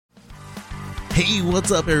Hey,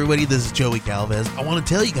 what's up, everybody? This is Joey Galvez. I want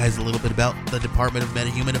to tell you guys a little bit about the Department of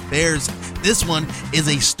Metahuman Affairs. This one is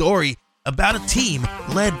a story about a team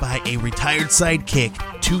led by a retired sidekick,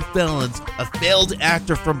 2 felons, a failed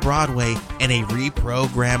actor from Broadway, and a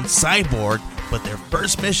reprogrammed cyborg. But their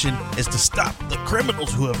first mission is to stop the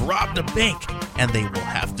criminals who have robbed a bank, and they will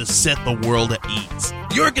have to set the world at ease.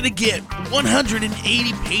 You're going to get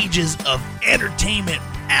 180 pages of entertainment,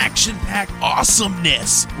 action-packed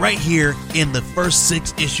awesomeness right here in the first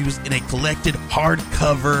 6 issues in a collected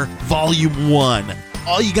hardcover volume 1.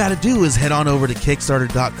 All you got to do is head on over to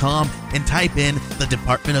Kickstarter.com and type in the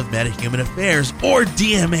Department of Metahuman Affairs or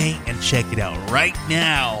DMA and check it out right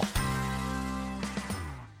now.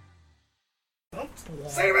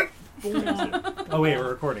 Save it! Oh wait, we're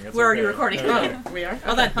recording. It's We're already okay. recording. Okay. Oh, we are?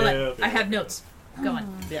 Hold on. Yeah. I have notes. Go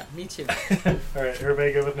on. Yeah, me too. Alright,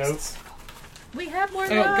 everybody good with notes? We have more Oh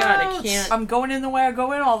notes. god, I can't. I'm going in the way I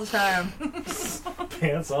go in all the time.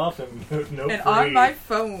 Pants off and no And free. on my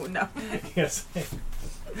phone. Yes.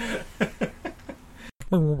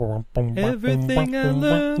 Everything I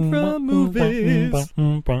learned from movies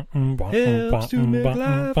helps to make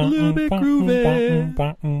life a little bit groovy.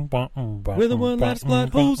 With a one-liner plot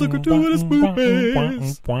holes or gratuitous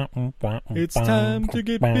movies, it's time to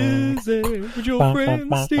get busy with your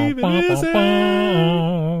friend Steve and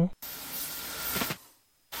Izzy.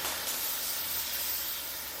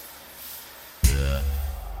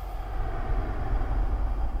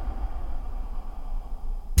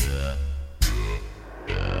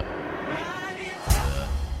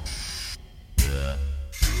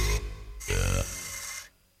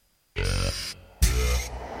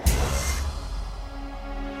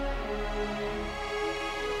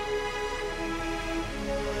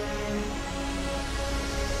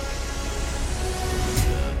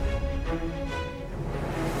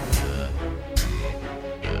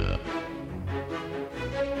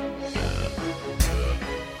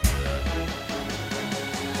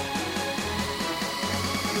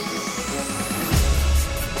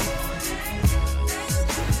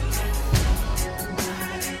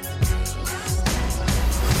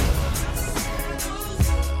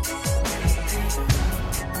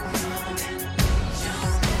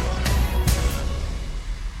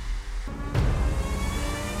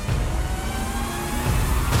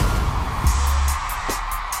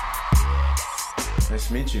 Nice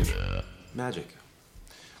to meet you. Magic.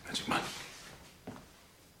 Magic Mike.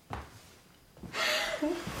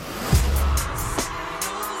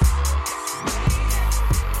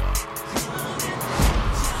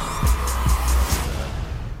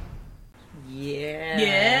 Yeah.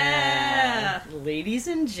 Yeah. Ladies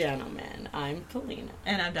and gentlemen, I'm Paulina.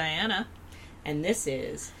 And I'm Diana. And this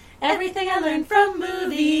is Everything I Learned from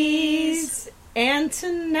Movies. And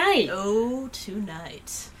tonight, Oh,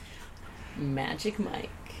 tonight. Magic Mike.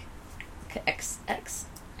 XXL.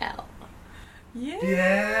 Yeah.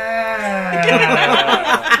 Yeah!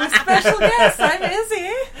 With special guest, I'm Izzy.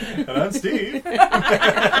 And I'm Steve.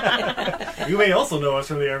 You may also know us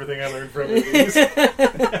from the Everything I Learned from movies.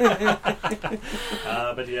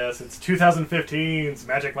 But yes, it's 2015's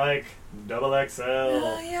Magic Mike XXL.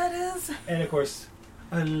 Oh, yeah, it is. And of course,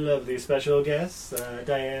 our lovely special guests,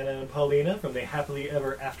 Diana and Paulina from the Happily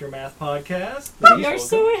Ever Aftermath podcast. We are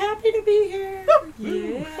so happy to be here.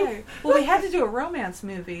 Yeah. Well, we had to do a romance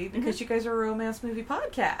movie because you guys are a romance movie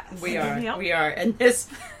podcast. We are. Yep. We are. And this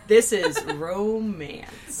is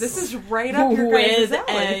romance. This is right up your guys' with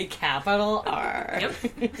alley. a capital R. Yep.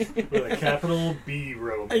 With a capital B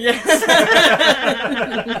romance. Yes.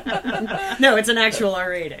 No, it's an actual R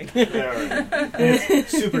rating. Yeah, right. And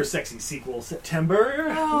it's super sexy sequel September.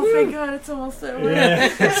 Oh, thank God, it's almost over. Yeah.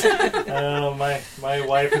 My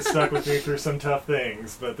wife has stuck with me through some tough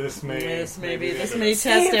things, but this may This may be test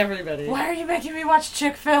Steve, everybody. Why are you making me watch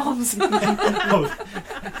chick films? Oh.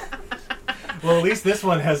 Well, at least this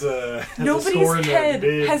one has a score Nobody's in head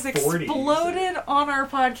the has mid-40s. exploded on our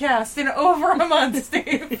podcast in over a month,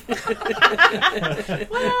 Steve.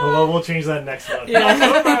 Well, we'll change that next month.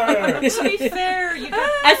 Yeah. To be fair, you guys...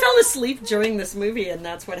 I fell asleep during this movie, and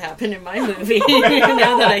that's what happened in my movie.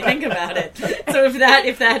 Now that I think about it, so if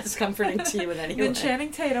that is comforting to you in any way, Then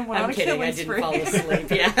Channing Tatum went I'm on a kidding. killing I didn't spree. fall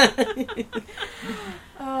aslep. Yeah.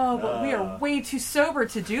 Oh, but we are way too sober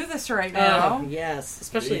to do this right now. Oh, yes,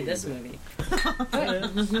 especially this movie.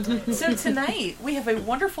 So tonight, we have a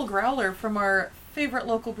wonderful growler from our favorite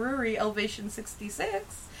local brewery, Elevation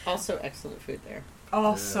 66. Also, excellent food there.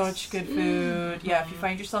 Oh, Yes. such good food. Yeah, if you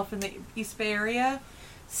find yourself in the East Bay area,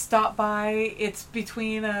 stop by. It's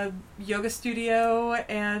between a yoga studio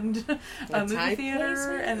and a movie Thai theater place,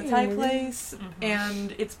 and a maybe? Thai place,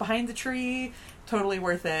 and it's behind the tree. Totally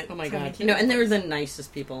worth it. Oh my It's gonna god! be You know, cute. and they're the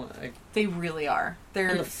nicest people. They really are. They're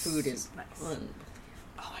And the food is nice. fun.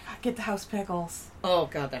 Oh my god, get the house pickles. Oh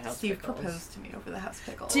god, the house Steve pickles. proposed to me over the house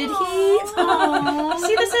pickles. Did he? Aw.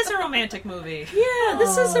 See, this is a romantic movie. Yeah,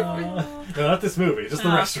 this is a. No, not this movie, just the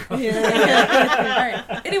restaurant. Yeah.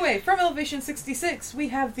 Alright. Anyway, from Elevation 66, we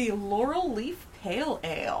have the Laurel Leaf Pale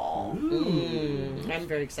Ale. I'm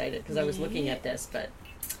very excited because I was looking at this, but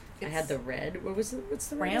I had the red. What was it? What's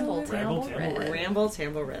the red? Ramble one? Tamble Tamble Red. Red. Ramble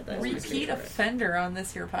Tamble Red. That's my Repeat favorite. offender on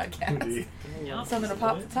this here podcast. Indeed. Yep. So I'm gonna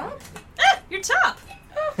pop the top. Your top.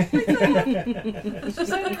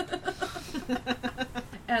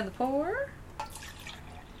 And the pour.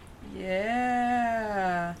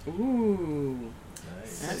 Yeah. Ooh,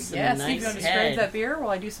 Nice. that's some Yeah, nice Steve, you want to head. describe that beer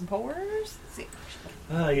while I do some pours? Let's see.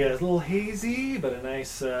 Yeah, it's a little hazy, but a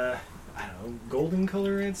nice, I don't know, golden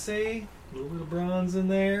color, I'd say. A little bit of bronze in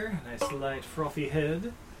there. Nice light frothy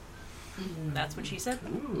head. That's what she said.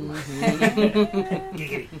 Ooh.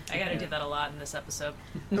 I gotta do that a lot in this episode.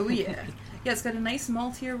 Oh yeah. Yeah, it's got a nice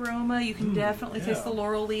malty aroma. You can definitely taste yeah. the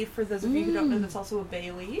laurel leaf. For those of you who don't know, that's also a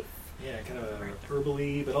bay leaf. Yeah, kind of a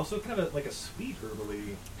herbally, but also kind of like a sweet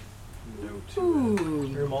herbally note to it. Ooh,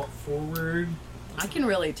 Very malt forward. I can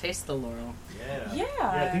really taste the laurel. Yeah.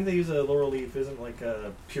 Yeah. I think they use a laurel leaf, isn't like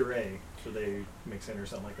a puree, so they mix in or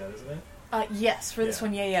something like that, isn't it? Yes, for this Yeah.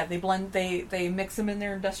 one, yeah. They blend, they mix them in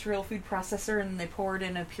their industrial food processor, and they pour it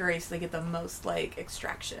in a puree so they get the most like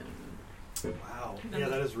extraction. Wow. Yeah,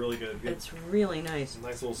 that is really good. Good. It's really nice.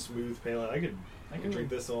 Nice little smooth pale ale. I could drink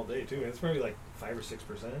this all day too. And it's probably like 5 or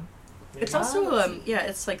 6%. It's also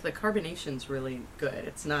it's like the carbonation's really good.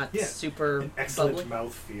 It's not Yeah. super an excellent bubbly.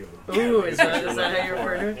 mouthfeel. Ooh, is that how you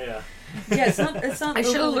refer to it? Yeah. Yeah, it's not. It's not. I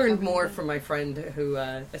should have overly learned more carbonated. from my friend who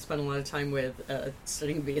I spent a lot of time with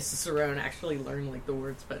studying basis around. Actually, learn like the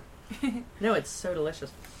words, but no, it's so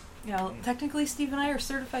delicious. Yeah, well, technically, Steve and I are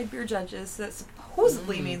certified beer judges. So that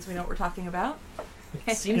supposedly means we know what we're talking about.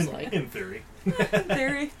 It seems like in theory. In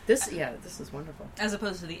theory, this. Yeah, this is wonderful. As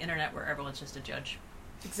opposed to the internet where everyone's just a judge.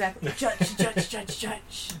 exactly.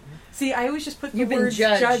 Judge. See, I always just put the You've been word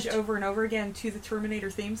judged. "judge" over and over again to the Terminator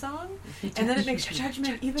theme song, and then it makes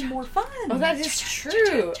judgment even more fun. Oh, that is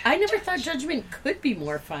true. I never thought Judgment could be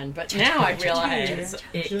more fun, but now I realize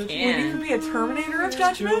it Would you can. be a Terminator of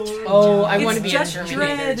judgment? Oh, I It's want to be a Judge Terminator.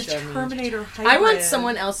 Dredd, Judgment. Terminator hybrid. I want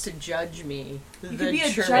someone else to judge me. You The could be a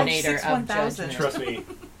Judge Terminator of 61000. Judgment. Trust me,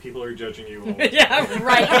 people are judging you all. Yeah,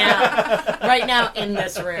 right now. Right now in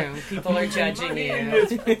this room, people are judging you.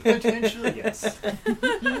 Potentially, yes.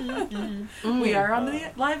 We are on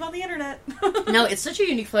the live on the internet. No, it's such a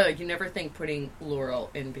unique flavor. You never think putting laurel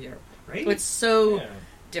in beer. Right? It's so Yeah.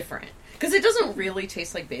 different. Because it doesn't really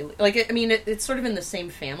taste like bay leaf. Like, I mean, it's sort of in the same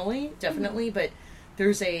family, definitely, but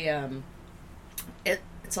there's a,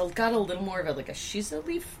 got a little more of a, like a shiza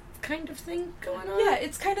leaf kind of thing going on. Yeah,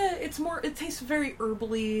 it's kind of, it's more, it tastes very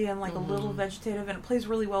herbally and like a little vegetative, and it plays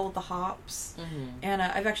really well with the hops. And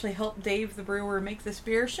I've actually helped Dave, the brewer, make this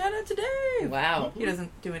beer. Shout out to Dave! Wow. He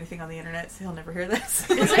doesn't do anything on the internet, so he'll never hear this.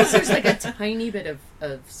 It's like there's like a tiny bit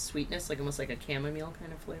of sweetness, like almost like a chamomile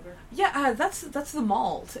kind of flavor. Yeah, that's the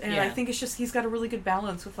malt, and Yeah. I think it's just he's got a really good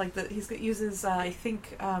balance with like uses I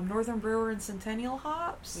think Northern Brewer and Centennial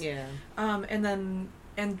hops. Yeah.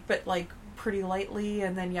 But like pretty lightly,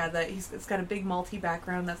 and then it's got a big malty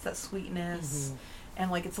background. That's that sweetness, and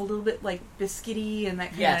like it's a little bit like biscuity, and that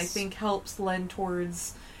kind of I Yes. think helps lend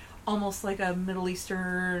towards almost like a Middle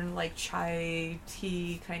Eastern like chai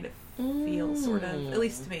tea kind of feel, sort of, at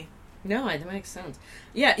least to me. No, that makes sense.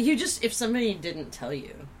 Yeah, you just, if somebody didn't tell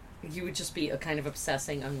you, you would just be kind of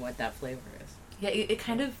obsessing on what that flavor is. Yeah, it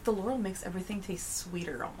kind of, the laurel makes everything taste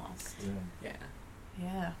sweeter almost. Yeah.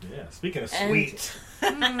 Yeah. Yeah. Speaking of And- sweet.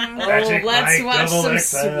 Oh, Magic let's Mike watch Double some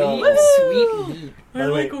XL. sweet meat. By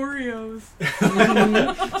the way, Oreos.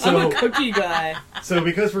 I'm a cookie guy. so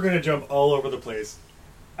because we're going to jump all over the place,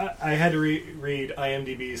 I had to read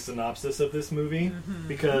IMDb's synopsis of this movie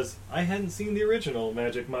because I hadn't seen the original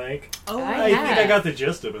Magic Mike. Oh, I I think I have. got the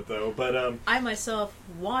gist of it though, but I myself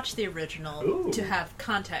watched the original Ooh. to have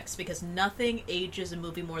context because nothing ages a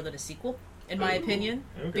movie more than a sequel, in my Ooh. opinion.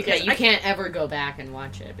 Okay. Yeah, Because you I can't ever go back and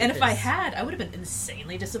watch it. And if I because- had, I would have been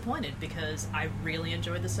insanely disappointed because I really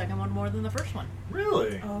enjoyed the second one more than the first one.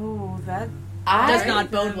 really, Oh, that Does I, not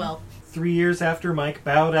bode well. 3 years after Mike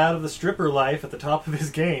bowed out of the stripper life at the top of his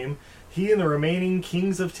game, he and the remaining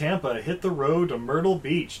Kings of Tampa hit the road to Myrtle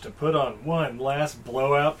Beach to put on one last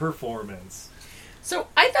blowout performance. So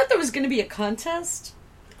I thought there was going to be a contest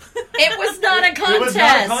It was not a contest. It was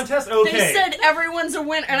not a contest? Okay. They said everyone's a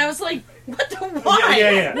winner, and I was like, "What the why?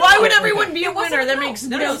 Yeah. Why would Okay. everyone be a winner? That makes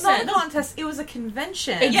no it was sense." not a contest. It was a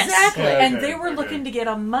convention. Exactly. Okay, And they were okay. looking to get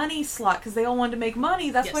a money slot because they all wanted to make money.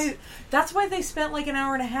 That's why they spent like an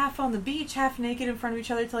hour and a half on the beach, half naked in front of each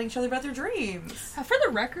other, telling each other about their dreams. For the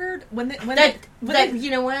record, You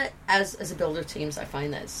know what? As a builder of teams, I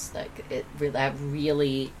find that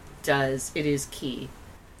really does. It is key.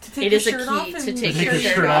 To take It your is a shirt key off to and take Take your your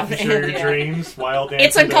shirt shirt off off and share your and- dreams while dancing.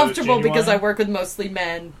 It's uncomfortable to because I Genuine. work with mostly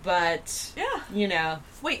men, but Yeah. you know,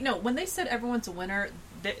 Wait, no. When they said everyone's a winner,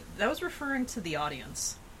 that was referring to the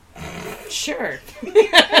audience. sure.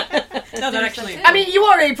 No, that actually. I mean, you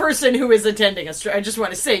are a person who is attending I just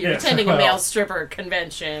want to say you're Yes, attending a well. male stripper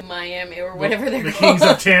convention, Miami or whatever they're The called.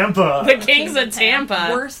 Kings of Tampa. The Kings of Tampa.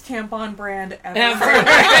 Worst tampon brand ever. Ever.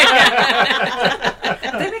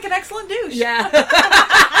 They make an excellent douche. Yeah.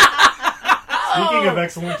 Speaking of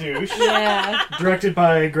excellent douche, Yeah. directed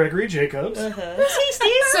by Gregory Jacobs. So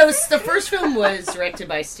the first film was directed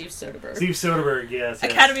by Steve Soderbergh. Steve Soderbergh, yes.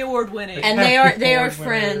 Academy Award winning. And they are Award winner.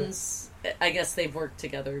 friends. I guess they've worked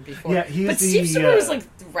together before. Yeah, he's but the, Steve Soderbergh was like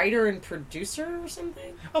writer and producer or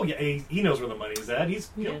something. Oh, yeah, he knows where the money's at. He'll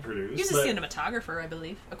Yeah. produce. He's a but- cinematographer, I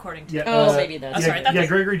believe, according to. Yeah, Oh, maybe that's I'm sorry, Yeah, that's- yeah,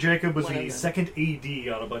 Gregory Jacob was One of the them. second AD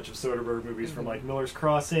on a bunch of Soderbergh movies from like Miller's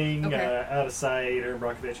Crossing, Okay. Out of Sight, Aaron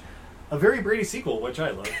Brockovich. A very Brady sequel, which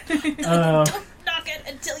I love. Knock it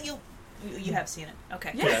until you have seen it.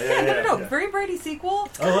 Okay. Yeah, Yeah, no. yeah. Very Brady sequel.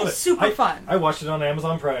 I love it. Super fun. I watched it on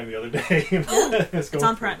Amazon Prime the other day. It's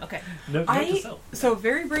on Prime. Okay. Note to self. So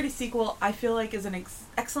Very Brady sequel, I feel like is an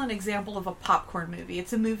excellent example of a popcorn movie.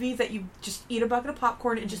 It's a movie that you just eat a bucket of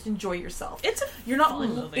popcorn and just enjoy yourself. It's a You're not.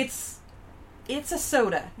 fun movie. It's a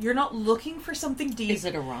soda. You're not looking for something deep. Is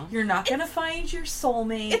it a rom? You're not gonna find your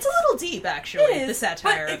soulmate. It's a little deep, actually. It is, the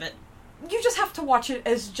satire but of it. You just have to watch it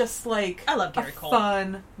as just like I love Gary a Cole.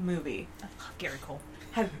 fun movie. I love Gary Cole.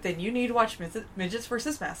 Then you need to watch Midgets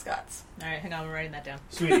versus Mascots. All right, hang on. I'm writing that down.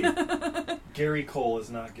 Sweetie, Gary Cole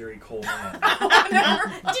is not Gary Coleman.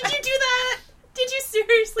 Did you do that? Did you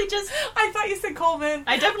seriously just? I thought you said Coleman.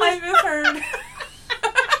 I definitely- misheard.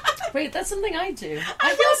 Wait, that's something I do.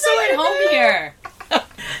 I feel so at home here.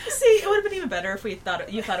 See, it would have been even better if you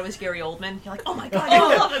thought it was Gary Oldman. You're like, oh my god,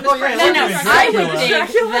 Oh, I love him. oh, yeah, No, no,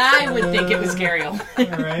 Dracula. I would think it was Gary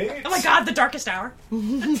Oldman. All right. Oh my god, The Darkest Hour.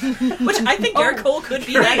 Which I think Gary Cole could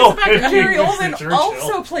be that. Oh, It's about Gary Mr. Oldman Churchill.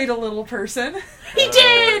 also played a little person. He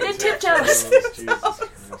did in Tiptoes. Jesus Christ.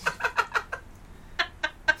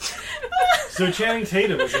 So Channing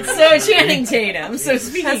Tatum was in this So movie. Channing Tatum. So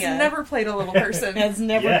speaking Has of, never played a little person. has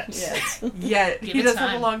never. Yes. Yes. Yet. Give He it does have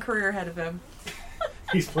a time. long career ahead of him.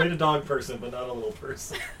 He's played a dog person, but not a little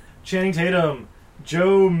person. Channing Tatum,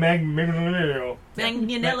 Joe Manganiello.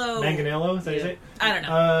 Manganiello, is that how you say it? I don't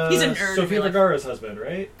know. He's a nerd in Sofia real life. Vergara's husband,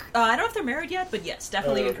 right? I don't know if they're married yet, but yes,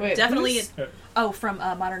 definitely, okay. Wait, definitely. who's- Oh, from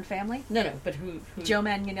Modern Family. No, but who? Joe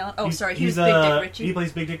Manganiello. Oh, He's- sorry, he he's, was Big Dick Ritchie. He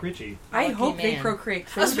plays Big Dick Ritchie. I Lucky hope they man. procreate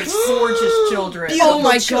those gorgeous children. Oh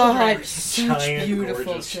my children. god! Such Giant, beautiful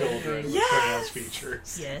gorgeous children children. with Yes. pronounced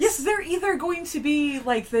features. Yes. Yes, they're either going to be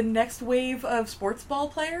like the next wave of sports ball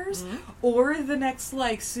players, or the next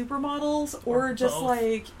like supermodels, or just both.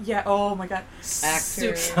 like oh my god,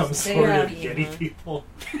 Actors. Some They sort are of giddy emo. people.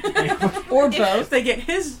 Or if both. they get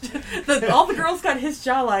all the girls got his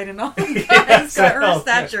jawline, and all the guys got her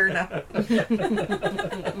stature now.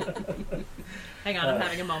 Hang on, I'm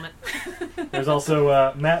having a moment. There's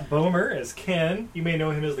also Matt Bomer as Ken. You may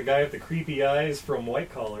know him as the guy with the creepy eyes from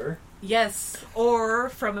White Collar. Yes, Or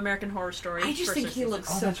from American Horror Story. I just first think or he season. looks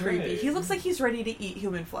Oh, so that's creepy. right. He looks like he's ready to eat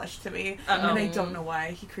human flesh to me, and I don't know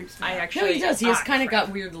why. He creeps me I out. actually. No, he does. He has kind of crap.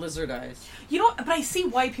 got weird lizard eyes. You know, but I see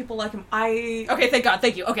why people like him. Okay, thank God.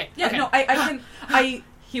 Thank you. Okay. Yeah, okay. no, I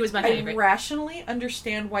He was my I favorite. rationally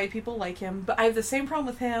understand why people like him, but I have the same problem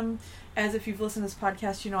with him as if you've listened to this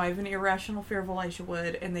podcast, you know I have an irrational fear of Elijah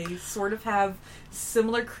Wood, and they sort of have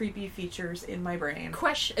similar creepy features in my brain.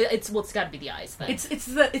 Question. It's got to be the eyes then. It's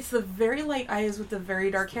the very light eyes with the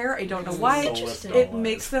very dark hair. I don't know why. Interesting. It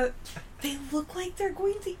makes they look like they're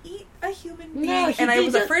going to eat a human being. No, he and I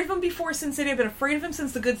was did- afraid of him before Sin City. I've been afraid of him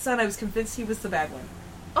since The Good Son. I was convinced he was the bad one.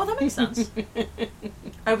 Oh, that makes sense.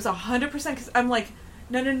 I was 100% because I'm like,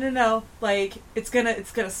 no. Like it's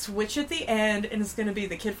gonna switch at the end, and it's gonna be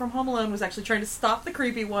the kid from Home Alone was actually trying to stop the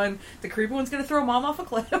creepy one. The creepy one's gonna throw mom off a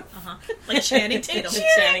cliff. Uh-huh. Like Channing Tatum.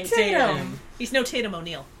 Channing Tatum. He's no Tatum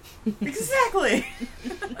O'Neal. Exactly.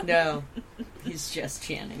 No, he's just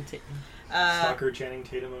Channing Tatum. Stalker Channing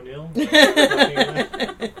Tatum O'Neal.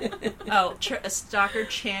 Stalker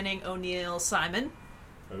Channing O'Neal Simon.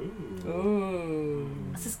 Ooh. Ooh.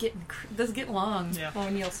 This is getting long. Yeah. Oh,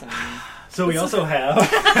 Neil Simon. So we also have.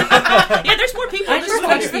 Yeah, there's more people. I in this just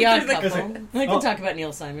movie. watched The Odd Because Couple. I oh. can talk about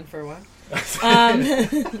Neil Simon for a while.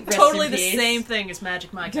 Totally Rest in the peace. same thing as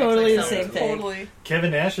Magic Mike. Totally the actually. same thing. Totally.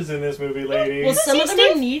 Kevin Nash is in this movie, ladies. Well, some he, of them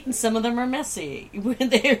Steve? are neat and some of them are messy.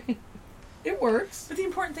 It works. But the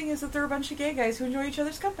important thing is that they're a bunch of gay guys who enjoy each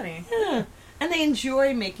other's company. Yeah. And they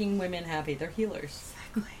enjoy making women happy. They're healers.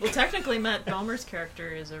 Well, technically, Matt Bomer's character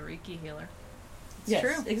is a Reiki healer, Yes,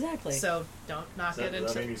 true. exactly. so don't knock Does it that mean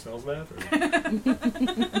into. he smells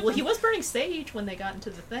bad? Well, he was burning sage when they got into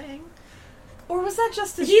the thing. Or was that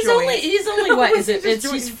just his He's joint? only what is it? Just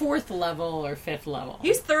He's joint. 4th level or 5th level.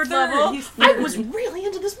 He's third Third, level. he's I third. was really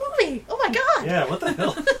into this movie. Oh my god! Yeah, what the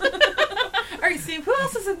hell? All right, Steve. Who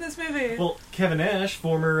else is in this movie? Well, Kevin Nash,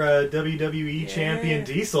 former WWE champion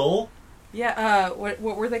Diesel. Yeah. What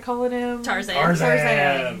were they calling him? Tarzan.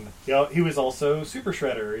 Tarzan. Yeah, he was also Super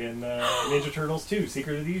Shredder in Ninja Turtles 2,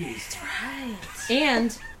 Secret of the Ooze. Right.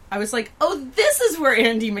 And I was like, oh, this is where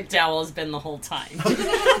Andy McDowell has been the whole time.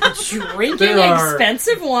 Drinking There are-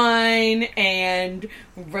 expensive wine and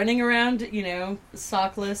running around,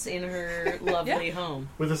 sockless in her lovely home.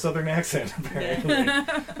 With a southern accent, apparently.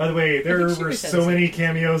 By the way, there think she were was so many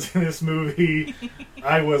cameos in this movie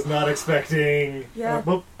I was not expecting. Yeah.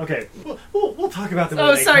 Well, okay, we'll talk about them. Oh,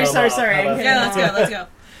 when they sorry, come sorry, up. sorry. How about Okay. Yeah, that? let's go.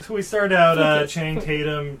 So we start out Channing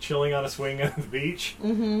Tatum chilling on a swing at the beach,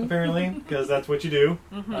 apparently, because that's what you do.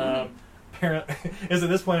 Apparently, at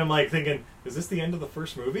this point I'm like thinking, is this the end of the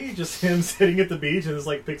first movie? Just him sitting at the beach and this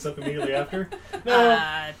like picks up immediately after? No.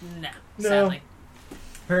 No. No. Sadly.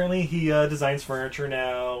 Apparently he designs furniture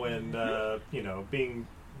now and, being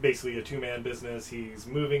basically a two-man business, he's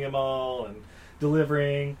moving them all and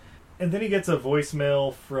delivering. And then he gets a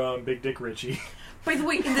voicemail from Big Dick Ritchie. By the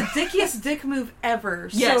way, in the dickiest dick move ever.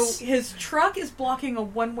 Yes. So his truck is blocking a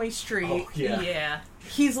one-way street. Oh, yeah. Yeah.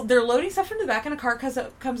 They're loading stuff from the back, and a car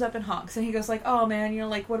comes up and honks, and he goes like, "Oh man,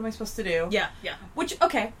 what am I supposed to do?" Yeah. Which,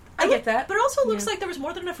 okay, I get that. But it also looks Yeah. like there was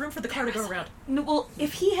more than enough room for the car to go around. No, well,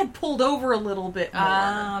 if he had pulled over a little bit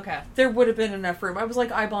more, Okay. there would have been enough room. I was like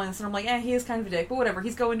eyeballing this, and I'm like, he is kind of a dick, but whatever.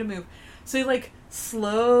 He's going to move. So he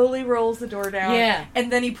slowly rolls the door down. Yeah.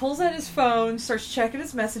 And then he pulls out his phone, starts checking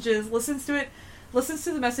his messages, listens to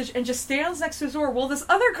the message, and just stands next to his door while this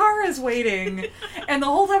other car is waiting. And the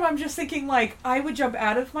whole time I'm just thinking, I would jump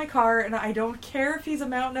out of my car, and I don't care if he's a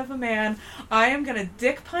mountain of a man. I am going to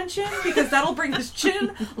dick punch him, because that'll bring his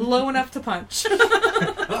chin low enough to punch.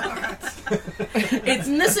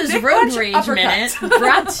 This is Dick Road punch, Rage uppercut. Minute,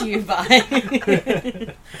 brought to you by...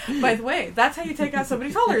 By the way, that's how you take out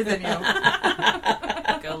somebody taller than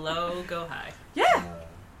you. Go low, go high. Yeah.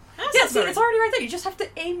 Yeah, see, it's already right there. You just have to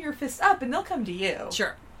aim your fist up, and they'll come to you.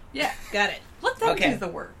 Sure. Yeah. Got it. Let them Okay. do the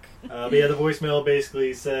work. But yeah, the voicemail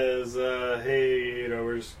basically says, hey,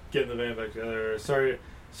 we're just getting the band back together. Sorry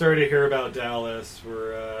to hear about Dallas.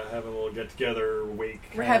 We're having a little get-together wake.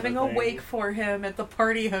 We're kind of having a thing." wake for him at the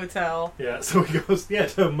party hotel. Yeah, so he goes,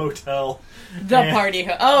 to a motel. The And- party.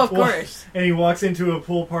 Oh, of Well, course. And he walks into a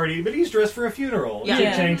pool party, but he's dressed for a funeral. Yeah.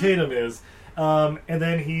 Yeah. Channing Tatum is. And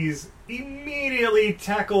then he's immediately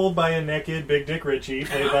tackled by a naked Big Dick Ritchie,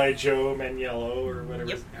 played by Joe Manganiello, or whatever,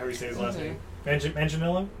 Yep. how you say his last Mhm. name.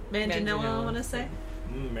 Manganiello? Manganiello, I want to say.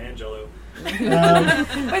 Mangello.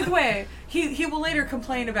 By the way, he will later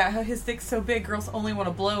complain about how his dick's so big, girls only want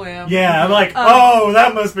to blow him. Yeah, I'm like, oh,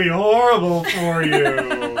 that must be horrible for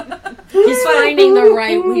you. He's finding the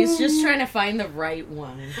right... He's just trying to find the right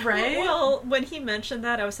one. Right? Well, when he mentioned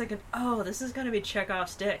that, I was thinking, oh, this is going to be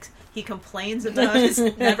Chekhov's dicks. He complains about his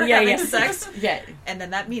never Yeah, having yeah. sex, Yeah. and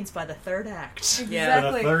then that means by the third act. Yeah. In the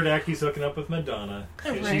Exactly. third act, he's hooking up with Madonna.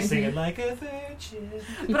 And Right. she's singing like a virgin.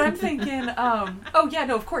 But I'm thinking, oh yeah,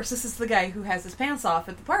 no, of course, this is the guy who has his pants off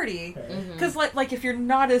at the party. Because, like, if you're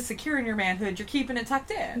not as secure in your manhood, you're keeping it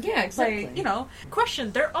tucked in. Yeah, exactly. Like,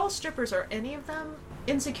 Question, they're all strippers. Are any of them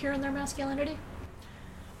insecure in their masculinity?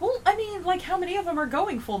 well, I mean, like, how many of them are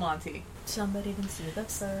going full Monty? Somebody can see the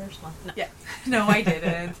first one. No. Yeah. No, I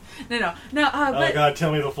didn't. No. Oh But god,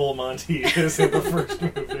 tell me the full Monty is in the first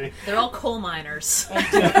movie. They're all coal miners.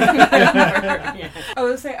 Yeah. I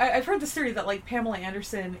would say I've heard this theory that like Pamela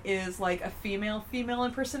Anderson is like a female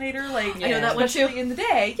impersonator. Like I know that one, especially too. in the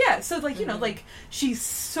day. Yeah. So like like she's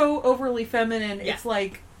so overly feminine. Yeah. It's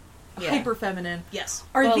like Yeah. hyper feminine. Yes.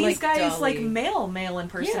 Are Well, these like guys Dolly. like male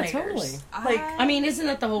impersonators? totally. Like I mean, isn't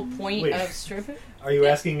that the whole point Wait. of stripping? Are you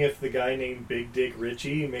asking if the guy named Big Dick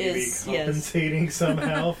Richie may be Yes. compensating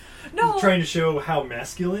somehow? No. Trying to show how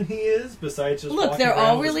masculine he is, besides just Look, walking they're around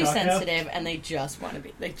all with his really cock out? sensitive, and they just want to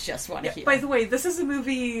be. They just want to hear. By the way, this is a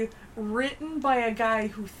movie written by a guy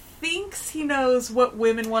who thinks he knows what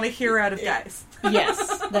women want to hear out of guys.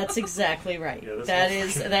 Yes, that's exactly right. Yeah, that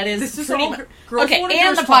this is that is This is pretty all much girls okay. wanna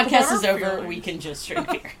And the just talk podcast about is our over. feelings. We can just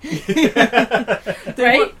drink beer, They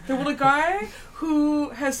right? want a guy who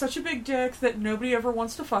has such a big dick that nobody ever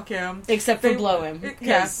wants to fuck him. Except for They- blow him, yeah.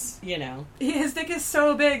 because you know. His dick is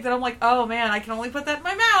so big that I'm like, oh man, I can only put that in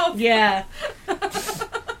my mouth. Yeah.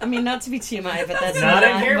 I mean, not to be TMI, but that's Not not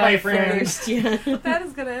in here, my friend. first. Yeah. That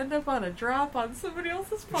is going to end up on a drop on somebody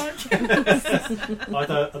else's podcast. Oh, I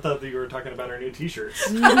thought that you were talking about our new T-shirts.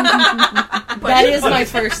 That is my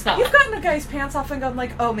first thought. You've gotten a guy's pants off and gone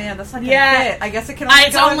like, oh man, that's not going to Yeah. fit. I guess it can only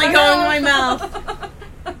It's go only in going my in mouth. my mouth.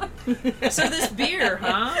 So this beer,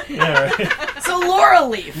 huh? Yeah, right. So Laurel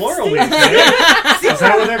Leaf. Laurel leaf. eh? Is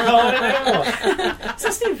that what they're calling it now?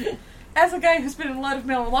 So Steve, as a guy who's been in a lot of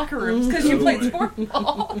male locker rooms because you played sport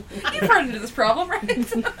ball, you've run into this problem,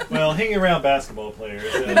 right? Well, hanging around basketball players.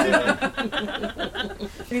 And, And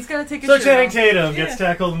he's got to take a so shirt Channing off. Tatum gets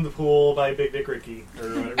tackled in the pool by Big Dick Ricky. Or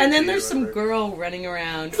whatever, And then Ricky or there's some whatever. girl running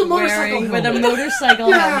around a motorcycle wearing with a helmet. motorcycle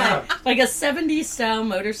Yeah. helmet, like a 70s style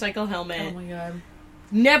motorcycle helmet. Oh my god.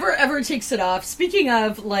 Never ever takes it off. Speaking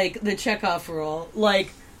of like the Chekhov rule,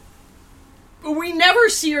 like we never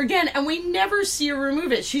see her again, and we never see her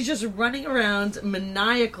remove it. She's just running around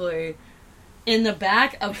maniacally in the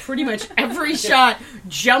back of pretty much every shot,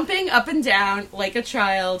 jumping up and down like a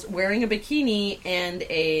child, wearing a bikini and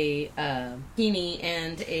a And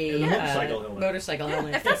a motorcycle helmet. motorcycle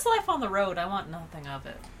helmet. If that's life on the road, I want nothing of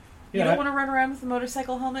it. You Yeah, don't want to run around with a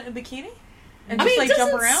motorcycle helmet and bikini? And I just mean, like it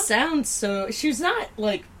doesn't jump around? sound so. She's not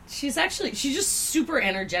like. She's just super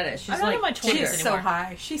energetic. She's I don't like know my choice She's so anymore.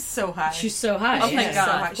 high. She's so high. She's so high. oh my yeah,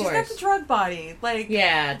 god. of She's got course. the drug body. Like,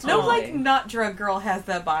 Yeah, no, totally. like, not drug girl has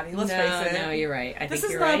that body. Let's face it. No, you're right. I This think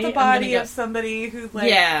is you're not right. the I'm body gonna of somebody who, like,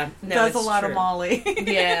 yeah, no, does it's a lot of true. Molly.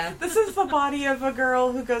 Yeah. This is the body of a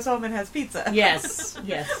girl who goes home and has pizza. Yes,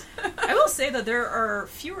 yes. I will say that there are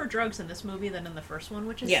fewer drugs in this movie than in the first one,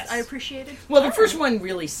 which is Yes. I appreciated. Well, the first one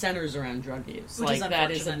really centers around drug use. Which Like is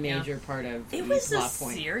that is a unfortunate, yeah. major part of It the was a plot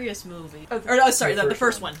point. serious movie. Oh, Sorry, the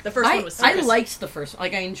first one. The first one was I serious. liked the first one.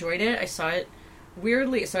 Like, I enjoyed it. I saw it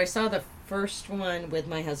weirdly. So I saw the first one with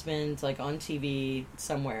my husband, like, on TV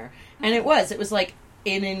somewhere. And it was like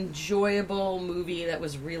an enjoyable movie that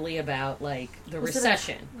was really about, like, the Was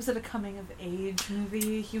recession. Was it a coming of age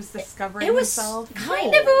movie? He was discovering It was himself?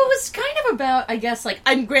 it was kind of about, I guess, like,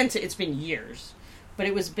 I'm granted it's been years, but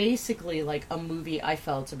it was basically like a movie I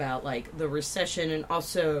felt about, like, the recession and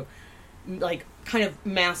also, like, kind of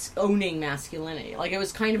owning masculinity. Like, it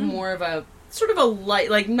was kind of more of a sort of a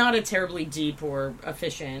light, like, not a terribly deep or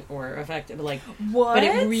efficient or effective, like, What? but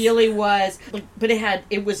it really was, but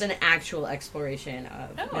it was an actual exploration of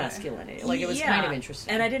Oh. masculinity. Like, it was Yeah, kind of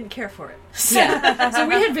interesting. and I didn't care for it. Yeah. So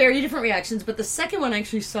we had very different reactions, but the second one I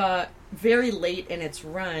actually saw very late in its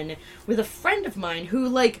run with a friend of mine who,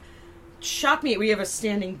 like, shocked me. We have a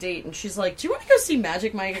standing date, and she's like, do you want to go see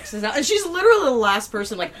Magic Mike X's out? And she's literally the last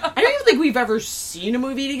person, like, I don't even think we've ever seen a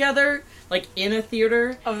movie together, like, in a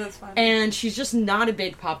theater. Oh, that's fine. And she's just not a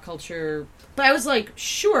big pop culture. But I was like,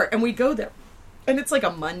 sure. And we go there. And it's like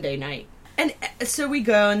a Monday night. And so we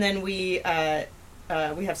go, and then we have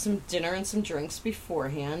some dinner and some drinks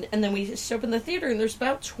beforehand. And then we show up in the theater, and there's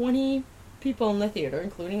about 20 people in the theater,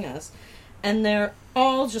 including us. And they're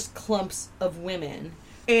all just clumps of women.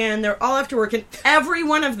 And they're all after work, and every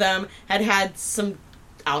one of them had some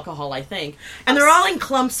alcohol, I think. And they're all in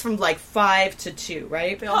clumps from, like, 5 to 2,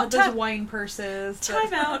 right? They all had those time- wine purses.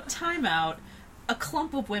 Time out. A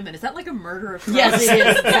clump of women. Is that like a murder of crows? Yes, it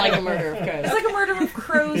is. It's like a murder of crows. It's like a murder of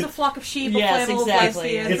crows, a flock of sheep, Yes, a flannel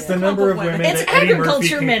exactly. of lesbians. It's a the clump number of women It's that Eddie Murphy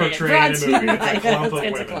Agriculture can Minute. portray Brought in to a movie. you It's a by- clump of it's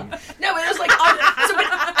a women. clump. No, it was like,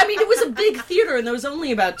 I mean, it was a big theater, and there was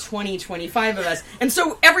only about 20, 25 of us. And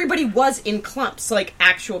so everybody was in clumps, like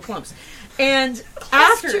actual clumps. And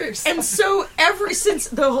Clusters. since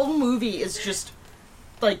the whole movie is just,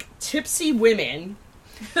 like, tipsy women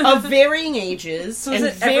of varying ages is and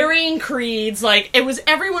it varying creeds, like,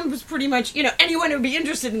 everyone was pretty much, anyone who'd be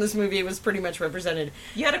interested in this movie was pretty much represented.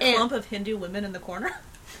 You had a And- clump of Hindu women in the corner?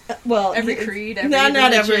 Well, Every creed, every not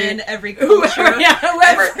religion, every whoever, culture.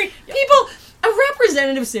 whoever people, a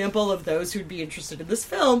representative sample of those who'd be interested in this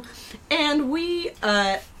film, and we,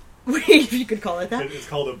 if you could call it that. It's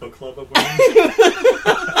called a book club of women.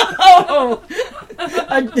 Oh,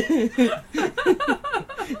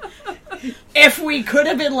 If we could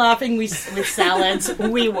have been laughing with salads,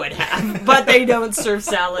 we would have. But they don't serve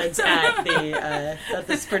salads at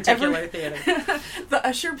this particular theater. The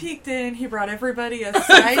usher peeked in. He brought everybody a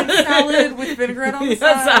side salad with vinaigrette on the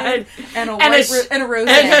side and a rosé.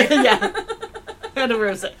 And a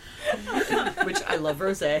rosé. Which I love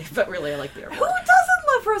rosé, but really I like beer. Who doesn't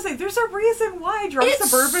love rosé? There's a reason why. Drunk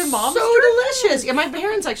suburban moms. So delicious. Yeah, my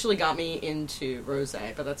parents actually got me into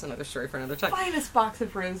rosé, but that's another story for another time. Finest box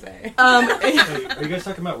of rosé. Hey, are you guys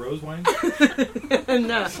talking about rose wine?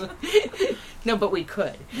 No, but we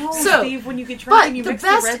could. No, so, Steve, when you get drunk, you mix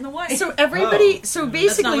the red and the white. So everybody, Oh. so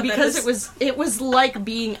basically, what that because it was like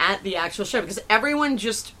being at the actual show, because everyone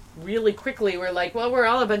just really quickly were like, well, we're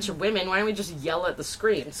all a bunch of women, why don't we just yell at the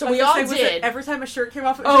screen? So we all did. Every time a shirt came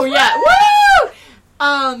off, it was Oh just, yeah, woo! The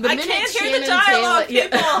I minute can't hear Shannon the dialogue,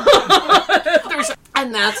 Taylor,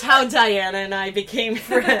 and that's how Diana and I became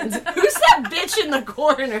friends. Who's that bitch in the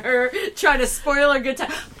corner trying to spoil our good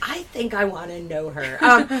time? I think I want to know her.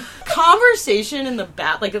 Conversation in the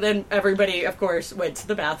bath, like then everybody, of course, went to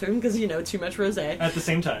the bathroom because too much rosé. At the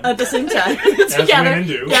same time. At the same time, As together. women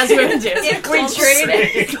do. As women do. We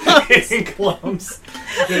traded. In clumps.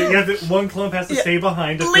 One clump has to stay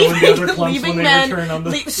behind to fill in the other clumps when they return on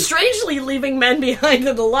the... strangely leaving men behind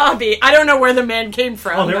in the lobby. I don't know where the men came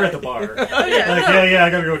from. Oh, they were at the bar. Yeah, I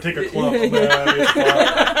gotta go take a clump.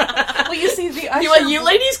 Well, you see, the usher... You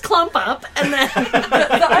ladies clump up, and then...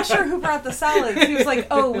 the usher who brought the salads, he was like,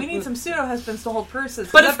 oh, we need some pseudo-husbands to hold purses.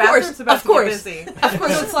 But the of course, bathroom's about of to course. get busy. Of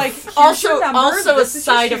course. So it's like, Also a this is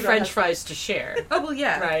your side of French pseudo-husband. fries to share. Oh, well,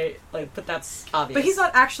 yeah. Right? But that's obvious. But he's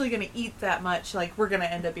not actually going to eat that much. Like, we're going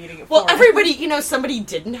to end up eating it Well, for him. everybody, somebody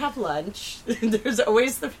didn't have lunch. There's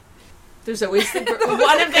always the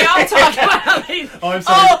one of they all talk about. Oh, I'm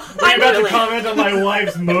sorry. Oh, Were you about to literally- comment on my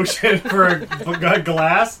wife's motion for a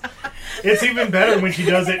glass? It's even better when she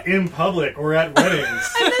does it in public or at weddings.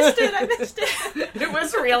 I missed it. It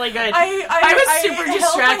was really good. I was super held my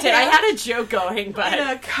distracted. I hand had a joke going, but in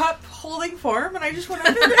a cup holding form, and I just went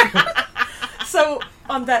under there. So,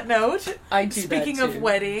 on that note, I do speaking that of too.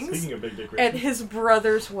 weddings, Speaking of big dick at Richard. his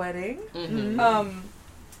brother's wedding,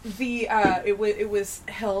 it was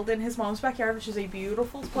held in his mom's backyard, which is a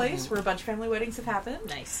beautiful place where a bunch of family weddings have happened.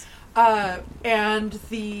 Nice. And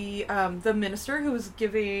the minister who was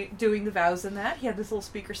doing the vows in that, he had this little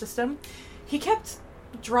speaker system. He kept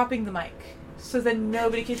dropping the mic, so then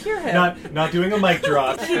nobody could hear him. Not doing a mic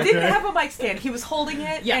drop. He didn't have a mic stand. He was holding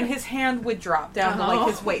it, and his hand would drop down to like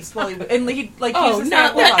his waist while he would, and he'd like use his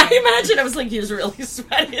hand. I imagine I was like, he was really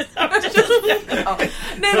sweaty.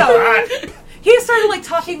 No. He started like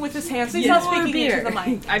talking with his hands, so he's not speaking into the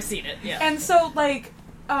mic. I've seen it, yeah. And so like,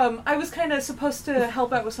 I was kind of supposed to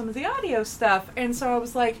help out with some of the audio stuff, and so I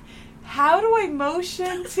was like, how do I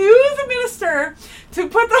motion to the minister to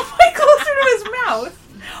put the mic closer to his mouth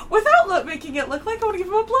without making it look like I want to give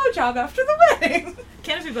him a blowjob after the wedding?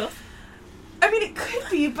 Can it be both? I mean, it could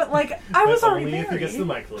be, but like, I was already only if he married. gets the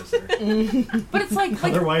mic closer. But it's like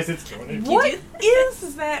Otherwise, it's going in. what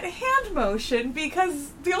is that hand motion?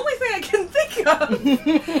 Because the only thing I can think of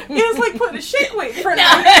is like putting a shake weight in front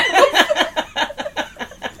of me.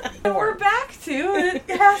 And we're back to it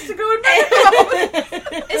has to go in my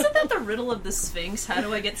mouth. Isn't that the riddle of the Sphinx? How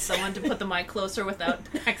do I get someone to put the mic closer without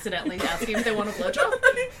accidentally asking if they want a blowjob?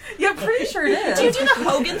 Yeah, pretty sure it is. Do you do the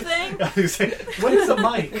Hogan thing? I was saying, what is a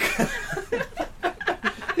mic?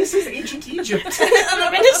 This is ancient Egypt. And the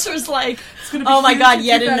minister's like, gonna be oh my huge god, in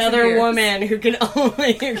yet 2,000 another years. woman who can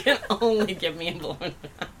only give me a blowjob.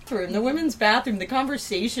 In the women's bathroom, the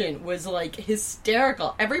conversation was like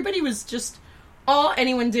hysterical. Everybody was just, all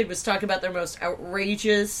anyone did was talk about their most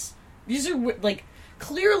outrageous, these are like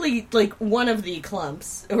clearly like one of the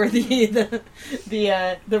clumps or the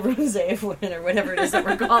rosé of women or whatever it is that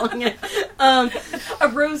we're calling it. A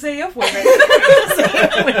rosé of women.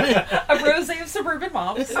 A rosé of suburban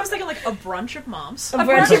moms. I was thinking like a brunch of moms. A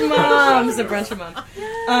brunch of moms. A brunch of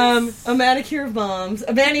moms. A manicure of moms.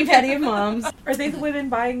 A mani-pedi of moms. Are they the women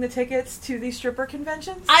buying the tickets to these stripper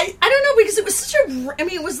conventions? I don't know, because it was such a, I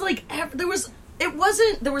mean, it was like, there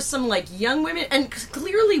was some like young women, and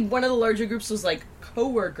clearly one of the larger groups was like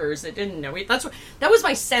co-workers that didn't know it. That was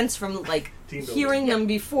my sense from like hearing them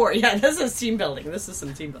before. Yeah, this is team building. This is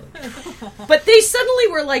some team building. But they suddenly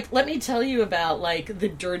were like, let me tell you about like the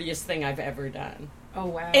dirtiest thing I've ever done. Oh,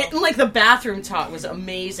 wow. And like the bathroom talk was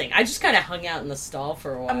amazing. I just kind of hung out in the stall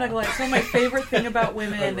for a while. I'm not gonna lie, some of my favorite thing about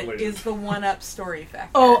women is the one-up story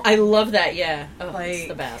factor. Oh, I love that, yeah. Oh, Like, it's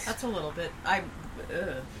the best. That's a little bit. I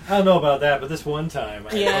don't know about that, but this one time.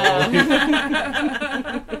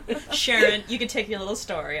 Sharon, you can take your little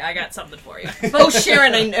story. I got something for you. Oh,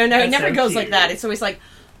 Sharon, I know, it That's never so goes cute. like that. It's always like,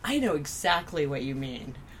 I know exactly what you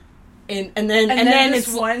mean. And then this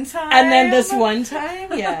it's one time. and then this one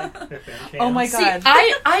time, yeah. Oh my See, god!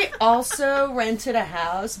 I also rented a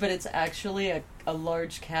house, but it's actually a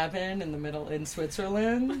large cabin in the middle in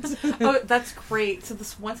Switzerland. Oh, that's great. So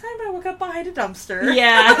this one time I woke up behind a dumpster.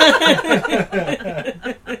 Yeah.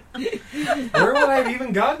 Where would I have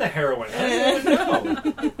even gotten the heroin? I don't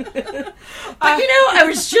even know. But I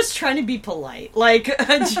was just trying to be polite. Like,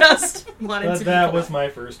 I just wanted But to that be was polite. my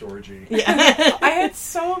first orgy. Yeah. I had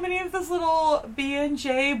so many of those little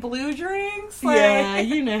B&J blue drinks. Like, Yeah,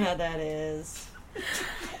 you know how that is. All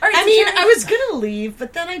right, I so mean, Jerry, I was gonna leave,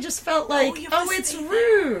 but then I just felt like, you have to it's stay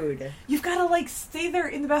rude. you've got to like stay there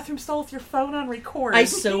in the bathroom stall with your phone on record. I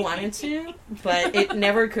so wanted to, but it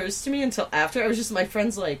never occurs to me until after. I was just, my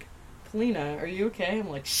friend's like, Polina, are you okay? I'm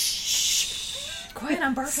like, shh. Quiet,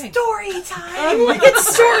 I'm barfing. Story time. I'm like,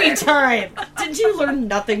 it's story time. Did you learn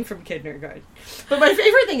nothing from kindergarten? But my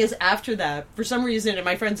favorite thing is after that, for some reason, and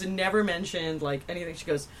my friends had never mentioned like anything. She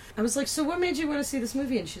goes, I was like, so what made you want to see this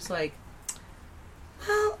movie? And she's like,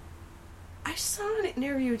 well, I saw an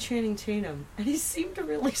interview with Channing Tatum, and he seemed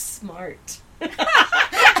really smart. She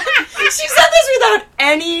said this without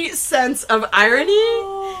any sense of irony,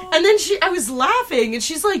 and then I was laughing, and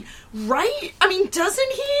she's like, right? I mean,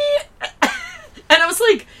 doesn't he? And I was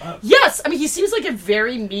like, yes. I mean, he seems like a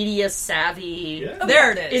very media savvy Yeah.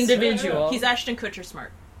 There it is. individual. He's Ashton Kutcher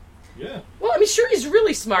smart. Yeah. Well, I mean, sure, he's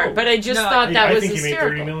really smart, Oh. but I just No, thought Hey, that I was think he made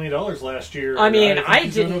hysterical. $30 million last year. I mean, think I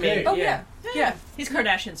he's doing didn't okay. make- Oh Yeah. yeah. He's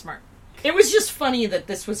Kardashian smart. It was just funny that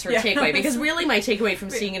this was her Yeah. takeaway, because really my takeaway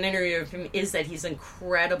from seeing an interview of him is that he's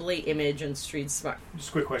incredibly image and street smart. Just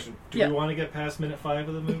a quick question. Do Yeah. we want to get past minute 5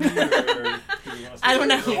 of the movie? Or do we want to I don't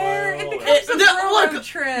know. stay Hair, for a it while? becomes a Look, road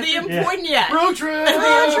trip. The important, yeah. Road trip!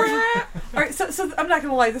 All right, so I'm not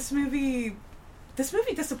gonna lie. This movie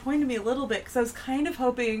disappointed me a little bit because I was kind of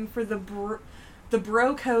hoping for the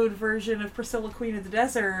bro code version of Priscilla, Queen of the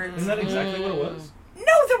Desert. Isn't that exactly what it was?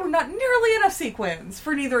 No, there were not nearly enough sequins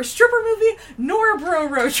for neither a stripper movie nor a bro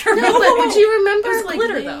road trip. No, but do you remember, There was like,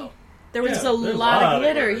 glitter, the- though. There was Yeah, a there's lot of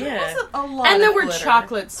glitter, glitter. yeah. It wasn't a lot And there of were glitter.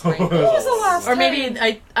 chocolate sprinkles. When was the last Or maybe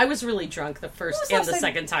time? I was really drunk the first When was the and the last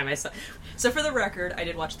time- second time I saw. So for the record, I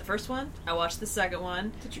did watch the first one. I watched the second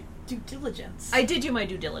one. Did you do diligence? I did do my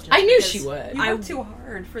due diligence. I knew because she would. You I worked too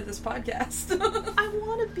hard for this podcast. I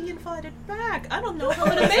want to be invited back. I don't know if I'm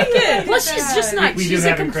going to make it. Plus, she's just not. We do she's a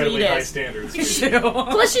have incredibly high completist. standards.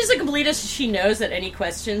 Plus, she's a completist. She knows that any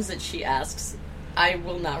questions that she asks, I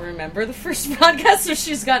will not remember the first podcast, so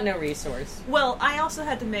she's got no resource. Well, I also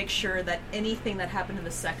had to make sure that anything that happened in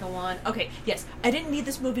the second one... Okay, yes, I didn't need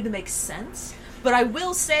this movie to make sense, but I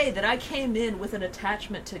will say that I came in with an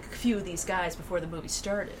attachment to a few of these guys before the movie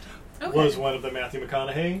started. Was one of them Matthew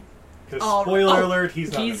McConaughey? Because, Oh, spoiler oh, alert,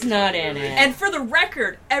 he's not he's in not this in movie. it. And for the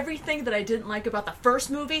record, everything that I didn't like about the first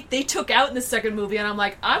movie, they took out in the second movie, and I'm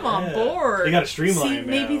like, I'm on Yeah. board. They got to streamline See, it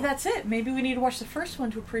maybe now. that's it. Maybe we need to watch the first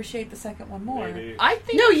one to appreciate the second one more. Maybe. I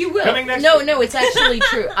think... No, you will. Coming next No, week. no, it's actually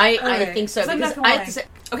true. I Okay. think so. So I'm Because not gonna I lie. have to say,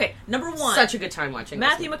 Okay, number one. such a good time watching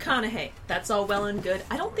Matthew this McConaughey. That's all well and good.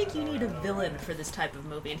 I don't think you need a villain for this type of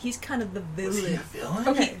movie, and he's kind of the villain.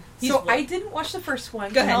 Okay, He's so what? I didn't watch the first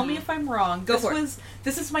one. Go ahead. Tell me if I'm wrong. Go for it.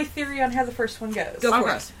 This is my theory on how the first one goes. Go for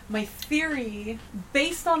Okay. it. My theory,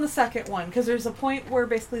 based on the second one, because there's a point where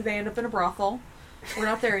basically they end up in a brothel. We're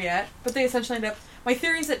not there yet, but they essentially end up. My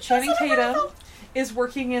theory is that Channing Tatum is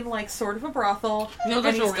working in like sort of a brothel, No, and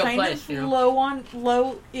that's he's a real kind place, of you know.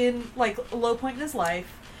 low point in his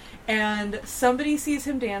life. And somebody sees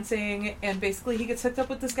him dancing, and basically he gets hooked up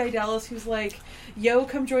with this guy Dallas, who's like, "Yo,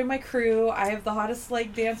 come join my crew. I have the hottest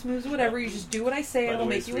like dance moves, whatever. You just do what I say, By and the I'll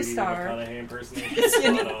way, make you a sweetie, star." your McConaughey impersonation is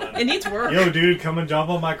spot on. It needs work. Yo, dude, come and jump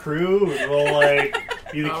on my crew, and we'll like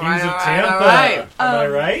be the All kings right, of all right, Tampa. all right. Am I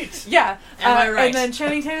right? Yeah. Am I right? And then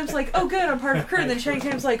Channing Tatum's like, "Oh, good, I'm part of the crew." And then Channing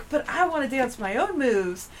Tatum's like, "But I want to dance my own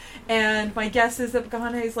moves." And my guess is that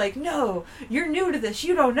McConaughey's like, "No, you're new to this.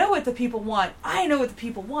 You don't know what the people want. I know what the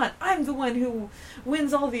people want. I'm the one who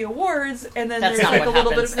wins all the awards." And then That's there's not like what a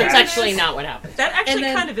little happens. bit of That's actually not what happens. That actually And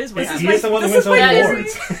then- kind of is what He happened. is the one that this wins is all my the theory.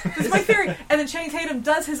 awards. This is my theory. And then Channing Tatum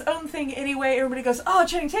does his own thing anyway. Everybody goes, "Oh,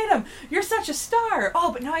 Channing Tatum, you're such a star.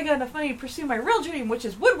 Oh, but now I got enough money to pursue my real dream, which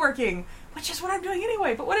is woodworking, which is what I'm doing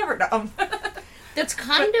anyway." But whatever. No. That's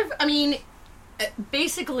kind of, I mean,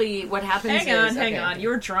 basically what happens Hang is... on. You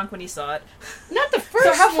were drunk when you saw it. Not the first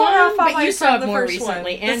So how far one, off am but I you saw from it the more first one?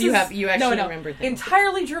 recently, This and you is- actually no. remember things.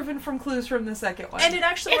 Entirely driven from clues from the second one. And it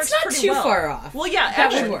actually It's works not pretty too well. far off. Well, yeah, That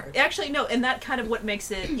actually, would work. actually, no, and that kind of what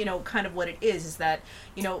makes it, kind of what it is that,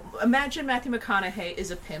 imagine Matthew McConaughey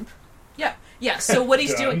is a pimp, Yeah, so what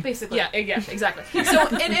he's Done. doing, Basically. yeah, exactly. So,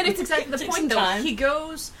 and it's exactly the Takes point, some though. time. He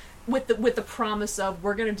goes with the promise of,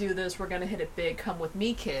 we're going to do this, we're going to hit it big, come with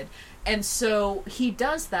me, kid. And so he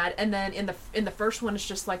does that, and then in the first one, it's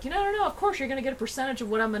just like, no, of course you're going to get a percentage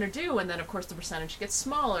of what I'm going to do, and then of course the percentage gets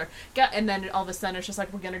smaller. And then all of a sudden it's just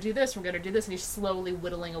like, we're going to do this, and he's slowly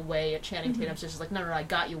whittling away at Channing Tatum. So it's just like, no, I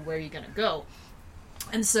got you, where are you going to go?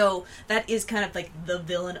 And so that is kind of like the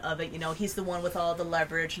villain of it, he's the one with all the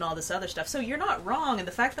leverage and all this other stuff. So you're not wrong. And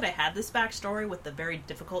the fact that I had this backstory with the very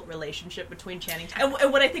difficult relationship between Channing Tatum,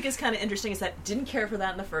 and what I think is kind of interesting is that didn't care for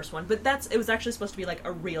that in the first one, but it was actually supposed to be like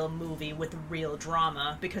a real movie with real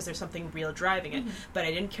drama because there's something real driving it. But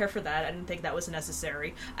I didn't care for that. I didn't think that was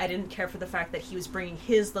necessary. I didn't care for the fact that he was bringing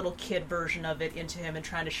his little kid version of it into him and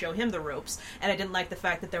trying to show him the ropes. And I didn't like the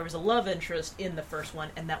fact that there was a love interest in the first one,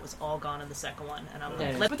 and that was all gone in the second one. And I'm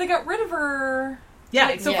like, But they got rid of her. yeah,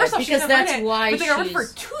 Like, so Yeah, first off, because she's that's in it, why but they got rid of her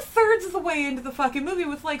she's- 2/3 of the way into the fucking movie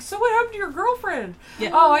with like, so what happened to your girlfriend? Yeah.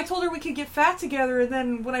 Oh, I told her we could get fat together, and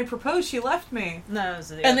then when I proposed, she left me. no, it was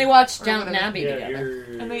the And they other. watched Or Downton whatever. Abbey Yeah, together.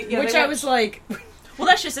 you're... And they, Which they I got- was like, Well,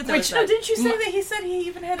 that's just it. Though, Which is that- didn't you say that he said he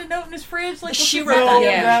even had a note in his fridge? Like She with wrote his- that.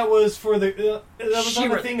 Yeah. That was for the... that was She on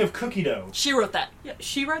the wrote- thing of cookie dough. She wrote that. Yeah,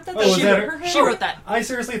 she wrote that. Oh, was she that wrote her? her. She wrote that. I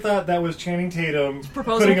seriously thought that was Channing Tatum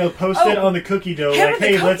Proposal? putting a post-it Oh. on the cookie dough, Him like, and the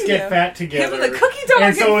hey, let's cookie get dough. fat together. Him and the cookie dough are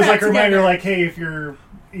And so getting it was fat like a reminder, together. like, hey, if you're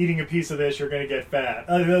eating a piece of this, you're going to get fat.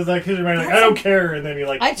 It was like his reminder, like, I don't care, and then he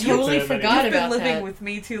like I eats totally it, and then he- forgot You've been about living that. with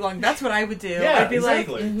me too long. That's what I would do. Yeah, I'd be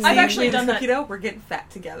exactly. like, I've actually "See, done that. cookie dough, we're getting fat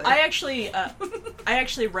together. I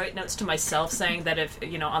actually write notes to myself saying that if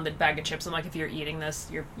on the bag of chips, I'm like, if you're eating this,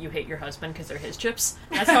 you hate your husband because they're his chips.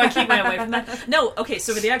 That's how I keep my away from that. No, okay.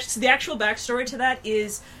 So the actual backstory to that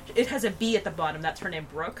is it has a B at the bottom. That's her name,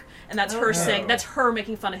 Brooke, and that's her saying that's her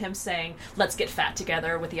making fun of him saying, "Let's get fat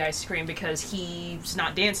together with the ice cream," because he's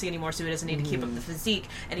not dancing anymore, so he doesn't need to keep up the physique.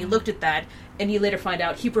 And he looked at that, and you later find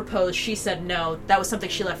out he proposed. She said no. That was something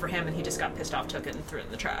she left for him, and he just got pissed off, took it, and threw it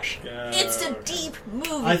in the trash. It's a deep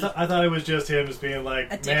movie. I thought it was just him just being like, A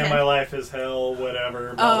man, dickhead. my life is hell,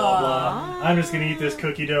 whatever, blah, blah, blah. I'm just going to eat this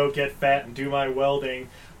cookie dough, get fat, and do my welding.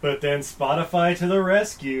 But then Spotify to the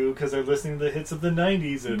rescue, because they're listening to the hits of the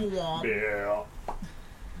 90s, and Blah. yeah.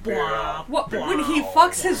 Blah. what when he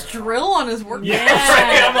fucks his drill on his work? Yeah,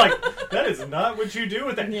 right. I'm like, that is not what you do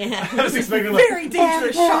with that. Yeah. I was expecting like, Very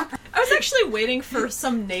dangerous shot. I was actually waiting for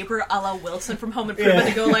some neighbor a la Wilson from Home Improvement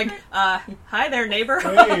to go like, hi there, neighbor.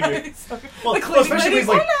 hey. Well, The cleaning especially lady, if he's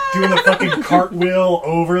like doing the fucking cartwheel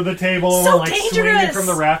over the table So and like swinging dangerous. from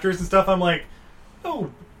the rafters and stuff. I'm like, oh,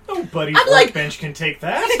 buddy's I'm like- workbench can take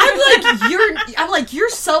that. I'm like, you're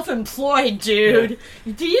self-employed, dude.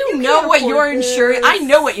 Do you know can't what your afford this. insurance? I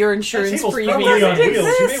know what your That insurance table's premium probably on is.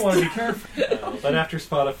 wheels. You may want to be careful. But after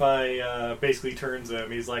Spotify basically turns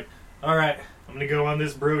him, he's like, all right, I'm going to go on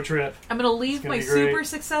this bro trip. I'm gonna leave It's gonna my be great. super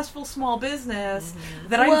successful small business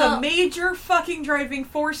that I'm Well- the major fucking driving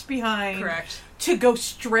force behind Correct. to go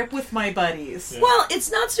strip with my buddies. Yeah. Well, it's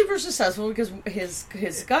not super successful because his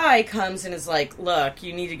guy comes and is like, "Look,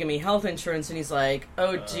 you need to give me health insurance," and he's like,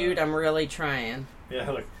 "Oh, dude, I'm really trying." Yeah,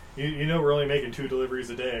 like, you know we're only making 2 deliveries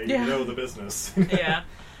a day. Yeah. You know the business. Yeah.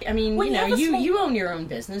 I mean, When you you know, have a you small- you own your own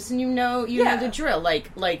business and you know Yeah. the drill. Like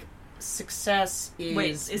success is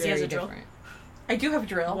Wait, is he very has a drill? different. I do have a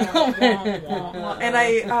drill. And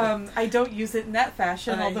And I don't use it in that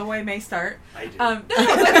fashion, although I may start. I do.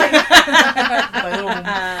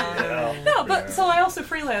 No, but so I also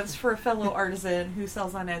freelance for a fellow artisan who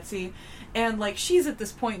sells on Etsy, and like she's at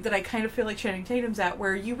this point that I kind of feel like Channing Tatum's at,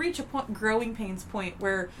 where you reach a growing pains point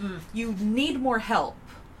where you need more help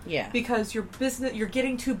Yeah. because you're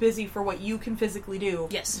getting too busy for what you can physically do.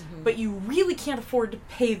 yes. But you really can't afford to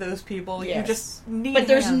pay those people. You Yes. just need. But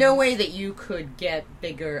there's hands. no way that you could get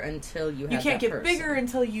bigger until you have You can't that get person. bigger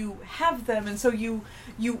until you have them, and so you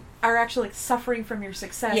are actually like suffering from your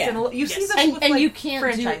success. Yeah. And you see Yes. this And- with and like you can't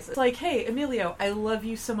do- franchises. It's like, hey, Emilio, I love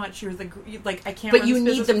you so much. You're the like I can't. But run you this need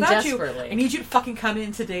business them without desperately. You. I need you to fucking come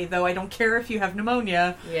in today, though. I don't care if you have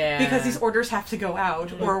pneumonia. Yeah. Because these orders have to go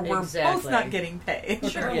out, or we're both Exactly. not getting paid.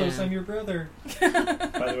 Carlos, Yeah. I'm your brother. By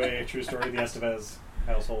the way, true story of the Estevez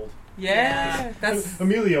household. Yeah, that's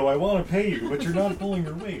Emilio, I want to pay you, but you're not pulling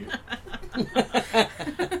your weight.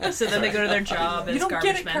 So then they go to their job You as don't get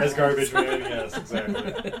garbage it, men. Carl. As garbage man, yes, exactly.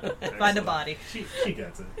 Find a Excellent. body. She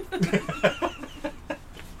gets it.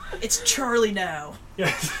 It's Charlie now.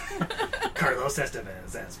 Yes. Carlos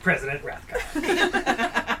Estevez as President Rathka.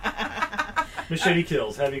 Machete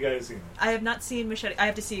Kills. Have you guys seen it? I have not seen Machete. I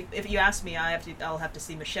have to see. If you ask me, I'll have to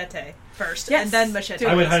see Machete first, Yes. and then Machete. Do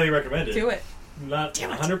I would it. highly recommend it. do it. Not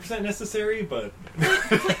 100% necessary, but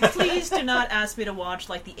Please Please do not ask me to watch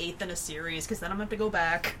like the 8th in a series, because then I'm going to have to go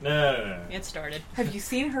back. No. It started. Have you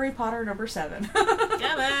seen Harry Potter #7?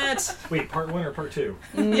 Damn it! Wait, part 1 or part 2?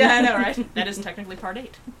 Yeah, I know, right? That is technically part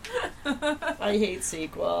 8. I hate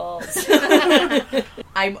sequels.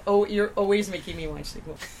 You're always making me watch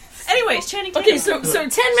sequels. Anyways, Channing Tatum. Okay, so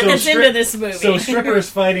 10 minutes into this movie. So strippers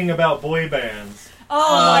fighting about boy bands.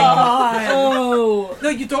 Oh my god. Oh. No,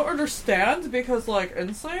 you don't understand because like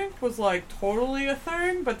NSYNC was like totally a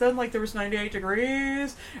thing, but then like there was 98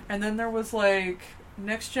 Degrees, and then there was like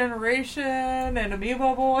Next Generation and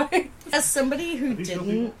Amoeba Boy. As somebody who Are these real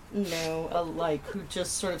didn't know, who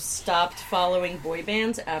just sort of stopped following boy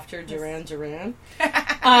bands after Duran Duran,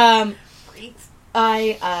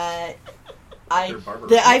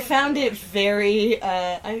 I found it very.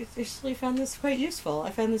 I actually found this quite useful. I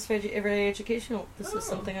found this very educational. This is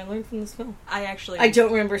something I learned from this film. I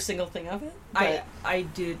don't remember a single thing of it. But I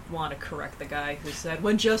did want to correct the guy who said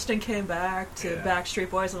when Justin came back to Backstreet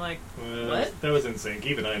Boys, I'm like, what? That was NSYNC.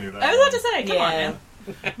 Even I knew that. I was about to say, come on, man.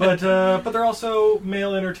 But they're also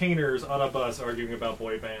male entertainers on a bus arguing about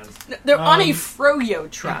boy bands. They're on a Froyo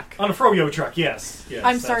truck. On a Froyo truck, yes.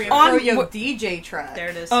 I'm sorry, a On Froyo DJ truck. There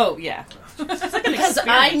it is. Oh yeah. Because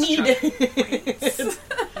I need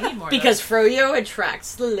more because Froyo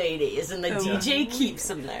attracts the ladies and the DJ keeps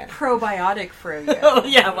them there. Probiotic Froyo. Oh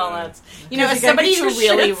yeah, well that's as You gotta somebody get who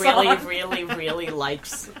your really, shits really, on. really, really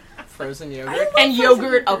likes frozen yogurt love and frozen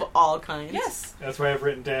yogurt of yogurt. all kinds. Yes. That's why I've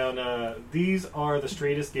written down, these are the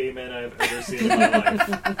straightest gay men I've ever seen in my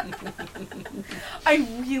life. I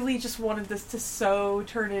really just wanted this to so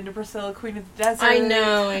turn into Priscilla, Queen of the Desert. I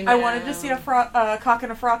know. I wanted to see a cock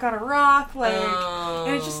and a frock on a rock,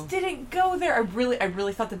 and it just didn't go there. I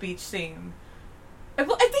really thought the beach scene. They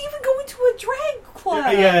even go into a drag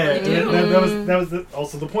club. Yeah. They do. That was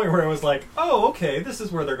also the point where I was like, oh, okay, this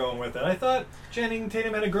is where they're going with it. I thought Channing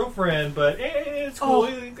Tatum had a girlfriend, but it's cool.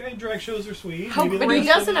 Drag shows are sweet. Maybe But he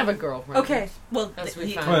doesn't have a girlfriend. Okay, Well, As we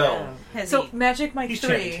he- found Well, out. so Magic Mike he's 3.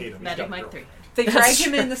 Channing Tatum. He's Magic got a Mike girlfriend. 3. They That's drag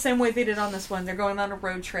him true. in the same way they did on this one. They're going on a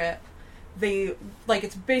road trip. They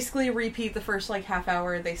it's basically a repeat the first half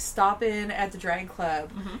hour. They stop in at the drag club,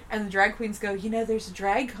 and the drag queens go, there's a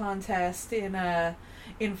drag contest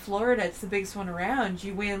in Florida. It's the biggest one around.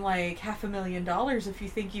 You win $500,000 if you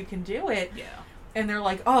think you can do it. Yeah. And they're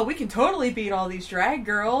like, oh, we can totally beat all these drag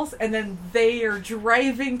girls. And then they are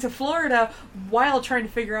driving to Florida while trying to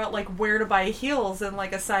figure out where to buy heels in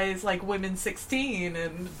a size women 16.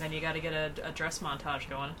 And Then you got to get a dress montage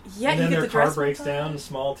going. yeah, And you then get their the car dress breaks montage. down in a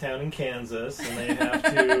small town in Kansas, and they have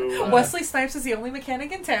to... Wesley Snipes is the only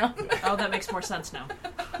mechanic in town. Oh, that makes more sense now.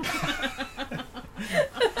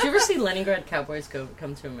 Did you ever see Leningrad Cowboys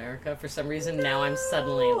come to America? For some reason, now I'm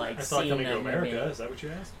suddenly I saw seeing Coming to that America. movie. Is that what you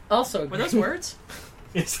asked? Also, Were those words?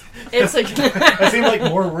 It's like that seemed like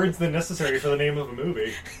more words than necessary for the name of a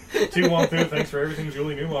movie. 212, thanks for everything,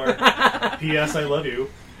 Julie Newmar. P.S. I love you.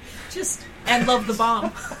 just And love the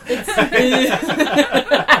bomb.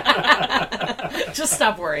 just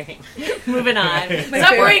stop worrying. Moving on.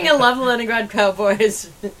 Stop worrying and love Leningrad Cowboys.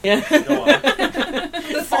 Yeah. Go on.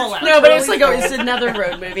 Fallout. No, but it's it's another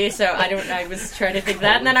road movie, so I was trying to think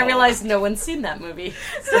that, and then I realized no one's seen that movie.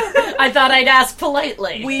 So I thought I'd ask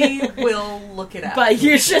politely. We will look it up. But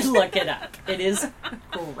you should look it up. It is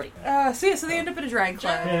great. So they end up at a drag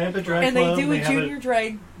club. Yeah, the drag And club, they do a have junior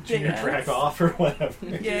drag junior dance. drag off or whatever.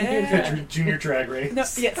 Yeah. Junior drag race. No,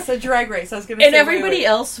 yes, a drag race. I was going to say. And everybody wait.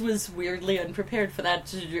 else was weirdly unprepared for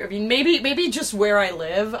that. I mean, maybe just where I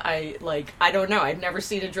live, I don't know. I've never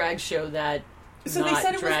seen a drag show that. So they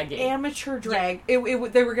said it was amateur drag. They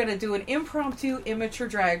were going to do an impromptu amateur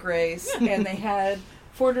drag race, and they had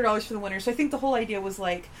 $400 for the winner. So I think the whole idea was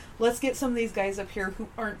let's get some of these guys up here who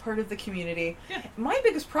aren't part of the community. Yeah. My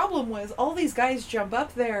biggest problem was all these guys jump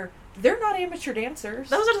up there. They're not amateur dancers.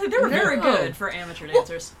 That was what I was like, they were very No. good for amateur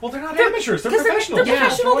dancers. Well, they're not amateurs. They're Because professionals. they're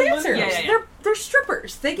professional Yeah. dancers. Yeah. They're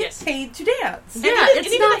strippers. They get Yes. paid to dance. Yeah, and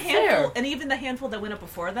it's even not the handful, fair. And even the handful that went up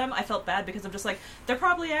before them, I felt bad because I'm just they're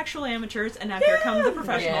probably actual amateurs, and now here come the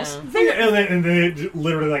professionals. Yeah. And they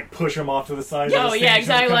literally push them off to the side. Oh of the yeah, stage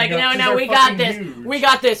exactly. coming up, 'cause No, they're we got fucking this. huge. We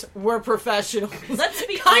got this. We're professionals. Let's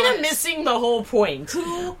be kind of honest. missing the whole point.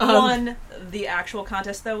 Who won the actual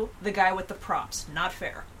contest, though? The guy with the props. Not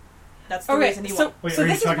fair. That's the reason he won. Wait, So are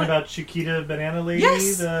you this is talking what- about Chiquita Banana Lady?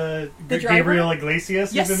 Yes. The driver? Gabriel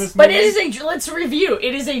Iglesias Yes. who's in this But movie? it is let's review.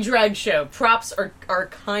 It is a drag show. Props are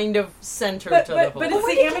kind of centered But to the whole. it's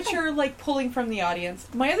the amateur pulling from the audience.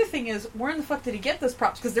 My other thing is, where in the fuck did he get those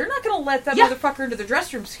props? Because they're not going to let that Yeah. motherfucker into the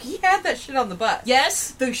dress room. So he had that shit on the bus.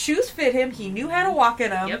 Yes. The shoes fit him. He knew how to walk in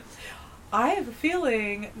them. Yep. I have a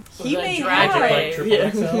feeling he The may drag have. race.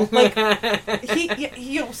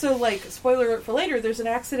 So like, spoiler alert for later, there's an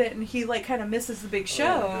accident and he like kind of misses the big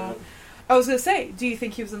show. God. I was gonna say, do you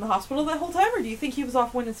think he was in the hospital that whole time, or do you think he was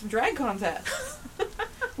off winning some drag contests?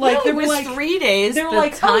 Like, No, they it were was like, 3 days. they were the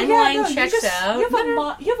like, timeline oh, yeah, no, checks out. You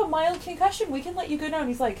have a mild concussion. We can let you go now. And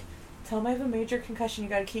he's like, tell him I have a major concussion. You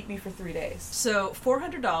got to keep me for 3 days. So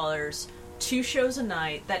 $400, 2 shows a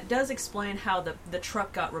night. That does explain how the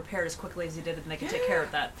truck got repaired as quickly as he did, and they can take care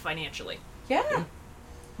of that financially. Yeah,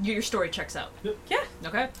 Your story checks out. yeah.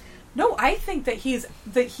 Okay. No, I think that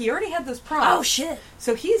he already had this props. Oh shit!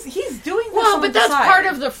 So he's doing this. Well, on but the that's side. part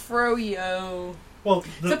of the froyo. Well,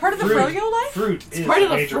 Is it part of the froyo life? Fruit is part of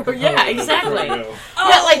the major fro- yeah, component of the exactly. froyo.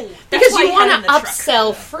 Yeah, like that's because why you he want had it in to the truck.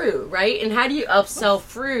 upsell fruit, right? And how do you upsell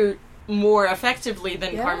fruit more effectively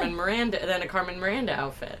than Yeah. a Carmen Miranda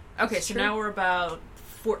outfit? Okay, so true. now we're about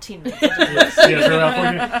 14 minutes. Yes, we're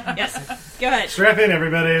about 40. Yes. Go ahead. Strap in,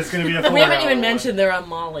 everybody. It's going to be a 4 We haven't hour even one. mentioned they're on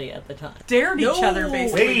Molly at the time. Dared each No. other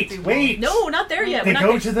basically. Wait. No, not there yet. They We're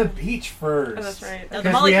go not to the beach first. Oh, that's right. No, the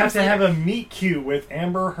Because Molly we have comes to later. have a meet cute with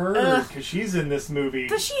Amber Heard Ugh. because she's in this movie.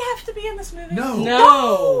 Does she have to be in this movie? No.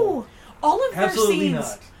 No. All of their Absolutely scenes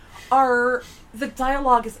not. are the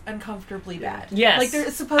dialogue is uncomfortably bad. Yes. like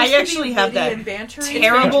it's supposed I to actually be have witty that and banter.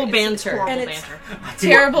 terrible It's banter. horrible And it's- banter.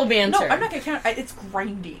 Terrible banter. No, I'm not gonna count. It's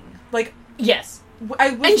grinding. Like Yes.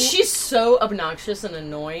 I was, And she's so obnoxious and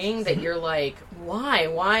annoying that you're like, why?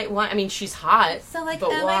 I mean, she's hot. so like,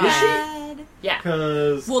 but oh why? my god. Yeah.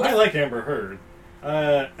 Because Well, I that- like Amber Heard.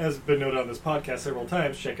 As been noted on this podcast several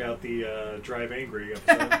times, check out the Drive Angry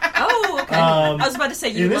episode. Oh, okay. I was about to say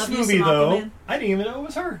you in love this you movie, some though, Aquaman. I didn't even know it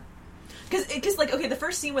was her. Because like, okay, the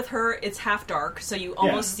first scene with her, it's half dark, so you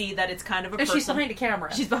almost see that it's kind of a And person. she's behind a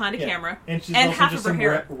camera. She's behind a Yeah. camera. And she's And also half just of her some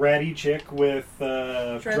hair. ratty chick with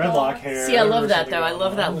dreadlock hair. See, I love or that something though. I going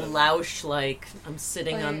love that on. louche, like I'm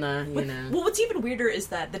sitting Like- on the, you know. Well, what's even weirder is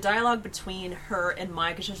that the dialogue between her and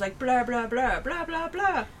Mike is just like blah blah blah blah blah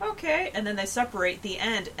blah. Okay, and then they separate at the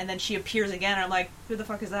end, and then she appears again, and I'm like, who the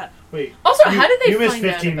fuck is that? Wait. Also, how did they You missed find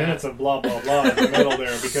out 15 about- minutes of blah blah blah in the middle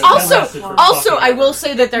there because that Also, lasted for also, fucking I will ever.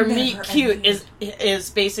 say that their Never meet cute ending. is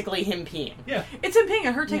basically him peeing. Yeah. It's him paying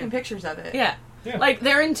and her taking pictures of it. Yeah. Yeah. Like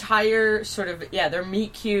their entire sort of their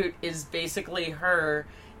meet cute is basically her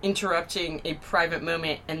interrupting a private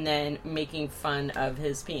moment and then making fun of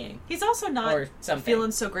his peeing He's also not or something.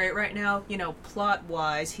 feeling so great right now. You know, plot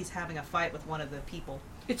wise, he's having a fight with one of the people.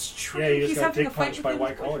 It's true. Yeah, he just He's got having dick a fight punched with by him.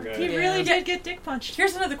 white collar guy. He Yeah. really did get dick punched.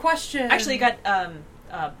 Here's another question. Actually, he got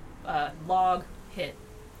log hit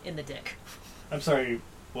in the dick. I'm sorry.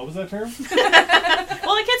 What was that term?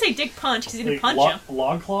 Well, I can't say dick punch because he didn't punch him.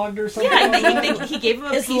 Log clogged or something? Yeah, I think he gave him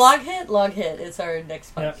a Is piece. log hit? Log hit. It's our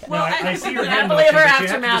next Yeah. podcast. No, Well, I see your hand Happily motion, Ever but you have to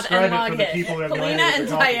Aftermath describe and it log for the hit. people who have no Polina idea what and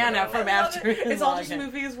you're talking Diana about. from After. It's all Log just Hit.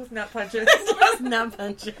 movies with nut punches. Not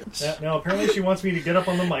punches. Yeah, no, apparently she wants me to get up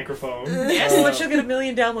on the microphone. Yes, but she'll get 1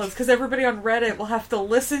 million downloads because everybody on Reddit will have to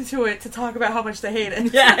listen to it to talk about how much they hate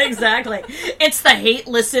it. Yeah, exactly. It's the hate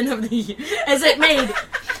listen of the year. As it made,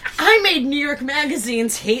 I made New York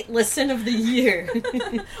Magazine's hate listen of the year.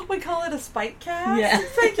 We call it a spite cast. Yeah.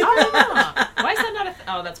 Thank you. Ah, why is that not a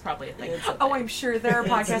oh, that's probably a thing. Oh, I'm sure there are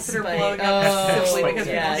podcasts that are Spite. blowing up simply because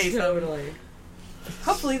yeah, people hate them. totally.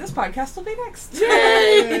 Hopefully, this podcast will be next.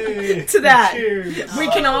 Yay! To that. Cheers. We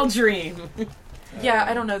can all dream. Yeah,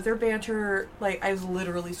 I don't know. Their banter, like, I was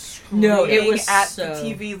literally screaming No, it was at so- the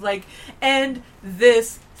TV, like, end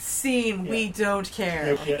this scene. We don't care.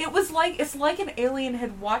 Nope, yeah. It was like, it's like an alien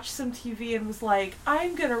had watched some TV and was like,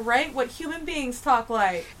 I'm gonna write what human beings talk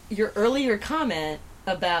like. Your earlier comment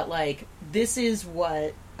about, like, this is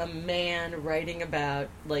what a man writing about,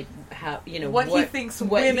 like, how, you know, What he thinks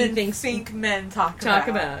what he women thinks think men talk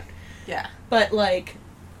about. Yeah. But, like,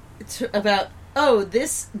 about, oh,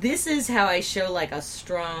 this is how I show, like, a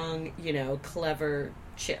strong, you know, clever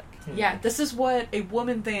chick. Yeah, this is what a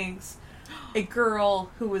woman thinks a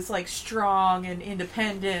girl who is, like, strong and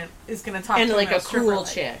independent is gonna talk And, to like, him a at stripper cool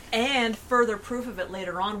night. chick. And further proof of it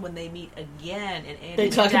later on when they meet again in Andy They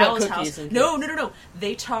talk about McDowell's cookies house. and No. cakes.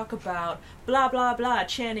 They talk about blah blah blah.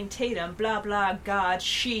 Channing Tatum, blah blah. God,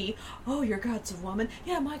 she. Oh, your God's a woman.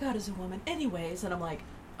 Yeah, my God is a woman. Anyways, and I'm like,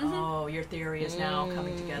 oh, your theory is now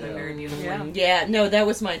coming together very beautifully. Yeah. Yeah, no, that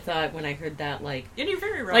was my thought when I heard that, like, And you're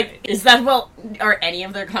very right. like, is that, well, are any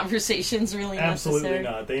of their conversations really Absolutely necessary?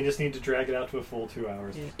 not. They just need to drag it out to a full 2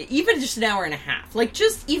 hours. Even just an hour and a half. Like,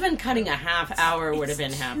 just even cutting a half hour would have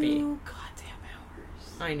been happy. 2 goddamn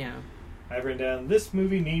hours. I know. I've written down, this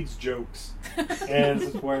movie needs jokes. And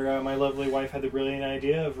this is where my lovely wife had the brilliant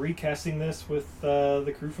idea of recasting this with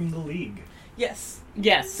the crew from The League. Yes.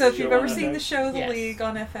 Yes. So if you've Show ever on seen FX. the show The Yes. League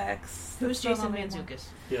on FX, Who's it's Jason on that one. Mantzoukas?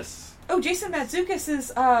 Yes. Oh, Jason Mantzoukas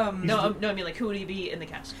is No, I mean, like, who would he be in the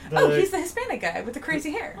cast? he's the Hispanic guy with the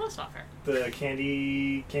crazy hair. Well, that's not fair. the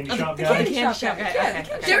candy shop the guy. candy shop guy. guy. Yeah, Okay, the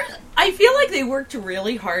candy okay. shop. I feel like they worked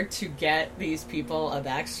really hard to get these people a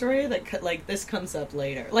backstory that, like, this comes up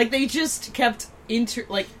later. Like, they just kept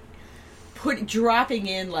dropping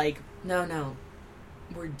in, like, no,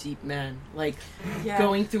 we're deep men. Like, Yeah.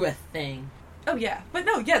 going through a thing. Oh yeah, but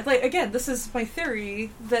no, yeah. Like again, this is my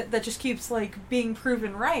theory that just keeps like being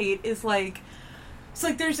proven right. Is like, it's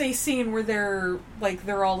like there's a scene where they're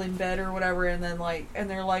all in bed or whatever, and then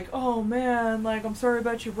they're like, oh man, like I'm sorry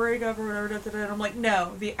about your breakup or whatever. And I'm like,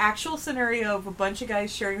 no, the actual scenario of a bunch of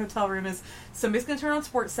guys sharing a hotel room is somebody's gonna turn on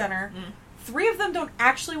Sports Center. 3 of them don't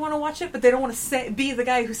actually want to watch it, but they don't want to be the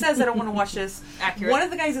guy who says I don't want to watch this. Accurate. One of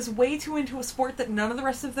the guys is way too into a sport that none of the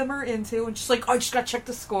rest of them are into, and just like, oh, I just gotta check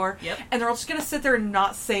the score. Yep. And they're all just gonna sit there and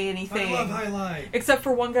not say anything. I love highlight. Except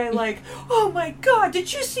for one guy like, oh my god,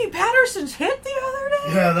 did you see Patterson's hit the other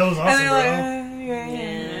day? Yeah, that was And awesome, they're bro. like,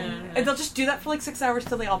 yeah. And they'll just do that for like 6 hours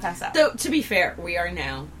till they all pass out. Though, to be fair, we are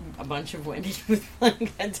now a bunch of women with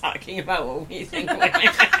and talking about what we think women.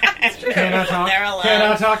 Can I talk? They're allowed. Can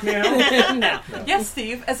I talk now? No. Yes,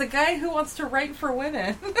 Steve, as a guy who wants to write for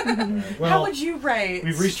women, Well, how would you write?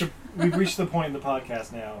 We've reached the point in the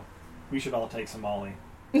podcast now. We should all take some Molly.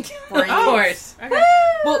 Of course. Okay.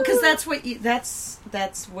 Well, because that's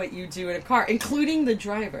what you do in a car, including the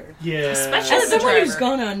driver. Yeah. Especially As the someone who's driver.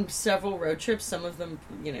 gone on several road trips, some of them,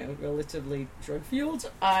 relatively drug-fueled,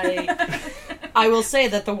 I will say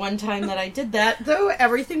that the one time that I did that, though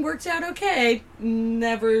everything worked out okay,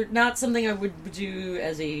 not something I would do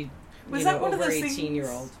as a Was that one of over those things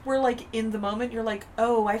 18-year-old. where, like, in the moment, you're like,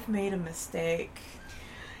 oh, I've made a mistake?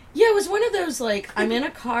 Yeah, it was one of those, like, I'm in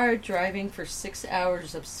a car driving for 6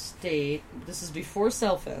 hours upstate. This is before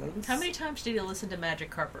cell phones. How many times did you listen to Magic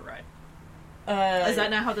Carpet Ride? Uh, Is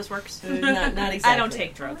that not how this works? not exactly. I don't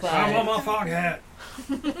take drugs. But I want my fog hat.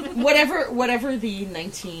 whatever the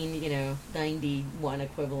 1991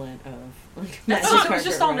 equivalent of like, Magic It was Carpet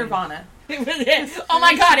just all Ride. Nirvana. Oh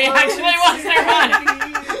my god, it actually was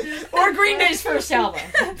Nirvana. Or Green Day's first album.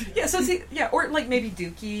 Yeah, so see, yeah, or like maybe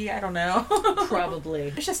Dookie, I don't know.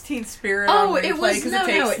 Probably. It's just Teen Spirit. Oh, on it replay was 'cause no, it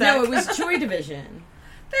takes it was Joy Division.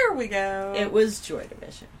 There we go. It was Joy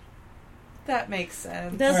Division. That makes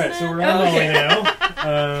sense. Doesn't Alright, so it? we're on Okay. Molly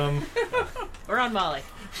now. We're on Molly.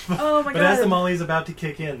 Oh my But god. as the Molly's about to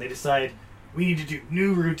kick in, they decide we need to do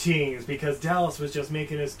new routines because Dallas was just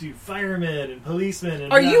making us do firemen and policemen.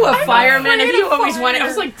 And Are you a blah, blah, fireman? blah. Have afraid you of always fire. wanted? I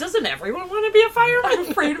was like, doesn't everyone want to be a fireman?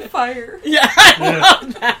 I'm afraid of fire. Yeah, I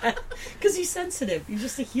love that. Because he's sensitive. You're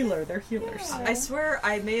just a healer. They're healers. Yeah. I swear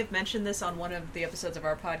I may have mentioned this on one of the episodes of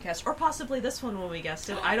our podcast, or possibly this one when we guessed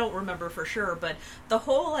it. I don't remember for sure, but the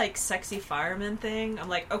whole, like, sexy fireman thing, I'm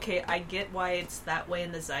like, okay, I get why it's that way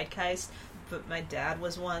in the zeitgeist, but my dad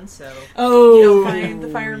was one, so... Oh, You don't find the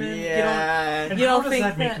firemen. You don't- Yeah. And You how don't does think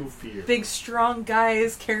that make that you feel? Big strong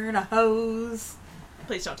guys carrying a hose.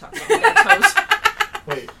 Please don't talk about my dad's hose.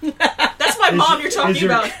 Wait, That's my mom you're talking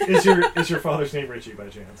about. Is your father's name Richie by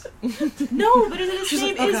chance? No, but his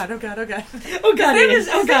name Oh is... god, oh god, oh god. Oh god, His it name is.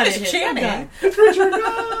 is- Oh his god, name it is is. Channing.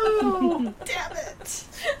 Oh, damn it.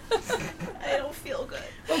 I don't feel good.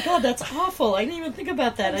 Oh god, that's awful. I didn't even think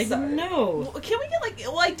about that. I sorry. didn't know. Well, can we get, like...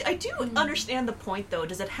 Well, I do understand the point, though.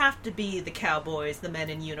 Does it have to be the cowboys, the men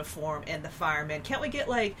in uniform, and the firemen? Can't we get,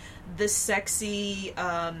 like, the sexy...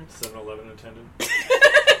 7-Eleven attendant.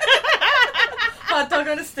 Hot dog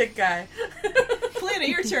on a stick guy. Plana,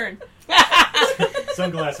 your turn.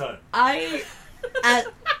 Sunglass Hut.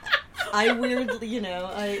 I weirdly, I'm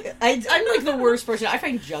like the worst person. I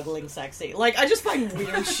find juggling sexy. Like, I just find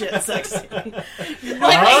weird shit sexy. Like,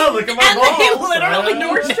 Look at my balls. literally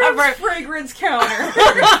Nordstrom's fragrance counter.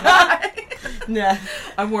 Nah.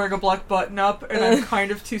 I'm wearing a black button up and I'm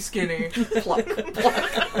kind of too skinny. Pluck,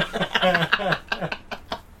 pluck.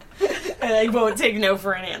 And I won't take no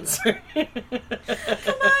for an answer. Come on, you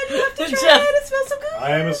have to try Just- it. It smells so good.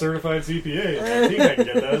 I am a certified CPA. I think I can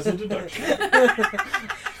get that as a deduction. Hey,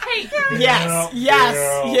 Yes,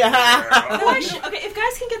 yeah. question. Okay, if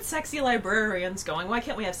guys can get sexy librarians going, why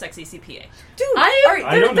can't we have sexy CPA? Dude, I- all right,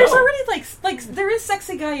 I don't there's know. already like there is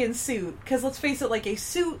sexy guy in suit because let's face it, like a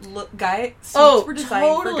suit look guy. Suits Oh, were designed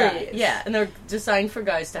totally. for guys. Yeah, and they're designed for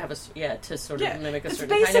guys to have to sort of Yeah, mimic a it's certain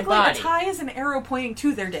basically kind of body. a tie is an arrow pointing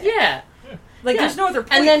to their dick. Yeah. like Yeah. there's no other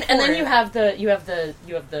point. And then for you it. have the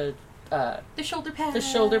The shoulder pad. the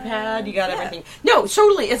shoulder pad. You got Yeah. everything. No,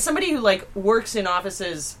 totally. It's somebody who like works in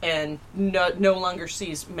offices and no longer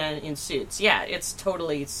sees men in suits. Yeah, it's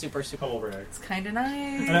totally super. Humble brag. It's kind of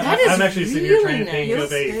nice. And That is I'm actually sitting here really trying to think nice.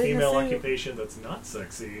 of a Good female to see. occupation that's not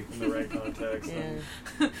sexy in the right context.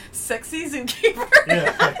 Yeah. Sexy zookeeper.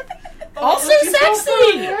 Yeah. Also she's so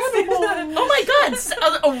sexy. incredible. Oh my god, a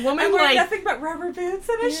I woman wear like nothing but rubber boots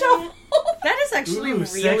and a Yeah. shovel. that is actually Ooh, really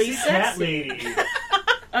sexy cat sexy. lady.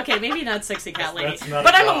 Okay, maybe not sexy cat lady, That's not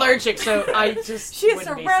but a I'm dog. allergic, so I just She is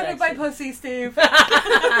wouldn't be surrounded by sexy. pussy, Steve.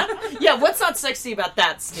 Yeah, what's not sexy about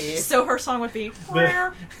that, Steve? So her song would be.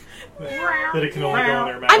 That it can only go on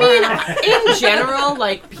her mouth. I mean, in general,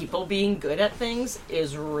 like people being good at things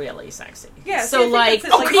is really sexy. Yeah, So so I think like,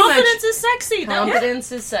 that's it, like, confidence is sexy. Hell yeah.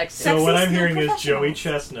 Confidence is sexy. so what sexy I'm skilled hearing is professionals. Joey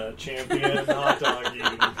Chestnut, champion hot dog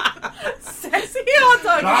eating. Sexy hot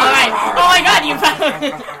dog. All right. Oh my god, you.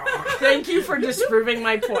 Thank you for disproving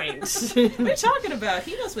my point. What are you talking about?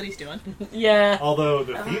 He knows what he's doing. Yeah. Although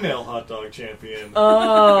the female hot dog champion.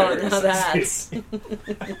 Oh, very now that's. sexy.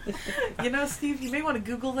 You know, Steve, you may want to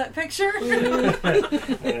Google that picture. Do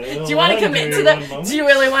you want to commit to that? Do you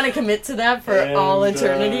really want to commit to that for all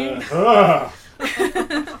eternity?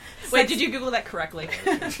 Wait, did you Google that correctly?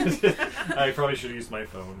 I probably should have used my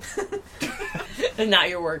phone. And not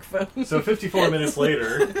your work phone. So 54 minutes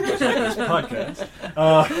later, much like this podcast,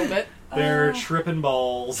 But they're tripping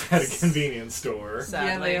balls at a convenience store. Yeah,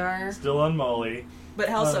 Sadly. they are. Still on Molly. But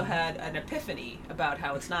also had an epiphany about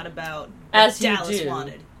how it's not about As what you Dallas do.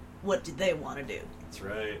 wanted. What did they want to do? That's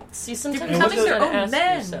right. see, They're sometimes And you what becoming does- just their gotta own ask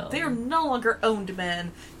men. yourself. They are no longer owned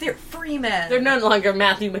men. They're free men. They're no longer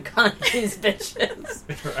Matthew McConaughey's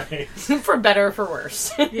bitches. Right. For better or for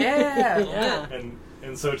worse. Yeah. Yeah.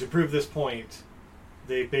 And so to prove this point,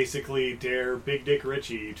 they basically dare Big Dick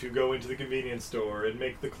Richie to go into the convenience store and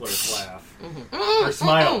make the clerk laugh. Or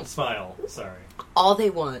smile. Smile. Sorry. All they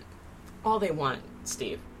want,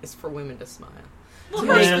 Steve, is for women to smile. Well,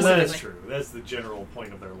 Very Yeah, that is specifically. true. That's the general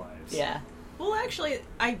point of their lives. Yeah. Well, actually,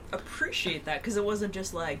 I appreciate that because it wasn't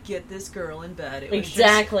just like get this girl in bed. It was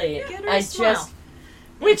Exactly. Just, get her I a smile. just.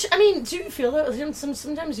 Which, I mean, do you feel that?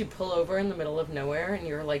 Sometimes you pull over in the middle of nowhere and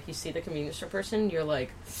you're like, you see the convenience store person, you're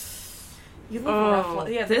like, You live a rough oh,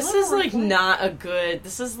 life. Yeah, they this live a is rough like life. not a good.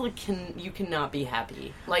 This is like you cannot be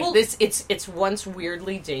happy. Like Well- this, it's once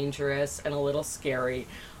weirdly dangerous and a little scary,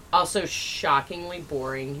 also shockingly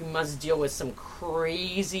boring. You must deal with some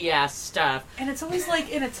crazy ass stuff. And it's always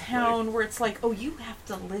like in a town where it's like, oh, you have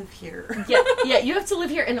to live here. Yeah, you have to live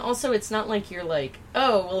here, and also it's not like you're like,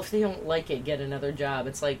 oh, well, if they don't like it, get another job.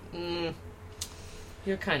 It's like,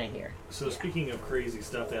 you're kind of here. So speaking of crazy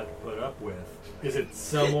stuff they have to put up with, is it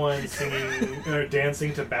someone singing or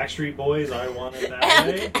dancing to Backstreet Boys? I Want It That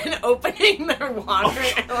Way. And opening their water.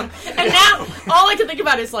 And now all I can think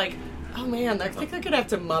about is like, oh man, I think I'm gonna have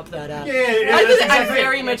to mop that up. Yeah, I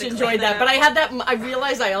very You much have to enjoyed clean that, that but I had that. I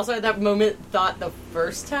realized I also had that thought the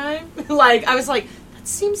first time. Like I was like, that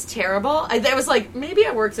seems terrible. I was like, maybe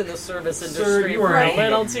I worked in the service industry Sir, you for are a making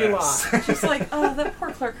little a too mess. long. Just like, oh, that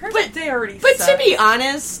poor clerk. Her But- day already But sucks. to be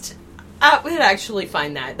honest, I would actually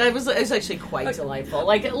find that it was actually quite delightful.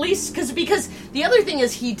 Like at least because the other thing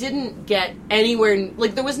is he didn't get anywhere.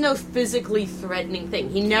 Like there was no physically threatening thing.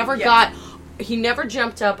 He never got. He never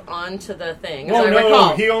jumped up onto the thing. As Well, I no,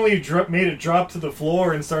 recall. he only made it drop to the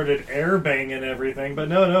floor and started air banging everything. But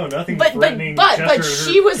no, nothing but threatening. but gesture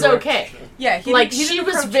she or was direction. okay. Yeah, he Like didn't she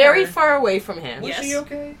was approach very her. far away from him. Was Yes. she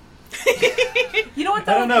okay? You know what?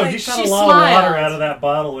 I don't know. Like, He shot she a lot of water smiled. out of that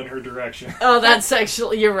bottle in her direction. Oh, that's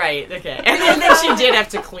actually you're right. Okay, and then she did have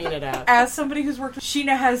to clean it out. as somebody who's worked with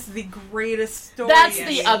Sheena has the greatest story. That's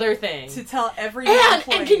the other thing. to tell every And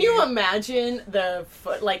employee. can you imagine the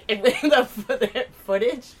footage?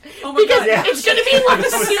 Oh my Because God. Yeah. it's gonna be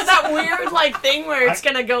like you know, that weird like thing where it's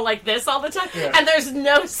gonna go like this all the time, Yeah. and there's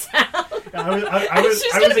no sound. I was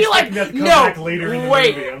She's I gonna was be like, expecting that to come no, back later in the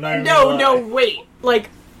wait, movie. I'm not even no, gonna no, lie. wait, like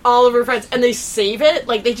all of her friends, and they save it,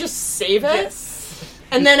 like they just save it, Yes.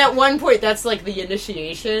 and then at one point that's like the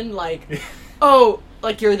initiation, like, oh.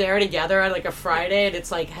 Like you're there together on like a Friday, and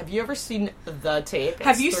it's like, have you ever seen the tape?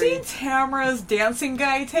 Have It's you 3 seen Tamara's dancing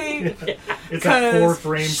guy tape? It's that 'Cause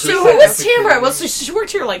 4-frame. So who was Tamara? Well, so she worked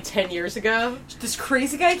here like 10 years ago. This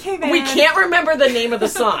crazy guy came in. We can't remember the name of the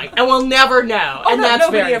song, and we'll never know. Oh, and no, that's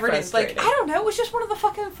nobody very ever did. frustrating. Like, I don't know. It was just one of the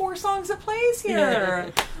fucking 4 songs that plays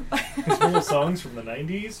here. It's one of the songs from the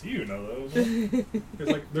 90s. You know those.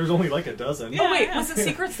 There's only like a dozen. Oh wait, was it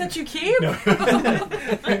Secrets That You Keep? No.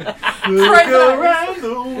 Private Look Eyes. around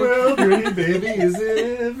the world, pretty baby is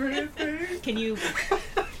everything. Can you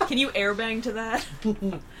airbang to that?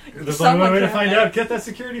 There's Someone only one way to could find have out. Get that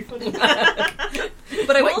security footage. But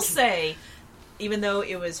But I will say, even though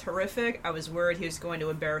it was horrific, I was worried he was going to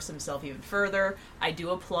embarrass himself even further. I do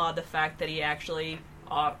applaud the fact that he actually,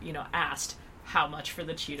 asked how much for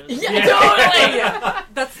the Cheetos. Yeah,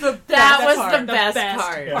 totally. That was part. the best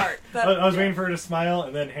part. Yeah. I was waiting for her to smile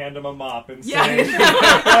and then hand him a mop and say,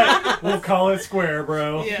 Yeah. we'll call it square,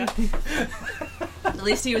 bro. Yeah. At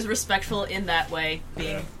least he was respectful in that way,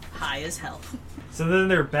 being high as hell. So then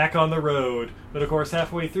they're back on the road, but of course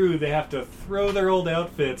halfway through they have to throw their old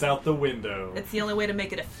outfits out the window. It's the only way to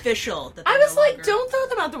make it official. That I they're was no like, longer- don't throw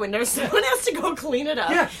them out the window. Someone has to go clean it up.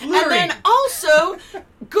 Yeah, and Larry. then also,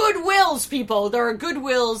 Goodwills, people. There are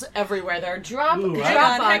Goodwills everywhere. There are drop Ooh, drop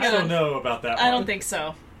I boxes. don't know about that one. I don't think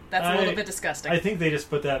so. That's a little bit disgusting. I think they just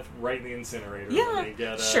put that right in the incinerator. Yeah, when they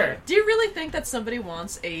get, sure. Do you really think that somebody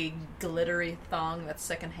wants a glittery thong that's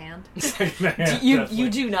secondhand? You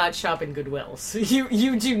do not shop in Goodwills.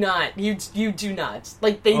 You do not. You do not.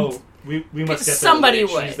 Like they. Oh, we must get Somebody there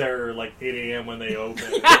late. would. She's there like 8 a.m. when they open.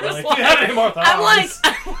 I They're was like, do you have any more thongs? I'm like,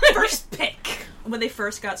 First pick. When they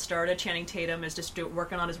first got started, Channing Tatum is just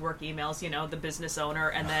working on his work emails, the business owner,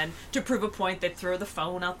 and then to prove a point, they throw the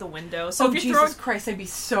phone out the window. So Oh, if you're Jesus throwing... Christ, I'd be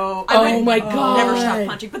so... Oh my God. Never stop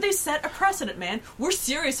punching. But they set a precedent, man. We're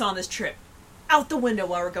serious on this trip. Out the window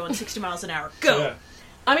while we're going 60 miles an hour. Go! Yeah.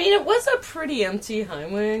 I mean, it was a pretty empty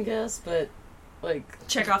highway, I guess, but like.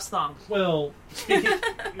 Chekhov's thong. Well,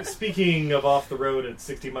 speaking of off the road at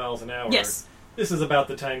 60 miles an hour, Yes. this is about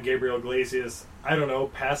the time Gabriel Iglesias, I don't know,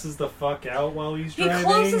 passes the fuck out while he's He driving.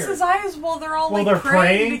 closes or- his eyes while they're all While like they're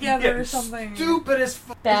praying praying? together Yeah, or something. Stupid as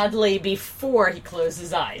fuck. Badly before he closed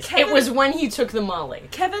his eyes. Kevin- It was when he took the Molly.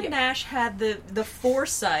 Kevin Nash had the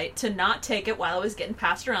foresight to not take it while it was getting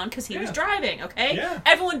passed around because he was Yeah. driving, okay? Yeah.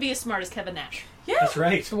 Everyone be as smart as Kevin Nash. Yeah. That's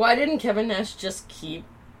right. Why didn't Kevin Nash just keep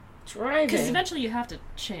driving? Because eventually you have to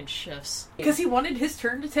change shifts. Because he wanted his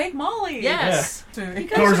turn to take Molly. Yes. You guys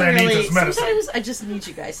Tarzan are needs his medicine. Sometimes I just need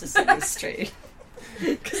you guys to set this straight.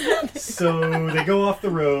 So they go off the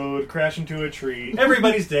road, crash into a tree.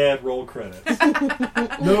 Everybody's dead. Roll credits.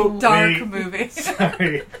 No, Dark wait. movie.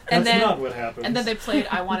 Sorry, that's And then- not what happens. And then they played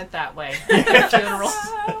I Want It That Way. Funeral.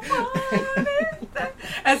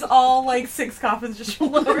 As all like 6 coffins just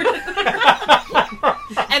lowered.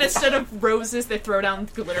 And instead of roses, they throw down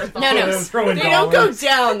glitter bombs. No, They're throwing they don't go dollars.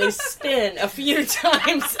 down. They spin a few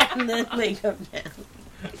times and then they go down.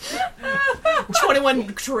 21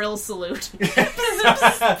 drill salute.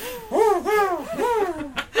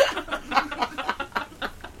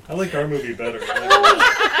 I like our movie better.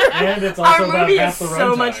 And it's also Our about movie half is the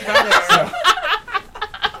so runtime. much better.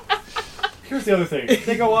 Here's the other thing.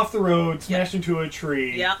 They go off the road, smash into a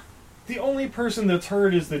tree. Yeah. The only person that's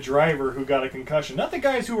hurt is the driver who got a concussion, not the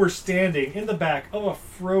guys who were standing in the back of a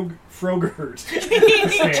Frogurt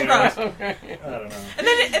stand. I don't know. And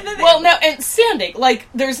then Well, no, and standing. Like,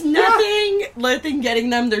 there's nothing getting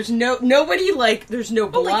them. There's nobody, like, there's no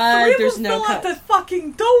blood. Like 3 of there's them no fell out cut. the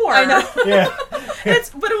fucking door. I know. Yeah.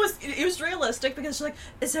 But it was realistic because she's like,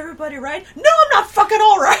 is everybody right? No, I'm not fucking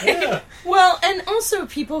all right. Yeah. Well, and also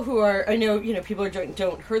people who are, I know, people are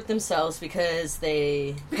don't hurt themselves because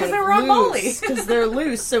they Because they were on Molly. because they're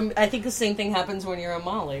loose. So I think the same thing happens when you're on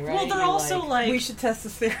Molly, right? Well, they're You're also like We should test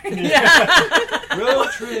this theory. Road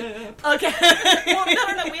trip. okay. well,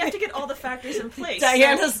 no. We have to get all the factors in place.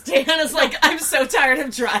 Diana's like, I'm so tired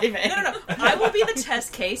of driving. No. I will be the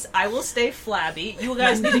test case. I will stay flabby. You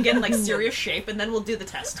guys need to get in like serious shape, and then we'll do the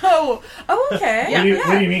test. Oh, okay.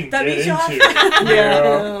 What do you mean? That get means you have into?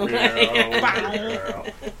 Yeah.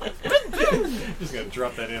 Just gonna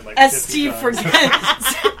drop that in like As 50 Steve times.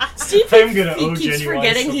 forgets, Steve I'm gonna owe keeps Genuine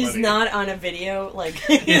forgetting some he's money. not on a video. Like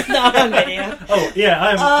he's not on video. Oh yeah,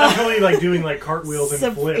 I'm totally like doing like cartwheels and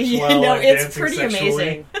So- flips you while know, I'm it's dancing pretty sexually.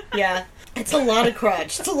 amazing. Yeah, it's a lot of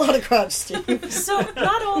crotch. It's a lot of crotch, Steve. So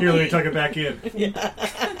not only Here, let me tuck it back in.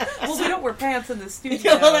 Well, we don't wear pants in the studio.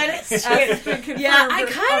 Yeah, well, that is true. It's been confirmed Yeah, I on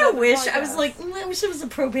kind of the wish. I was podcast. like, I wish it was a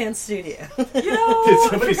pro band studio. You know, Did if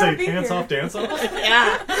somebody you're say gonna be pants here- off, dance off?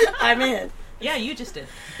 Yeah, I'm in. yeah, you just did.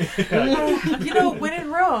 You know, when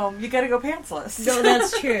in Rome, you gotta go pantsless. No,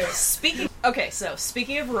 that's true. Speaking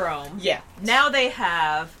of Rome, Yeah. now they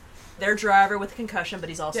have their driver with a concussion, but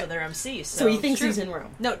he's also their MC. So he thinks True. he's in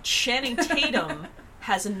Rome. No, Channing Tatum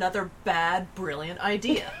has another bad, brilliant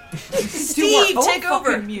idea. Do our Steve, own take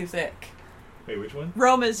over. fucking music. Wait, which one?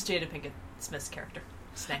 Rome is Jada Pinkett Smith's character.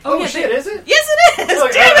 Snake. Oh yeah, shit, is it? Yes, it is.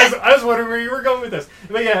 Look, Damn it! I was wondering where you were going with this.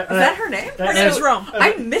 But yeah, Is that her name? Her name is Rome.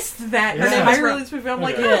 I missed that. Yeah. Her name Yeah. is this movie. I'm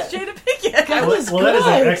like, Okay. oh, it's Jada Pinkett. That Well, was that is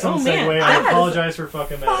an good. excellent Oh, man. segue. I I had a apologize for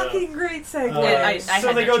fucking that up. Fucking great segue. I So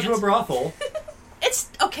had they no go to chance. a brothel. It's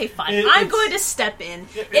okay. okay, fine. It- I'm it's- going to step in.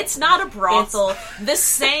 It's not a brothel, the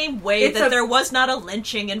same way It's that a- there was not a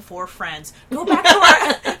lynching in Four Friends. Go back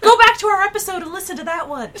to our episode and listen to that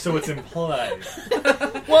one. So it's implied.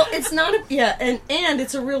 Well, it's not a and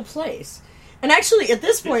it's a real place. And actually, at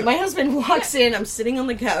this point, my husband walks in. I'm sitting on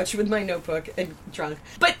the couch with my notebook and drunk.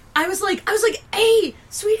 But I was like, "Hey,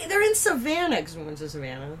 sweetie, they're in Savannah." Because we went to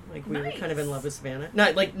Savannah. Like we were kind of in love with Savannah.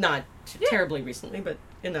 Not terribly recently, but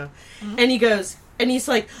you know. And he goes, and he's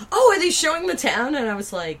like, "Oh, are they showing the town?" And I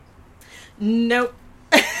was like, "Nope."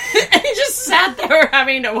 And he just sat there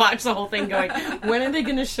having to watch the whole thing, going, "When are they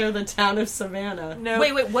going to show the town of Savannah?" No.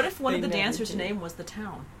 Wait, what if one They of the never dancers' did. name was the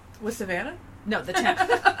town? With Savannah? No, the town.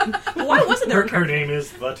 Why wasn't there a Her name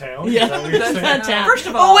is The Town. Yeah, Is that what you're the saying? town. First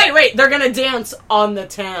of all- oh wait, they're gonna dance on the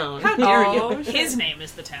town. How dare Oh, you? shit. His name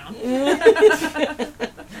is the town.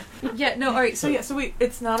 Yeah, no, alright, so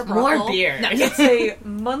it's not a brothel. More beer. No. It's a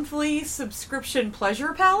monthly subscription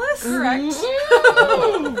pleasure palace. Correct.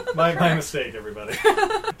 My mistake, everybody.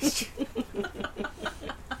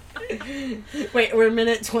 Wait, we're a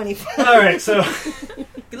minute 25. All right, so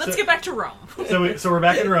Let's get back to Rome. we're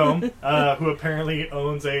back in Rome, who apparently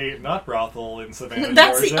owns a not brothel in Savannah,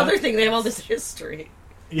 That's Georgia. the other thing. They have all this history.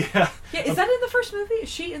 Yeah. Yeah, is that in the first movie? Is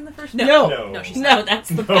she in the first movie? No. she's No, that's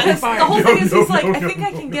the No. best part. The whole No, thing is no, he's like, no, I no, think I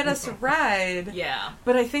no, can no. get us a ride. Yeah.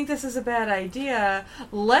 But I think this is a bad idea.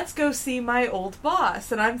 Let's go see my old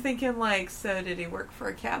boss. And I'm thinking, like, so did he work for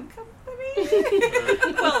a cab company?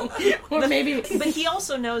 Well, Or maybe. but he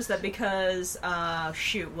also knows that because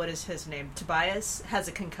what is his name? Tobias has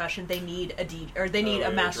a concussion. They need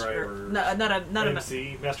a master, driver. no, not a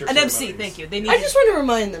MC, master of an MC. ceremonies. Thank you. They need. I just want to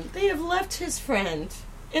remind them they have left his friend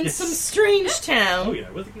in Yes. some strange town Oh yeah,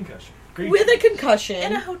 with a concussion. Great. with a concussion.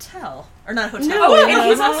 in a hotel or not hotel. No, Oh, in and a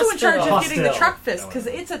he's also in charge of hospital. getting the Hostel. truck fist because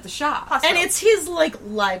it's at the shop. and it's his like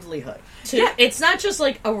livelihood. Yeah. It's not just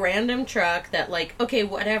like a random truck that like, okay,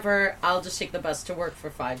 whatever, I'll just take the bus to work for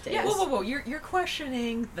 5 days. Yes. Whoa! You're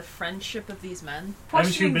questioning the friendship of these men.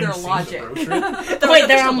 Haven't you questioning been their seeing logic. the road trip? Wait,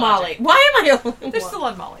 they're still on Molly. logic. Why am I on They're still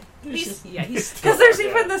on Molly. He's Because there's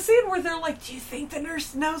even the scene where they're like, "Do you think the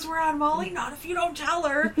nurse knows we're on Molly? Not if you don't tell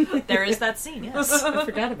her." there is that scene. Yes. I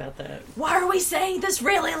forgot about that. Why are we saying this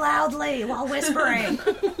really loudly while whispering?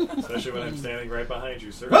 Especially when I'm standing right behind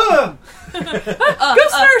you, sir. Ah!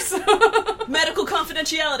 Ghost nurse. Medical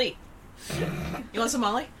confidentiality. You want some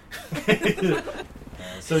Molly?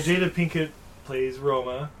 So Jada Pinkett plays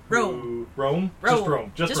Roma. Rome. Rome? Rome. Just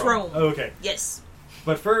Rome. Just Rome. Oh, okay. Yes.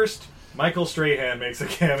 But first, Michael Strahan makes a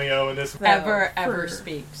cameo in this. Ever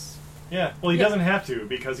speaks. Yeah. Well, he doesn't have to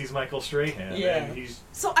because he's Michael Strahan. Yeah. And he's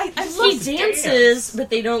So I He love dances, but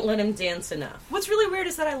they don't let him dance enough. What's really weird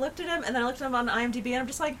is that I looked at him and then I looked at him on IMDb and I'm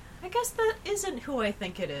just like, I guess that isn't who I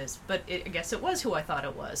think it is, but I guess it was who I thought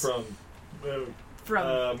it was.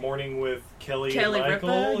 from Morning with Kelly Kelly Michael.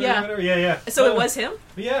 Ripa? Or Yeah. whatever. Yeah. So it was him?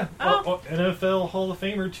 Yeah. Oh. NFL Hall of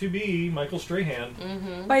Famer to be Michael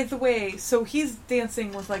Strahan. By the way, so he's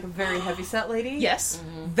dancing with like a very heavy set lady. Yes.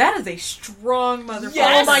 That is a strong motherfucker.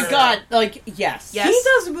 Yes. Oh my god! Like yes, Yes. He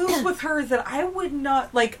does moves with her that I would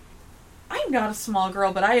not like. I'm not a small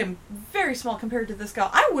girl, but I am very small compared to this girl.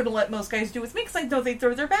 I wouldn't let most guys do with me because I know they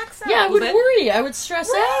throw their backs out. Yeah, I would bit. worry. I would stress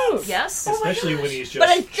out. Yes. Oh my Especially when gosh. he's just. But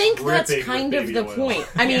I think that's dripping kind with of baby the oil. point.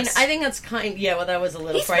 I mean, Yes. I think that's kind. Yeah, well, that was a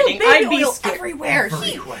little He frightening. spilled baby I'd be oil scared. everywhere.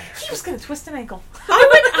 Everywhere. He was gonna twist an ankle.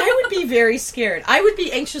 I would be very scared. I would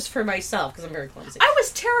be anxious for myself because I'm very clumsy. I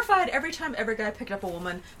was terrified every time every guy picked up a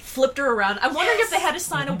woman, flipped her around. I'm wondering if they had to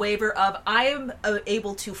sign a waiver of I am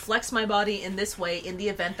able to flex my body in this way in the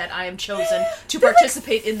event that I am chosen to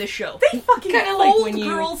participate in this show. They fucking Kinda like fold when you-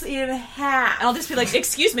 girls in half. And I'll just be like,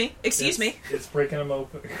 excuse me. It's breaking them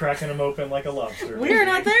open, cracking them open like a lobster. We're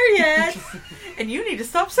not there yet. And you need to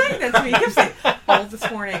stop saying that to me. He kept saying, "Oh, this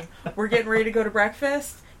morning we're getting ready to go to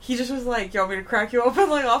breakfast." He just was like, "You want me to crack you open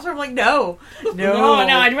like lobster?" I'm like, "No, No,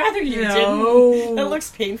 I'd rather you No. didn't. That looks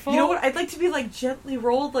painful. You know what? I'd like to be like gently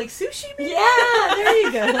rolled like sushi meat." Yeah, there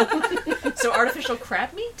you go. So artificial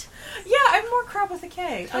crab meat? Yeah, I'm more crab with a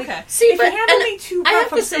K. Like, Okay. See, if but you handle and me too I rough, have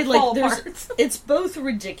to I'm say, gonna like, fall there's, apart. it's both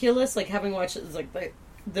ridiculous. Like having watched it, like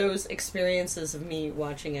those experiences of me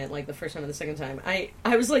watching it, like the first time and the second time. I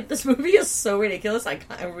was like, this movie is so ridiculous. I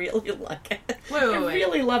really like it. Wait, I wait.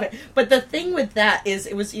 really love it. But the thing with that is,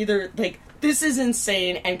 it was either like this is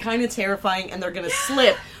insane and kind of terrifying, and they're gonna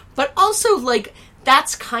slip, but also like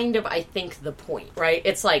that's kind of I think the point, right?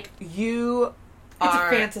 It's like you. It's a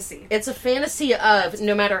are- fantasy. It's a fantasy of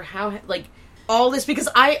no matter how like all this because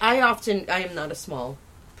I am not a small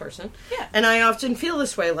person. Yeah. And I often feel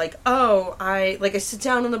this way, like, I sit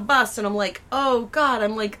down on the bus and I'm like, oh God,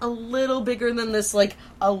 I'm like a little bigger than this like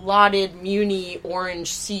allotted Muni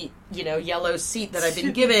orange seat, yellow seat that I've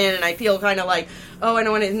been given, and I feel kind of like, oh, I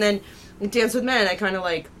don't want to. And then Dance with Men, I kind of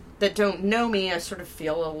like, that don't know me, I sort of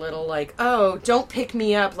feel a little like, oh, don't pick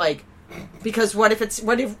me up, like, because what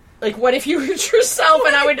if you hurt yourself,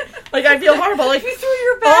 and I would, like, I feel horrible, like, You threw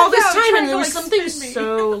your back all this out time, trying and there to, was like, something spin me.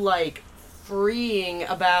 so, like, freeing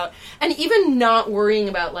about, and even not worrying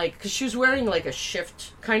about, like, because she was wearing, like, a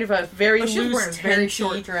shift, kind of a very She was wearing loose, a very tenty,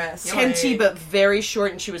 short dress. tenty, but very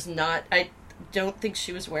short, and she was not, I don't think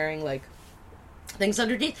she was wearing, like, things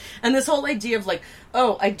underneath. And this whole idea of, like,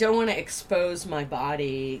 oh, I don't want to expose my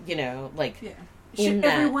body, like, Yeah. in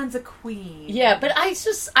that. Everyone's a queen. Yeah, but I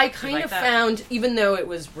kind like of that. found, even though it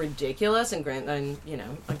was ridiculous, and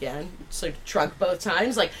again, it's like drunk both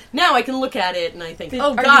times, like, now I can look at it and I think,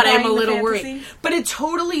 oh Are God, you I'm buying a the little fantasy? worried. But it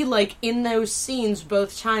totally, like, in those scenes,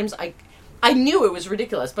 both times, I knew it was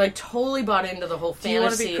ridiculous, but I totally bought into the whole Do you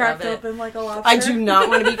want to fantasy be cracked of it. open like a lobster? I do not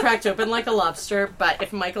want to be cracked open like a lobster, but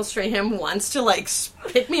if Michael Strahan wants to, like,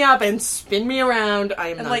 pick me up and spin me around, I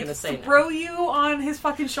am And not like going to say no. throw you on his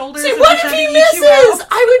fucking shoulders. See, and what if pretend he to eat you misses? out.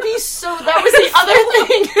 I would be so... That was the other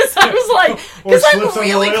thing, is I was like... Or Because slips I'm on the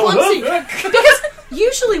really rail. clumsy. Because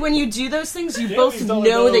usually when you do those things, you both he's on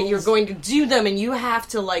know the that nose. you're going to do them, and you have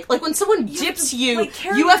to, like when someone dips you, like,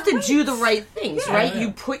 carry you have your to do weight. the right things, Yeah. right? Yeah.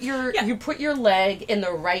 You put your leg in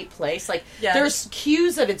the right place. Like, Yeah. there's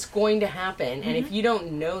cues that it's going to happen, and if you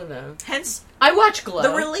don't know them... Hence I watch Glow.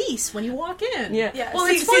 the release when you walk in. Yeah. Yeah, Well,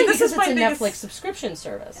 see- it's funny see, this because is it's my a biggest- Netflix subscription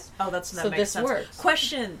service. Oh, that So makes this sense. works.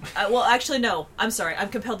 Question. Well, actually, no. I'm sorry. I'm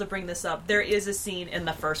compelled to bring this up. There is a scene in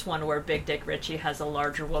the first one where Big Dick Richie has a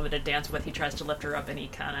larger woman to dance with. He tries to lift her up, and he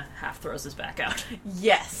kind of half throws his back out.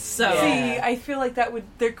 Yes. So Yeah. See, I feel like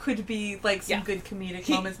there could be like some Yeah. good comedic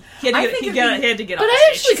He, moments. he had to I get, think he it'd got- be- he had to get But off I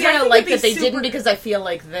the actually stage. kind of think like it'd be that they super- didn't, because I feel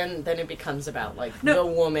like then it becomes about like No. the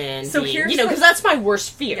woman. So being, here's because the- that's my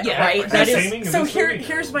worst fear, Yeah, right? of That course. is Shaming in So this movie?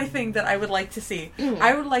 here's my thing that I would like to see.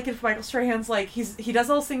 I would like if Michael Strahan's like he does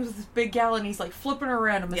all those things with this big gal and he's like flipping her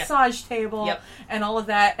around a massage table Yep. and all of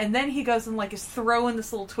that, and then he goes and like is throwing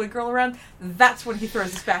this little twig girl around. That's when he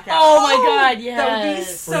throws his back out. Oh my God, yes. That would be Or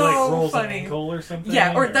so like rolls an funny. ankle or something.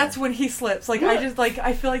 Yeah, or that's when he slips. Like I just like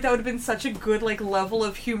I feel like that would have been such a good like level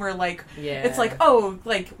of humor. Like Yeah. it's like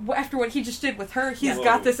after what he just did with her, he's Yeah.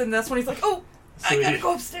 got this, and that's when he's like, oh, I gotta Sweetie.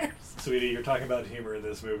 go upstairs. Sweetie, you're talking about humor in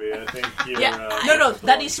this movie. I think you're... Yeah, no,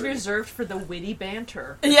 that needs to be reserved for the witty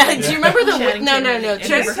banter. Yeah, do you remember the... Channing No. Tatum and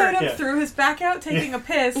Channing Amber Heard. Tatum Yeah. threw his back out taking a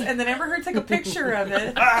piss, and then Amber Heard took a picture of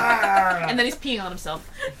it And then he's peeing on himself.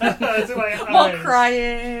 That's in my while eyes. Ah.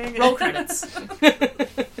 crying. Roll credits.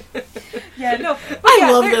 Yeah, no. But I yeah,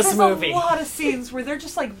 love there's this movie. a lot of scenes where they're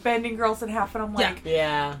just like bending girls in half, and I'm Yeah. like,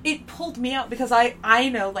 Yeah. it pulled me out because I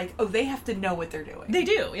know like, oh, they have to know what they're doing. They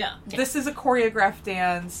do, yeah. This is a choreographed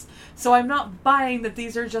dance, so I'm not buying that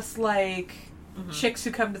these are just like chicks who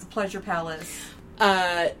come to the pleasure palace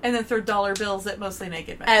and then throw dollar bills at mostly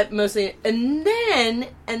naked men. At mostly... And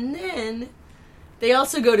then... They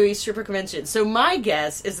also go to East Stripper Convention. So my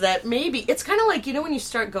guess is that maybe... It's kind of like, when you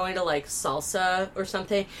start going to, like, salsa or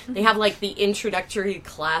something, they have, like, the introductory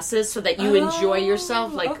classes so that you enjoy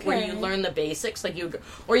yourself, like, where you okay. learn the basics. Like, you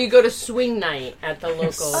go to swing night at the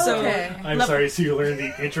local... So- Okay. I'm sorry, so you learn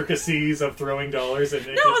the intricacies of throwing dollars at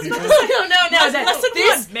naked it's people? not- no. Lesson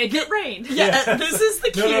This, one, make it rain. Yeah, this is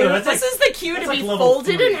the cue. No, that's this like- is the cue to that's like be level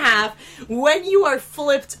folded 3. in half when you are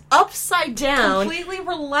flipped upside down. Completely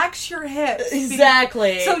relax your hips.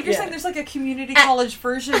 Exactly. So you're Yeah. saying there's like a community college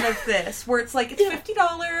version of this where it's like it's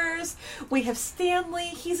 $50. We have Stanley.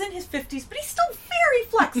 He's in his 50s, but he's still very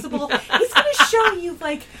flexible. He's going to show you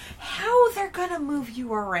like how they're going to move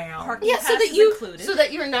you around. Parking Yeah, so pass that is you, included. so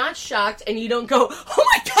that you're not shocked and you don't go, oh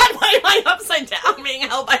my God, why am I upside down being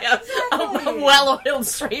held by a well-oiled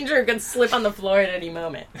stranger who can slip on the floor at any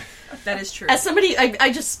moment. That is true. As somebody,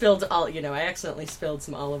 I just spilled I accidentally spilled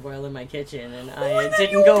some olive oil in my kitchen and Oh, I and then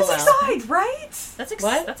didn't you go went well. aside, right?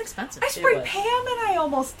 What? That's expensive. I sprayed was. Pam and I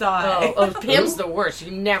almost died. Oh, Pam's the worst.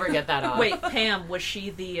 You never get that off. Wait, Pam, was she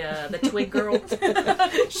the twig girl?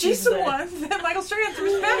 She's the one that Michael Strahan threw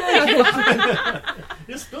his back at.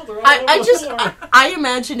 You spilled her all over I the just floor. I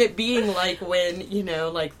imagine it being like when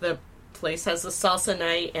like the place has the salsa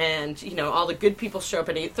night and all the good people show up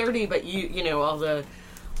at 8:30, but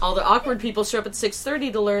all the awkward people show up at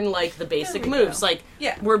 6:30 to learn like the basic There we moves. go. Like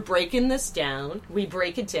Yeah. we're breaking this down. We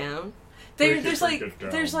break it down.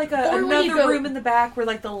 There's like Or when you another go- room in the back where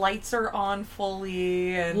like the lights are on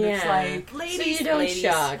fully, and it's like Ladies, So you don't ladies,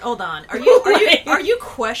 shock. hold on. Are you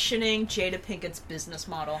questioning Jada Pinkett's business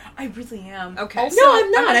model? I really am. Okay. Also, No,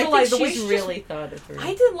 I'm not. gonna I lie, think the way she's she really thought it through.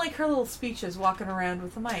 I didn't like her little speeches walking around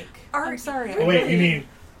with the mic. I'm sorry. Oh, wait, you mean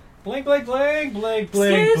blank, blank, blank, blank,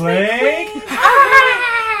 blank, Excuse me, blank?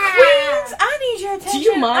 Queens, I need your attention. Do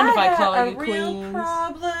you mind if I got call a you real Queens?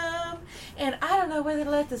 problem, and I don't know whether to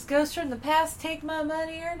let this ghost from the past take my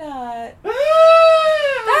money or not.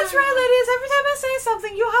 Ah! That's right, ladies. Every time I say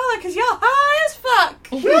something, you holler because y'all high as fuck.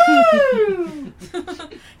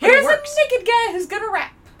 Here's a naked guy who's gonna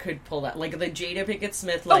rap. Could pull that, like the Jada Pinkett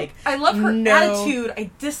Smith, like I love her no- attitude. I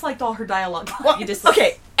disliked all her dialogue. You just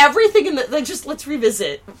okay. Everything in the let's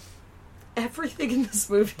revisit. Everything in this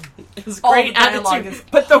movie is All great the dialogue attitude, is-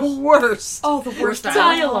 but the worst. Oh, the worst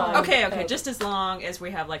dialogue. Okay, just as long as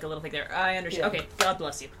we have like a little thing there. I understand. Yeah. Okay, God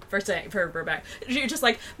bless you. First thing, we're back. You're just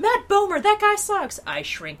like, Matt Bomer, that guy sucks. I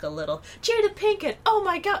shrink a little. Jada Pinkett, oh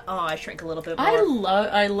my god. Oh, I shrink a little bit more.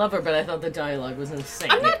 I love her, but I thought the dialogue was insane.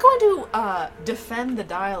 I'm not going to defend the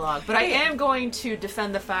dialogue, but I am going to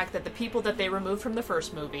defend the fact that the people that they removed from the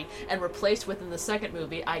first movie and replaced within the second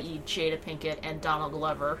movie, i.e. Jada Pinkett and Donald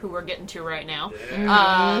Glover, who we're getting to right now,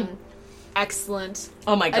 excellent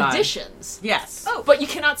Oh my god. additions. Yes. Oh, but you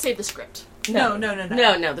cannot save the script. No.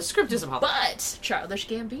 No, the script is impossible. But Childish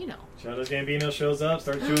Gambino. Childish Gambino shows up,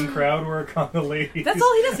 starts doing crowd work on the ladies. That's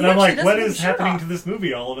all he does. He And I'm actually like, what doesn't is have his shirt happening off. to this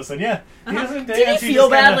movie all of a sudden? Yeah, he doesn't dance. Did he feel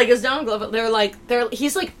just bad? kinda- Like as Donald Glover,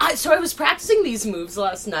 he's like, so I was practicing these moves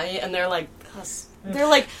last night, and they're like,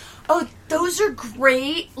 oh, those are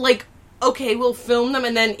great. Like, okay, we'll film them,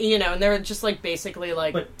 and then and they're just like basically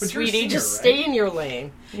like, But you're a sweetie, singer, just right? stay in your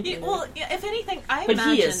lane. Well, if anything, I But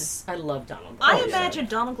imagine. he is. I love Donald Glover. I imagine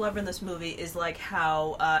Donald Glover in this movie is like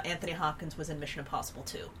how Anthony Hopkins was in Mission Impossible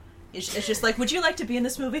 2. It's just like, would you like to be in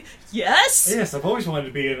this movie? Yes! Yes, I've always wanted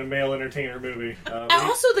to be in a male entertainer movie. And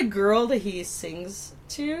also, the girl that he sings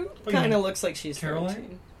to Oh, kind yeah. of looks like she's Caroline?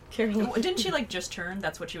 13. Caroline. Didn't she, like, just turn?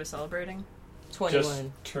 That's what she was celebrating? 21.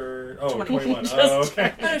 just turned. Oh, 21. 21. Just Oh,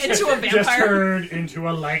 okay. Into a Just vampire? turned into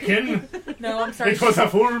a lichen. No, I'm sorry. It was a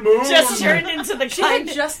full moon. Just turned into the She had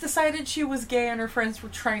kind just decided she was gay, and her friends were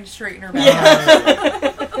trying to straighten her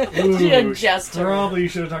back. Ooh, She had just turned. probably you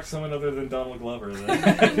should have talked to someone other than Donald Glover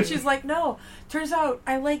then. And she's like, "No, turns out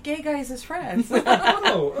I like gay guys as friends."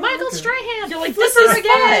 Oh, Michael okay. Strahan! You're like, this is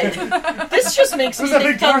fun. This just makes me Who's that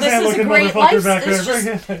think big that Tarzan this is a looking great motherfucker lifestyle.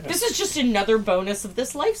 back there? This is just another bonus of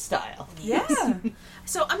this lifestyle. Yeah.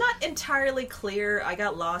 So I'm not entirely clear. I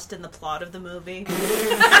got lost in the plot of the movie.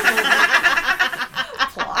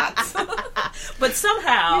 Plots. But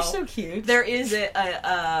somehow... You're so cute. There is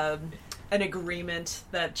an agreement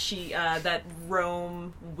that that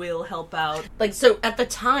Rome will help out. Like, so at the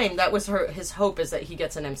time, that was his hope is that he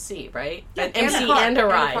gets an MC, right? Yeah, an and MC a car, and a and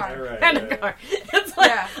a ride. car. Right, And right. a car. It's like,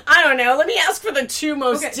 Yeah. I don't know, let me ask for the two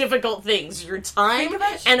most Okay. difficult things. Your time Think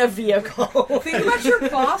about- and a vehicle. Think about your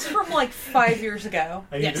boss from like 5 years ago.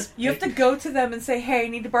 I need Yes. to- You have to go to them and say, "Hey, I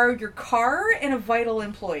need to borrow your car and a vital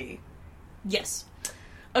employee. Yes.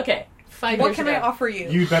 Okay, 5 What years can ago. I offer you?"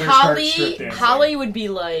 You better start strip Holly, dancing. Holly would be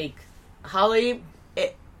like, Holly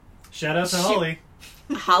Shout out to Holly.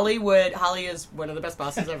 Holly is one of the best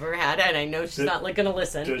bosses I've ever had, and I know she's Did- not like gonna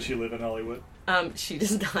listen. Does she live in Hollywood? She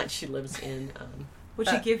does not. She lives in. Would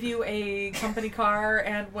she give you a company car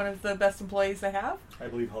and one of the best employees they have? I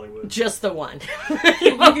believe Hollywood. Just the one.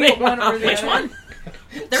 You can get one or the Which other. one?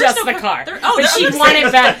 There Just is no the car. there- but there- she'd I'm want saying-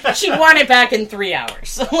 it back. She'd want it back in 3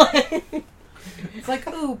 hours. It's like,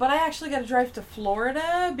 ooh, but I actually got to drive to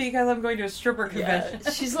Florida because I'm going to a stripper convention.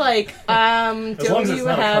 She's like, long don't as it's you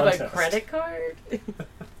not a have a contest. credit card?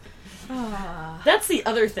 That's the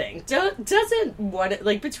other thing. Doesn't one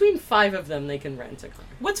like between 5 of them they can rent a car?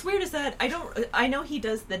 What's weird is that I know he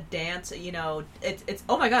does the dance. You know, it's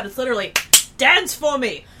oh my god, it's literally dance for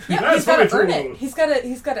me. Yeah, That's he's got to very earn true. it.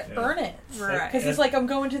 He's got to Yeah. earn it. Right. Because he's like, I'm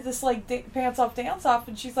going to this like pants off dance off,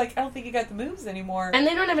 and she's like, I don't think you got the moves anymore. And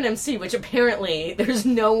they don't have an MC, which apparently there's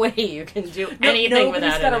no way you can do No- anything nobody's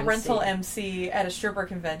without got an a rental MC. MC at a stripper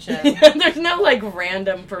convention. There's no like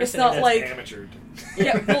random person. It's not That's like- amateured.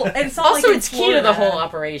 Yeah, well, and it's not Also, like in it's key to the Florida. whole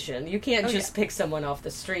operation. You can't Oh, just pick someone off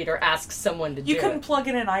the street or ask someone to You do couldn't it. plug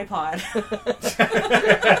in an iPod.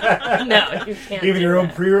 No, you can't. Even do your own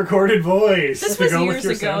that. pre-recorded voice. case. This to was go with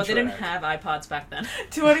years your ago. They didn't soundtrack. have iPods back then.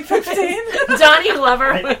 2015. Donnie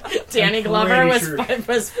Glover. I'm Danny Glover pretty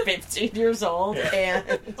was 15 years old, Yeah.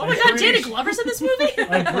 and Oh my god, Danny Glover's in this movie?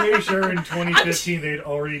 I'm pretty sure in 2015 they'd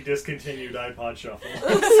already discontinued iPod Shuffle.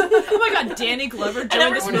 Oh my god, Danny Glover and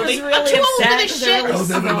joined this everyone was movie. really I'm too old for upset this 'cause they're shit. really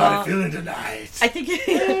small. feeling tonight? I think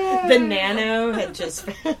the Nano had just.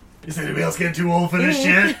 Is anybody else getting too old for this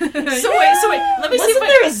shit? So wait, let me see Wasn't if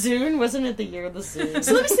there a Zune? Wasn't it the year of the Zune?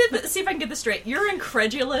 So let me see if I can get this straight. You're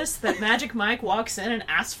incredulous that Magic Mike walks in and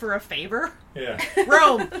asks for a favor? Yeah.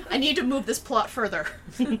 Rome, I need to move this plot further.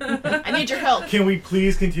 I need your help. Can we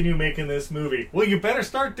please continue making this movie? Well, you better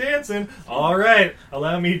start dancing. All right,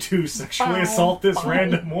 allow me to sexually assault this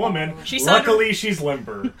random woman. Luckily, she's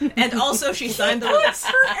limber. And also, she signed the Puts release.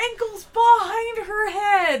 her ankles behind her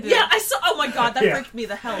head. Yeah, I saw. Oh my god, that Yeah. freaked me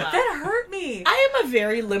the hell out. That hurt me. I am a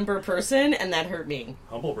very limber person, and that hurt me.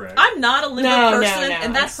 Humble brag. I'm not a limber No, person, no,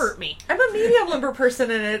 and that it's- hurt me. I'm a medium limber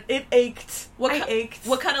person, and it ached. I ached.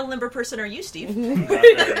 What kind of limber person are you, Steve? Not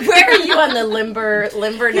very. Where are you on the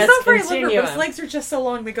limberness He's not very limber, continuum? but his legs are just so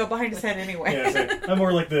long they go behind his head anyway. Yeah, so I'm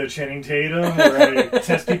more like the Channing Tatum, where I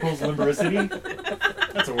test people's limbericity.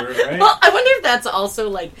 That's a word, right? Well, I wonder if that's also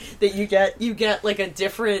like that you get like a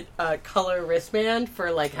different color wristband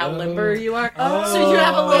for like how limber you are. Oh. So you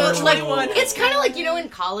have a little Which like one? it's kind of like in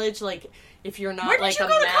college, like if you're not Where did like you a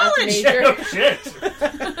go to math college? major. Oh,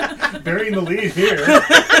 shit. Burying the lead here.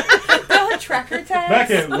 The tracker tag. Back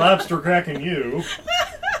at Lobster Cracking You.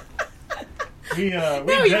 We No,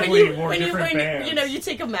 definitely wore different when bands. you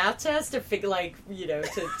take a math test to figure to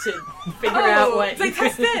figure out what they you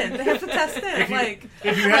test in. They have to test in. If you, Like,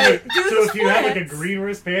 if you have do the if you have like a splits. green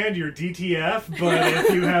wristband, you're DTF. But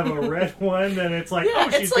if you have a red one, then it's like, Yeah, oh,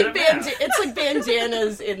 she's it's like good at math. it's like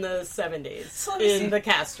bandanas in the 70s So let me in see. the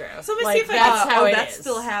Castro. So let me like, see if I that's can- how it that's is.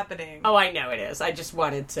 still happening. Oh, I know it is. I just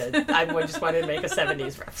wanted to make a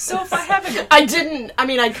 70s reference. So if I have a I didn't. I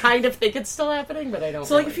mean, I kind of think it's still happening, but I don't.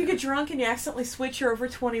 So, like, really. if you get drunk and you accidentally switch your over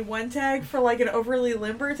 21 tag for, like, an overly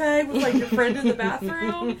limber tag with, like, your friend in the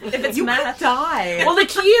bathroom, If it's you math. could die. Well, the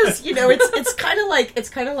key is, it's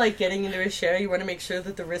kind of like getting into a show. You want to make sure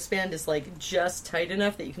that the wristband is like just tight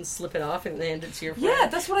enough that you can slip it off and hand it to your friend. Yeah,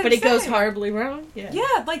 that's what I'm But it goes saying. horribly wrong. Yeah,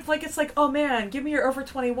 like it's like, oh man, give me your over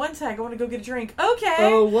 21 tag. I want to go get a drink. Okay.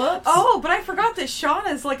 Oh, whoops. Oh, but I forgot that Sean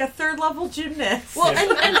is like a third level gymnast. Well,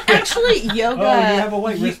 and actually, yoga. Oh, you have a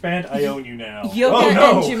white wristband? I own you now. Yoga oh,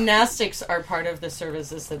 no. and gymnastics are part of the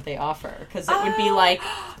services that they offer because it would be Oh, like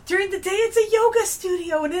during the day it's a yoga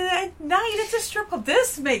studio, and then at night it's a strip club.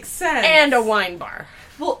 This makes sense. and a wine bar.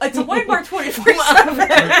 well, it's a wine bar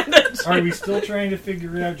 24/7. Are we still trying to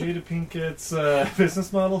figure out Jada Pinkett's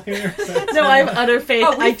business model here? No, I have utter faith.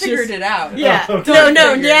 Oh, we I figured just, it out. Yeah. Oh, No, don't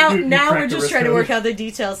no. Now, You now cracked we're the just trying to wrist work out the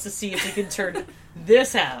details to see if we can turn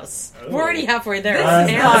this house. Oh. We're already halfway there. This Uh,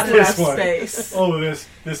 is not not this enough one. space. Oh,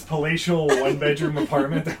 this palatial one-bedroom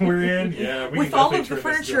apartment that we're in? Yeah, we With can all definitely of the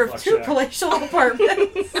turn this furniture into a of two fuck shack. palatial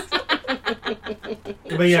apartments.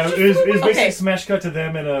 But yeah, it was basically Okay. smash cut to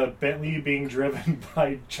them in a Bentley being driven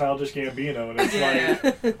by Childish Gambino, and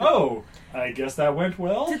it's like, oh, I guess that went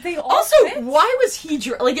well. Did they all Also, fit? why was he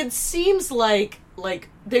like? It seems like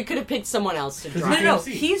they could have picked someone else to Because drive. No,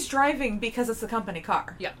 DMC. he's driving because it's the company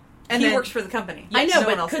car. Yeah. And He he works works for the company. I know, no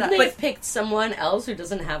one but else couldn't does. they But have picked someone else who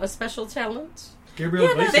doesn't have a special talent? Gabriel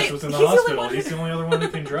Yeah, no, Iglesias was in the he's the only hospital. one He's the only other one who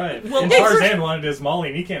can drive. Well, and yeah, Tarzan wanted his Molly,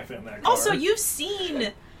 and he can't fit in that car. Also, you've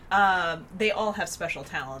seen. They all have special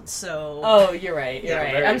talents, so. Oh, you're right. You're Yeah,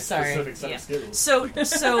 right. very I'm sorry. Specific set Yeah. of skills.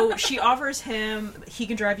 So she offers him. He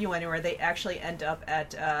can drive you anywhere. They actually end up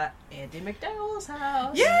at Andy McDowell's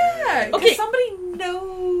house. yeah, Okay. okay. Somebody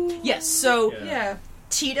knows. Yes. So Yeah. Yeah.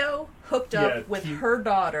 Tito hooked up Yeah, with he- her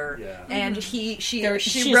daughter, Yeah. and She she has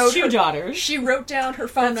wrote two her, daughters. She wrote down her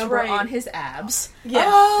phone That's number right. on his abs. Yes.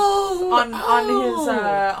 Oh,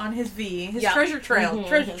 On his V, his Yeah. treasure trail, Mhm,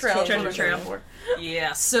 treasure his trail, treasure trail.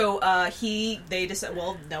 Yeah. So they decide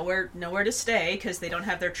nowhere to stay because they don't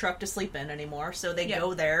have their truck to sleep in anymore. So they Yeah.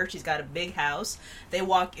 go there. She's got a big house. They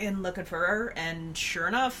walk in looking for her, and sure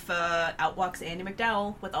enough, out walks Andy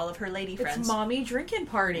McDowell with all of her lady It's friends. mommy drinking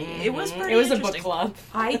party. It was pretty It was a book interesting. club.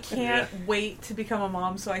 I can't wait to become a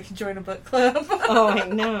mom so I can join a book club. Oh, I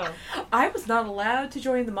know. I was not allowed to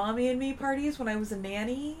join the mommy and me parties when I was a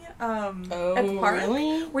nanny Oh, at the park.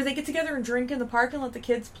 really? Where they get together and drink in the park and let the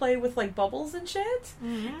kids play with like bubbles and shit.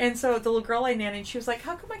 Mm-hmm. And so the little girl I nannied, she was like,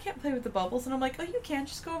 "How come I can't play with the bubbles?" And I'm like, "Oh, you can.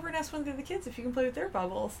 Just go over and ask one of the other kids if you can play with their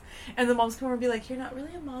bubbles." And the moms come over and be like, "You're not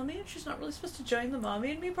really a mommy, and she's not really supposed to join the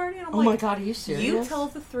mommy and me party." And I'm Oh like, my god, are you serious? "You tell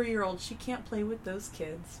the 3-year-old she can't play with those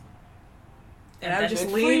kids." And I would just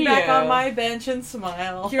Good for lean back you. on my bench and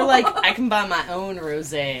smile. You're like, I can buy my own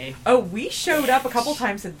rosé. oh, we showed up a couple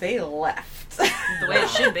times and they left. The way it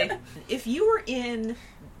should be. If you were in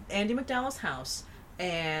Andie MacDowell's house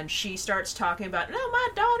and she starts talking about, no, my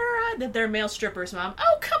daughter, they're male strippers, Mom.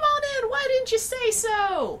 Oh, come on in. Why didn't you say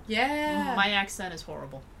so? Yeah. My accent is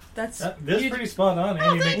horrible. That's This is pretty spot on.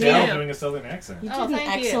 Andy thank McDowell you. doing a southern accent. You did Oh, an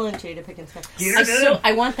thank you. excellent Jada Pinkett Smith. You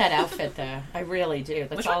I want that outfit though. I really do.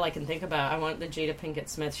 That's Which all I can think about. I want the Jada Pinkett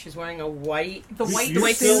Smith. She's wearing a white the white You're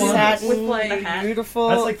suit still on satin with like the hat. beautiful.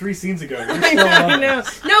 That's like 3 scenes ago. You're I still know, on I know.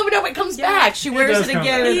 this. No, it comes back. She wears does it come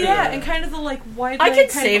again. back. yeah, and kind of the like wide. I leg, could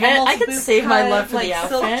kind save of it. almost I could boot save my cut, love for like the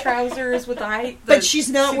silk outfit. trousers with the But she's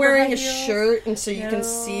not super wearing high a heels. shirt, and so you can No.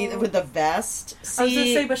 see with the vest. I was gonna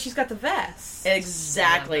See, say, but she's got the vest.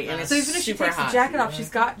 exactly, and it's So even if she super takes hot. the jacket off, she's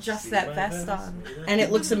got just that vest on. And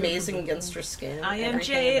it looks amazing against her skin. I am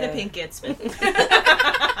Everything Jada about it. Pinkett Smith.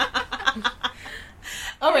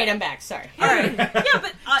 All right, I'm back. Sorry. All right. Yeah,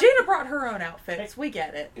 but Jada brought her own outfits. We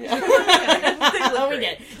get it. Oh, we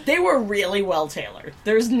did. They were really well tailored.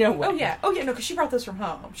 There's no way. Oh yeah. No, because she brought this from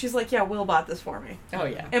home. She's like, yeah, Will bought this for me. Oh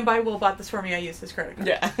yeah. And by Will bought this for me, I used his credit card.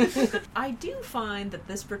 Yeah. I do find that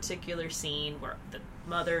this particular scene where the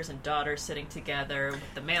mothers and daughters sitting together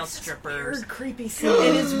with the male strippers, Weird, creepy scene.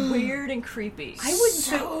 it is weird and creepy. I wouldn't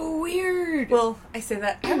say. so weird. Well, I say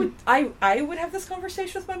that I would have this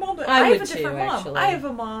conversation with my mom, but I I, would have a too, different mom. actually. I have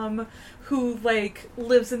a mom who like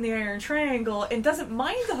lives in the Iron Triangle and doesn't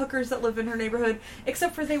mind the hookers that live in her neighborhood,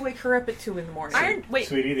 except for they wake her up at 2 a.m. Wait,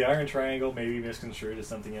 Sweetie, the Iron Triangle may be misconstrued as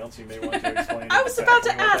something else. You may want to explain. I was about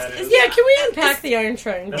to exactly what ask, that is is. Yeah, can we unpack the Iron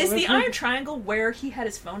Triangle? is the Iron Triangle where he had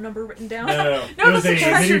his phone number written down? No, No, it was that's a a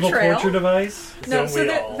treasure medieval trail. torture device. No, Don't so we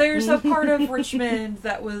all? there's a part of Richmond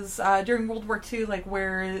that was during World War II, like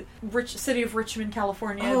where city of Richmond,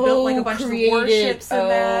 California, built like a bunch of created- warships and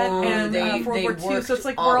that, oh, and they- for World they War II. So it's worked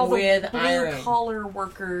like where all the with blue iron. collar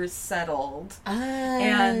workers settled, Oh.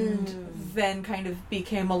 and then kind of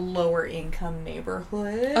became a lower income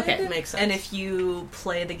neighborhood. Okay, makes sense. And if you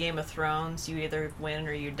play the Game of Thrones, you either win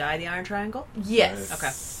or you die the Iron Triangle? Yes.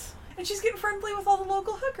 Okay. And she's getting friendly with all the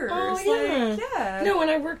local hookers. Oh, yeah. Like, yeah. No, when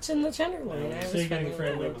I worked in the Tenderloin, I So was you're getting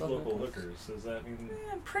friendly with with local hookers. Does that mean?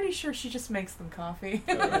 I'm pretty sure she just makes them coffee.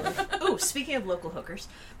 Ooh, speaking of local hookers.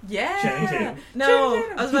 yeah. Channing Tatum. No, Channing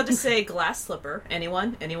Tatum. I was about to say glass slipper.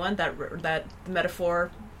 Anyone? That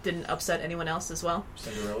metaphor didn't upset anyone else as well?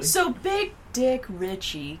 Cinderella? So Big Dick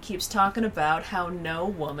Richie keeps talking about how no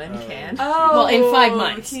woman Oh. can. Oh, Well, in 5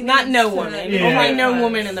 months. he Not needs no to- woman. Yeah. Only no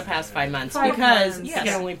woman in the past 5 months. 5 because months, you can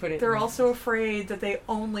yes. only put it They're in. also afraid that they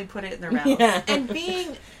only put it in their mouth. Yeah. And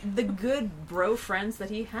being the good bro friends that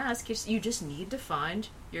he has, you just need to find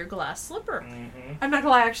your glass slipper. Mm-hmm. I'm not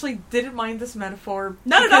gonna lie, I actually didn't mind this metaphor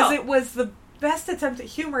Not at because all. it was the best attempt at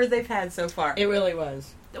humor they've had so far. It really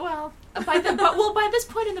was. Well, by this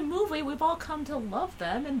point in the movie, we've all come to love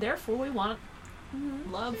them, and therefore we want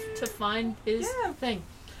love to find his Yeah. thing.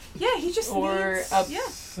 Yeah, he just Or needs. a Yeah,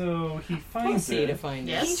 So he finds pussy it. to find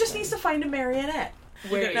Yes. it. he just needs to find a marionette.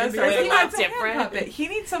 Wait, That's wait, he wait, wants a different. hand puppet. He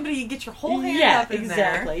needs somebody you get your whole hand Yeah, up in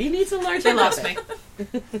exactly. He needs a large They lost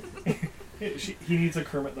puppet. me. He needs a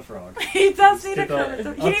Kermit the Frog. there. He does need a Get the- Kermit. He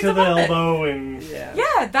up needs to a the puppet. elbow and Yeah.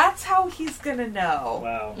 Yeah, that's how he's gonna know.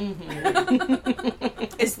 wow.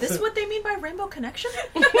 Is this what they mean by Rainbow Connection?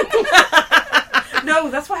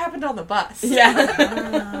 No, that's what happened on the bus.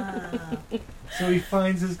 Yeah. So he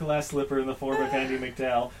finds his glass slipper in the form of Andie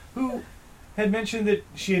MacDowell, who had mentioned that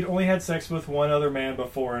she had only had sex with one other man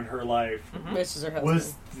before in her life. This is her husband.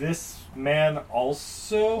 Was this man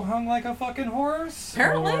also hung like a fucking horse?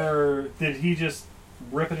 Apparently. Or did he just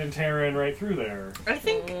rip it and tear in right through there? I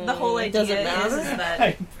think the whole idea Does it is matter?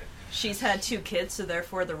 that she's had 2 kids, so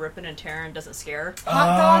therefore the ripping and tearing doesn't scare her.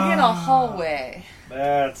 Hot dog in a hallway.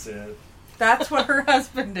 That's it. That's what her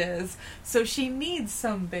husband is. So she needs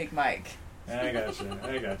some Big Mike. I gotcha.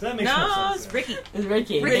 That makes No, more it's sense. Ricky. It's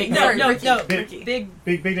Ricky. Ricky. No, Sorry, no, Ricky. no. Big- Big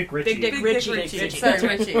Big Dick Richie. Big Dick Big Richie. Dick Richie. Ricky. Sorry,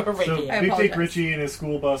 Richie. So Ricky. I Big Dick apologize. Richie and his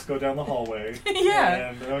school bus go down the hallway. Yeah.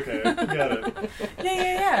 And, okay, got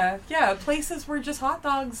it. Yeah. Places where just hot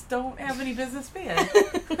dogs don't have any business being.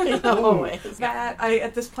 Always. That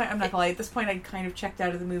at this point, I'm not gonna lie. At this point, I kind of checked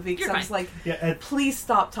out of the movie because You're I was fine. like, Yeah. please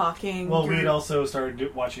stop talking. Well, You're- we'd also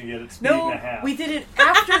started watching it at speed no, and a half. we did it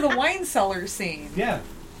after the wine cellar scene. Yeah.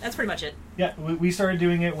 That's pretty much it. Yeah, we started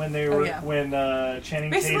doing it when they were when Channing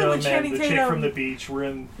Basically, Tatum when and Channing the chick Tatum- from the beach were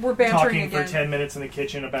bantering talking again. for 10 minutes in the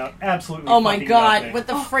kitchen about absolutely Oh my fucking god, nothing. with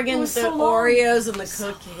the it friggin' was the so long. Oreos and the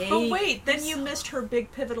cookie. Oh wait, then you missed her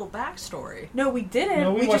big pivotal backstory. No, we didn't.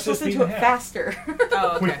 No, we we watched just this listened beat to in it half. faster.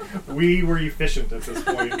 Oh, okay. We were efficient at this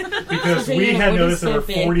point because Okay, we yeah, had what noticed is there were so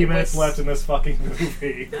big? 40 It minutes was- left in this fucking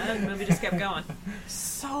movie. The movie just kept going.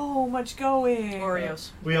 So much going. Oreos.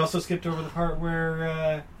 We also skipped over the part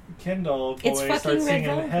where Kendall boy It's fucking starts Red singing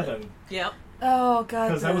Velvet. Heaven. Yep. Oh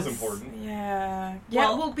god, 'Cause that was this- important. Yeah,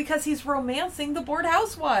 Well- well, because he's romancing the bored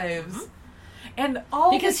housewives, and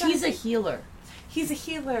all Because the he's a time- healer. he's a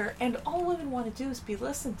healer, and all women want to do is be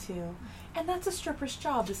listened to, and that's a stripper's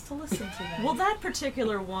job is to listen to them. Well, that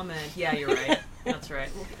particular woman. Yeah, you're right. That's right.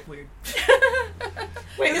 Weird.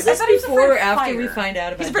 Wait, was I this thought he was before afraid or of after fire. we find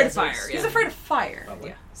out about He's afraid of Desert fire, Storm? he's afraid of fire. Probably.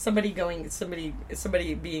 Yeah. Somebody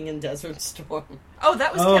being in Desert Storm. Oh,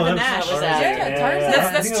 that was Oh, Kevin that Nash. was Tarzan. after. Yeah, Tarzan. I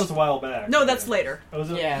That's- think that was a while back. No, that's later. Oh,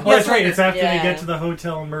 was it? Yeah. Oh, that's Yeah, right. It's after yeah. they get to the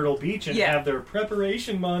hotel in Myrtle Beach and Yeah. have their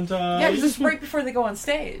preparation montage. Yeah, because it's right before they go on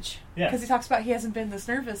stage. Yeah. Because he talks about he hasn't been this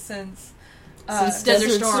nervous since Since Desert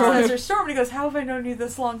Desert Storm. Storm. Desert Storm. And he goes, "How have I known you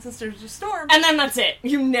this long since Desert Storm?" And then that's it.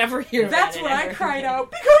 You never hear That's about when it I ever cried again.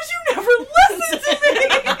 out, "Because you never listened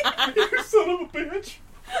to me!" You son of a bitch.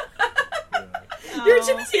 You're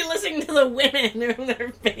too busy listening to the women and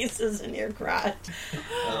their faces in your crotch.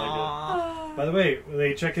 Aww. By the way, when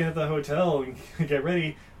they check in at the hotel and get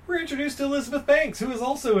ready, we're introduced to Elizabeth Banks, who is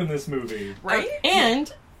also in this movie. Right?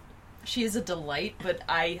 And She is a delight, but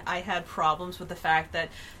I had problems with the fact that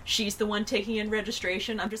she's the one taking in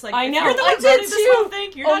registration. I'm just like, I know, you're the I one did running this too. whole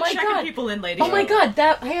thing. You're Oh not my checking God. people in, lady. oh my god,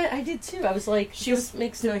 that I did too. I was like, She was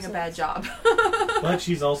makes no doing a sense. bad job. But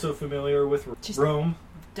she's also familiar with Rome.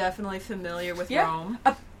 Definitely familiar with Yeah. Rome.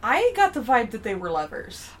 I got the vibe that they were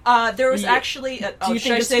lovers. There was Yeah. actually. Do Oh, you should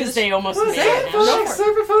think I it's say because this? they almost Fun made it? now? facts,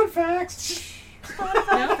 super fun facts.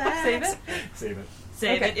 No, Save it. Save it.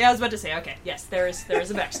 Save Okay. it. Yeah, I was about to say. Okay, yes, there is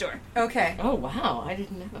a backstory. Okay. Oh wow, I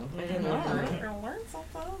didn't know. I didn't know. Wow, that. we're gonna learn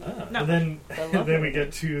something. Ah, No. And then, I love and then we it.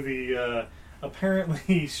 get to the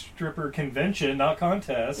apparently stripper convention, not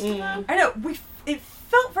contest. Mm. I know it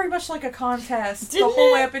felt very much like a contest Didn't the whole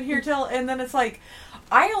it? way up in here till, and then it's like.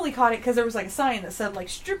 I only caught it because there was like a sign that said like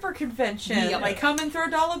stripper convention, Yeah. like come and throw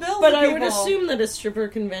dollar bills. But at I would people. assume that a stripper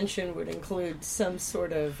convention would include some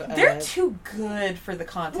sort of. They're too good for the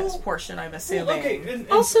contest portion. I'm assuming. Well, okay,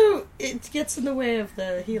 and Also, it gets in the way of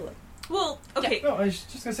the healing. Well, okay. no, I was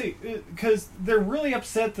just gonna say because they're really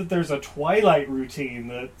upset that there's a Twilight routine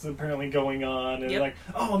that's apparently going on, and Yep. like,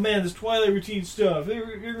 oh man, this Twilight routine stuff,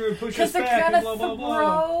 you're gonna push us Because they're back, gonna and blah blah blah.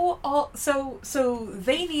 throw all. So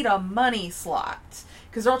they need a money slot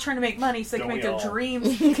because they're all trying to make money so they Don't can make we their all?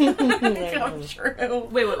 dreams come true.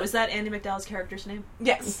 Wait, was that Andy McDowell's character's name?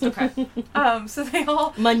 Yes. Okay. So they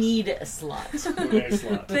all. Moneyed a slot. Okay,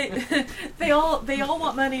 slot. They all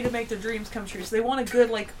want money to make their dreams come true. So they want a good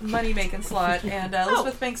like money making slot, and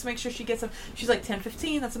Elizabeth Banks makes sure she gets them. She's like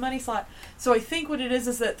 10-15. That's a money slot. So I think what it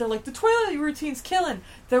is that they're like the Twilight routine's killing.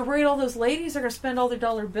 They're worried all those ladies are gonna spend all their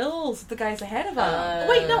dollar bills. The guys ahead of them.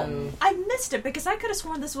 Wait, no, I missed it because I could have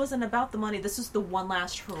sworn this wasn't about the money. This is the one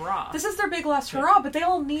last hurrah. This is their big last hurrah, but they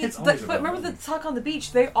all need. It's always But about remember money. the talk on the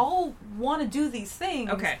beach? They all want to do these things.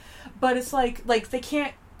 Okay. But it's like they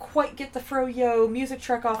can't quite get the Froyo music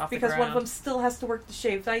truck off the because one of ground. them still has to work the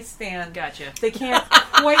shaved ice stand. Gotcha. They can't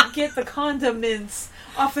quite get the condiments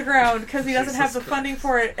off the ground because he doesn't have the Jesus funding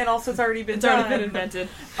for it, and also it's already been It's done. already been invented.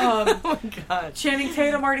 Oh my god. Channing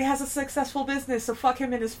Tatum already has a successful business, so fuck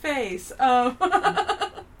him in his face.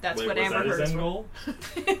 That's Wait, what was Amber that his Heard's end for. goal?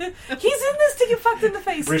 He's in this to get fucked in the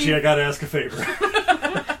face. Richie, Steve. I gotta ask a favor.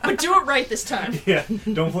 But do it right this time. Yeah,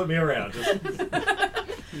 don't flip me around. Just,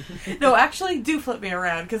 No, actually, do flip me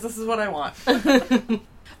around because this is what I want.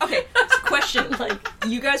 Okay, question.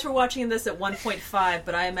 You guys were watching this at 1.5,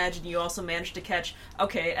 but I imagine you also managed to catch,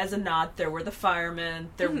 okay, as a nod, there were the firemen,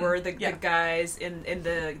 there were the guys in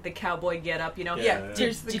the cowboy getup, you know? Yeah.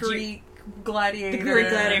 There's the Did you- Greek gladiators. The Greek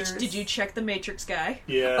gladiators. Did you check the Matrix guy?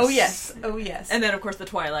 yes. Oh yes. Oh yes. And then, of course, the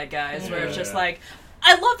Twilight guys, where it's just Yeah. like,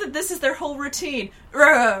 I love that this is their whole routine.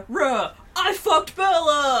 Ruh, I fucked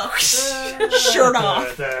Bella! Shirt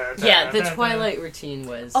off. Yeah, the Twilight routine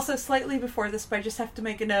was. also, slightly before this, but I just have to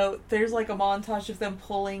make a note. There's like a montage of them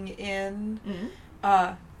pulling in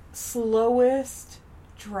slowest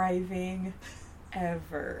driving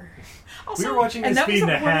ever. We were watching and the that was speed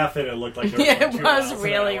and a a point- half, and it looked like there Yeah, was it like 2 was miles an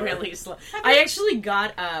really, hour. really slow. I actually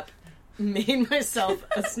got up, made myself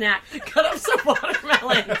a snack, cut up some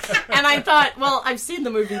watermelon, and I thought, well, I've seen the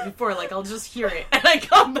movie before, like, I'll just hear it. And I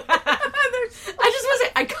come back. I just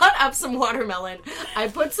wasn't, I cut up some watermelon. I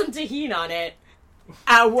put some tahini on it.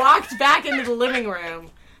 I walked back into the living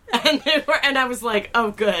room. And I was like,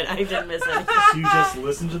 oh, good. I didn't miss anything. You just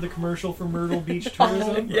listened to the commercial for Myrtle Beach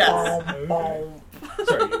Tourism? Yes. Okay.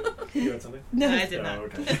 Sorry, you had something? No, I did not. Oh,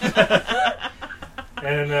 okay.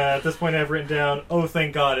 And at this point, I've written down, oh,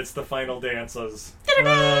 thank God, it's the final dances. Okay,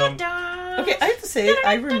 I have to say,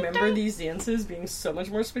 I remember these dances being so much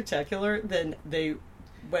more spectacular than they...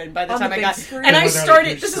 When by the On time the I big got screen? and I When they're on a started,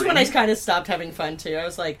 huge this is when I screen? kind of stopped having fun too. I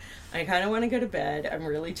was like, I kind of want to go to bed. I'm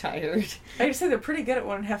really tired. I just say they're pretty good at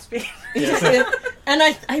 1.5 speed. And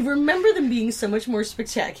I remember them being so much more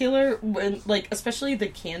spectacular when, like, especially the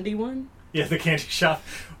candy one. Yeah, the candy shop.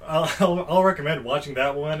 I'll recommend watching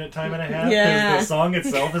that one at time and a half because Yeah. the song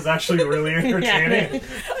itself is actually really entertaining.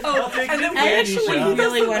 Oh, I'll take and the then I candy actually shop.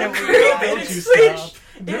 really want to Why read don't it. you stop?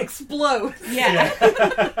 It explodes. Yeah.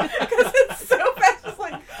 Because it's so fast. It's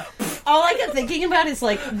like, All I kept thinking about is,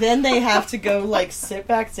 like, then they have to go, like, sit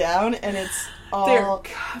back down, and it's all...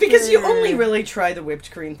 Because you only really try the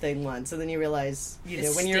whipped cream thing once, and then you realize, you know,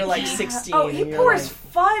 It's when you're, like, sticky. 16... oh, he and you're pours like,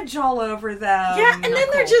 fudge all over them. yeah, and then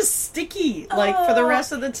they're just sticky, like, for the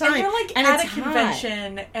rest of the time. And they're like And at it's a hot.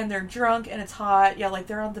 convention, and they're drunk, and it's hot. Yeah, like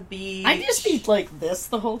they're on the beach. I just be like this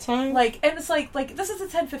the whole time. Like, and it's like this is a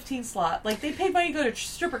 10:15 slot. Like, they paid money to go to a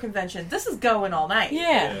stripper convention. This is going all night.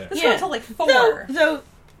 yeah, This yeah. goes until like 4. Though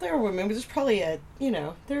there are women, but there's probably a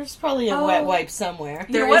Oh. wet wipe somewhere.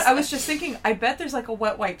 You know what? I was just thinking, I bet there's like a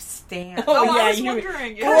wet wipe stand. Oh, I yeah, was you-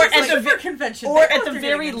 wondering. Or Or at at the the stripper convention. Or They know at what the they're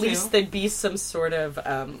very getting into. least, there'd be some sort of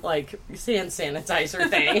like hand sanitizer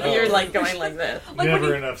thing. Oh. You're like going like this. Like when Never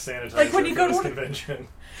you- enough sanitizer like when you for go to this one- convention.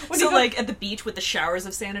 When So, you go- like, at the beach with the showers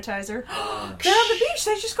of sanitizer. they're on the beach.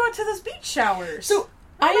 They just go into those beach showers. So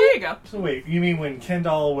There you go. So wait, you mean when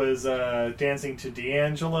Kendall was dancing to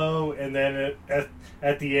D'Angelo, and then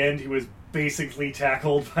at the end he was basically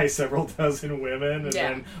tackled by several dozen women, and Yeah.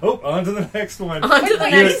 then on to the next one. On to the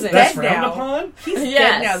Wait, next he's thing. That's dead frowned now. upon. he's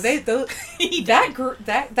Yes. dead now.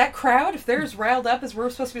 That crowd, if they're as riled up as we're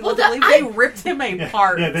supposed to be led to Well, believe, that- they ripped him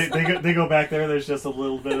apart. Yeah, they go back there. There's just a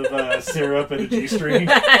little bit of syrup and a G-string.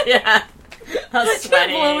 Yeah.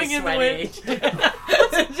 Sweaty, blowing in the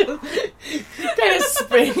kind of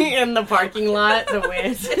spinning in the parking lot. The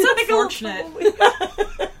wind. It's unfortunate.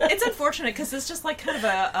 It's unfortunate because it's just like kind of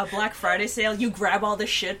a Black Friday sale. You grab all this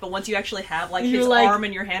shit, but once you actually have like You're his like- arm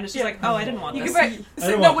in your hand, it's just like, oh, I didn't want You this. get back. I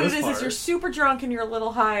So, don't no, want what it this is part. you're super drunk and you're a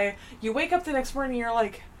little high. You wake up the next morning and you're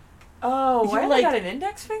like, oh, You're I only like- got an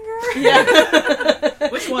index finger? Yeah.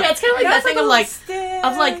 Which one? Yeah, it's kind of like that That's thing a of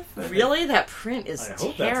little like, stiff. really? That print is I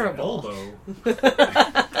hope terrible. that's an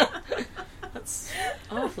elbow. That's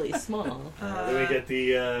awfully small. Then we get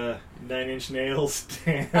the 9 Inch Nails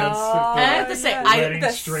dance. Oh, I have to say, yeah. Letting The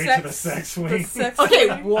straight sex- to the sex swing. the sex Okay,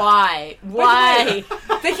 swing. why? Why?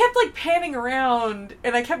 They kept like panning around,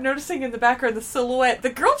 and I kept noticing in the background the silhouette. The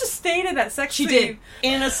girl just stayed in that sex She scene. did.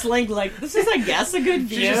 In a sling, like, this is, I guess, a good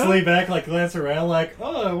view. She just lay back, like glance around, like,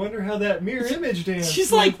 oh, I wonder how that mirror image dance.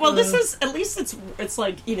 She's like, well, this is, at least it's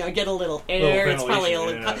like, you know, get a little air. It's probably a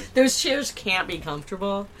ventilation, little, yeah. those chairs can't be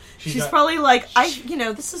comfortable. She's She's not- probably like,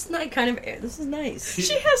 this is not kind of air. This is nice.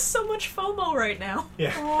 She has so much FOMO right now.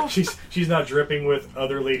 Yeah, she's not dripping with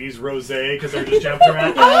other ladies' rosé because they're just jumping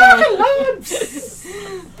around.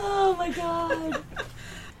 Oh my god.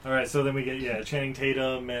 All right, so then we get Channing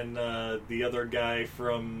Tatum and the other guy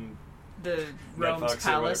from The Red Rome's Fox,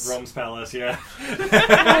 Palace. Rome's Palace, yeah.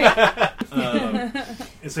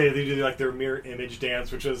 And so they do like their mirror image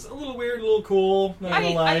dance, which is a little weird, a little cool. Not gonna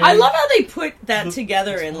lie. I love how they put that The-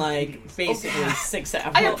 together it's in like 80s. basically 6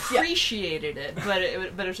 hours. I appreciated it, but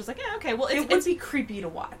it was just like, yeah, okay, well, It it's would be creepy to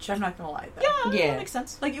watch. I'm not gonna lie. Though. Yeah. that makes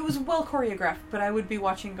sense. Like, it was well choreographed, but I would be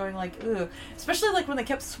watching going like, ugh. Especially like when they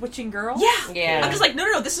kept switching girls. Yeah, Yeah. I'm just like,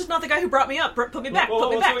 no, this is not the guy who brought me up. Put me back. Whoa, Put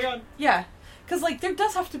me what's back. going on? Yeah. Because, like, there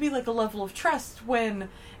does have to be, like, a level of trust when,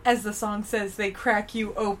 as the song says, they crack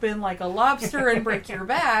you open like a lobster and break your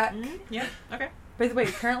back. Mhm, yeah. Okay. By the way,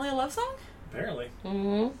 apparently a love song? Apparently.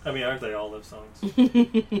 Mm-hmm. I mean, aren't they all love songs?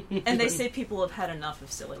 And they say people have had enough of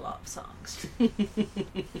silly love songs.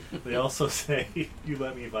 They also say, you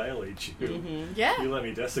let me violate you. Mm-hmm. Yeah. You let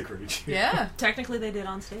me desecrate you. Yeah. Technically, they did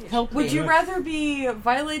on stage. Help Would me. you rather be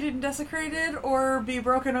violated and desecrated or be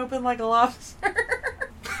broken open like a lobster?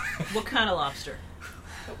 What kind of lobster?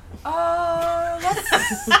 Let's...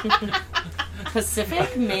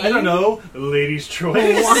 Pacific, Maine? I don't know. Ladies'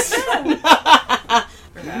 choice.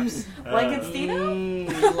 Perhaps. like it's Dino?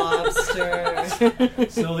 Lobster.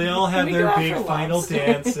 So they all have we their go out big for final lobster?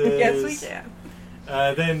 dances. Yes, we can.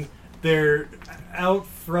 Then they're out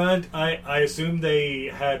front. I assume they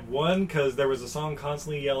had won because there was a song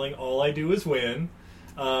constantly yelling, "All I do is win."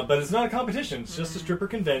 But it's not a competition. It's just a stripper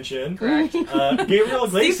convention. Correct. Gabriel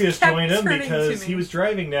Iglesias kept joined him turning because to he me. was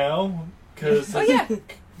driving now. Because Oh yeah.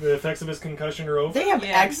 the effects of his concussion are over. They have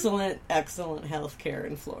Yeah. excellent health care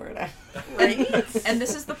in Florida. Right? And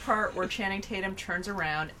this is the part where Channing Tatum turns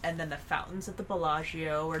around, and then the fountains at the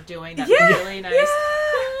Bellagio are doing that Yeah, really nice.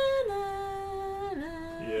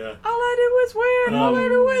 Yeah. All I do is win. All I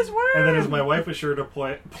do is win. And then, as my wife was sure to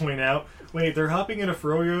point out, wait, they're hopping in a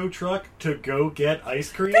Froyo truck to go get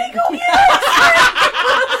ice cream?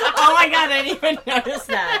 Oh my god, I didn't even notice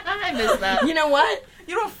that. I missed that. You know what?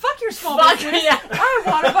 You know, fuck your small Fuck business. yeah. I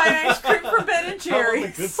want to buy ice cream from Ben and Oh,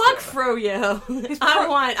 Jerry's. good Fuck stuff. Froyo. I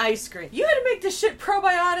want ice cream. You had to make this shit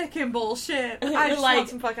probiotic and bullshit. I just Like- want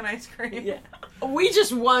some fucking ice cream. Yeah. We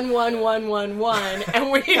just won, and we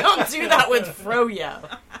don't do that with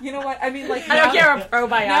Froyo. You know what? I mean, like, I don't now- care what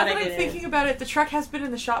probiotic Now that I'm it is. thinking about it, the truck has been in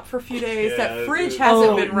the shop for a few days. Yeah, that fridge it-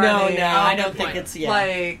 hasn't been running. No, I good don't think point. it's yet.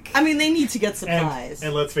 Like, I mean, they need to get supplies.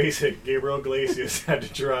 And let's face it, Gabriel Iglesias had to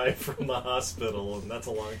drive from the hospital, and that's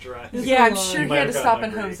a long drive. yeah, I'm He sure he might had to have stop gotten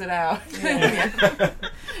and hungry. hose it out.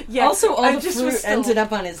 Yeah. Also, all I the just fruit was still- ended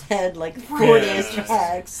up on his head like 4 Yeah. days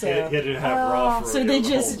back. He So, had to have raw Froyo. so they the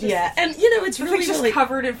just whole- yeah, and you know it's The really thing's just really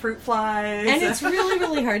covered in fruit flies. and it's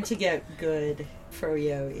really hard to get good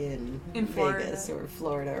Froyo in Florida. Vegas or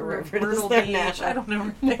Florida or Or wherever it is Myrtle there Beach. now. I don't know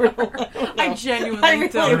where they Myrtle, are. I don't I know. genuinely I really,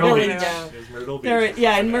 don't Myrtle know. really Beach. don't. It was Myrtle Beach. They're,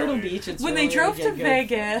 yeah, in Valley. Myrtle Beach, it's When really, they drove really to good.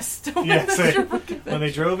 Vegas to win Yeah, the say, stripper when convention.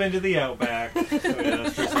 they drove into the Outback. Oh, yeah,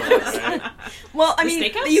 that's just all right. Well, I The mean,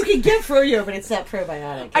 steakhouse? you can get Froyo, but it's not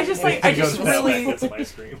probiotic. I just, like, He I just goes to the Outback, really- get some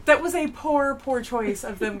ice cream. That was a poor choice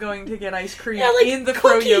of them going to get ice cream Yeah, like in the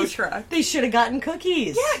cookies. Froyo truck. They should have gotten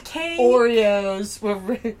cookies. Yeah, cake, Oreos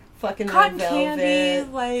were fucking cotton red candy,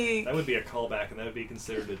 velvet. like That would be a callback, and that would be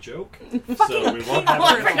considered a joke. Fucking So we won't have Oh,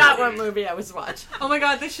 I it forgot for what you. movie I was watching. oh my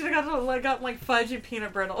god, they should have gotten like fudge and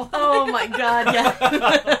peanut brittle. Oh my god,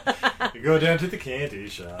 yeah. You go down to the candy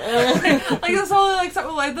shop. Like that's all like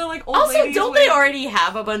something like they're like old Also, ladies don't with- they already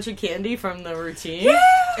have a bunch of candy from the routine? Yeah,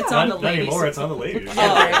 It's Not, on the not ladies. anymore, it's on the ladies. Oh,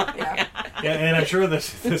 Yeah. right. yeah. Yeah, and I'm sure the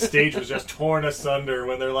stage was just torn asunder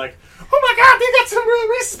when they're like, "Oh my god, they got some real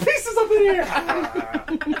Reese's Pieces up in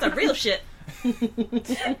here!" The real shit.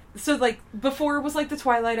 So like before it was like the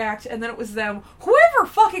Twilight Act, and then it was them. Whoever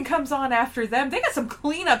fucking comes on after them, they got some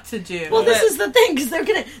cleanup to do. Well, this is the thing because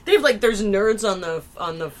they've like there's nerds on the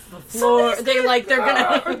floor. They're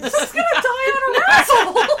gonna This is gonna die on a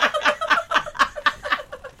wrestle.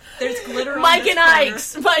 There's glitter on Mike this and corner.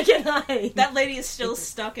 Ike's. Mike and Ike. That lady is still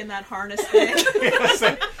stuck in that harness thing.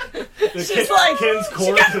 She's like Ken's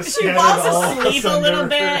corpse is she scattered falls all asleep a little asunder.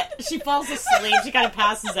 bit. She falls asleep. She kind of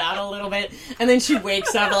passes out a little bit, and then she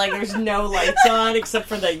wakes up like there's no lights on except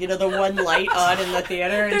for the the one light on in the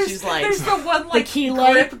theater, and she's like, there's the one like key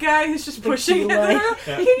light. grip guy who's just The pushing key it. light.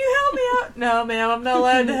 Yeah. Can you help me out? No, ma'am, I'm not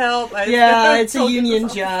allowed to help. "Yeah, it's a Told you union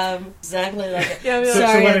this. job, exactly like it." Yeah, yeah. So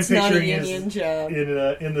Sorry, what I'm it's not a picturing is union job.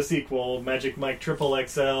 in the sequel, Magic Mike Triple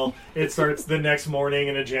XL. It starts the next morning,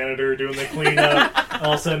 and a janitor doing the cleanup.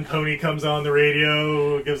 All of a sudden, Pony comes on the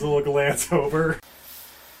radio, gives a little glance over.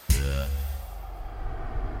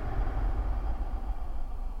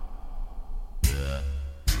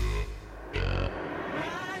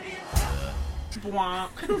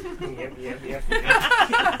 Yep.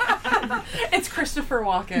 It's Christopher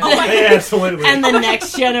Walken. Yeah, absolutely. And the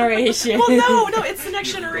next generation. Well, no, it's the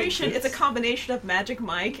next generation. It's a combination of Magic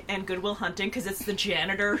Mike and Goodwill Hunting because it's the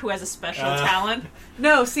janitor who has a special talent.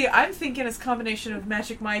 No, see, I'm thinking it's a combination of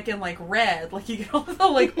Magic Mike and like Red. Like you get all the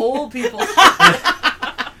like old people.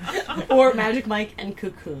 Or Magic Mike and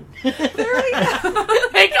Cocoon. There we go.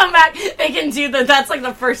 They come back, they can do that. That's like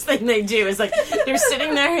the first thing they do is like they're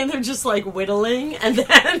sitting there and they're just like whittling, and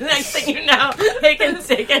then the next thing you know, they can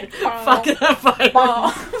fuck the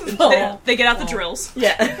fire. They get out the drills.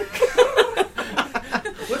 Yeah.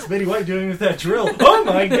 What's Betty White doing with that drill? Oh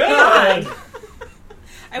my god!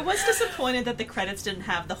 I was disappointed that the credits didn't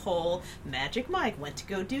have the whole Magic Mike went to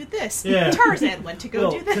go do this. Yeah. Tarzan went to go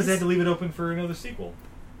Well, do because they had this. to leave it open for another sequel.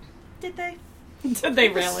 Did they? Did they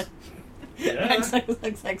really? Yeah.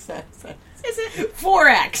 XXXX. Is it?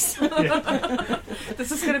 4X.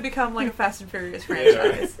 This is going to become like a Fast and Furious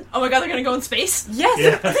franchise. Oh my god, they're gonna go in space? Yes,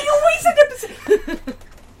 Yeah. they always end up.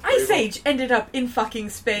 Ice Age ended up in fucking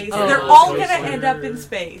space. Oh, They're all Toy going to Story. end up in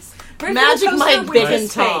space. Right Magic from the Mike poster Big went and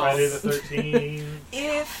to Tall. Friday space. the 13th.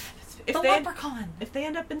 If The they Leprechaun. if they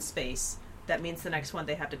end up in space, that means the next one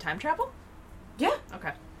they have to time travel? Yeah.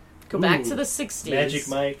 Okay. Go back Ooh. to the 60s. Magic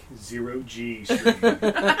Mike, 0G Street. And...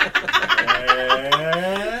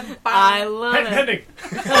 I love Patent it.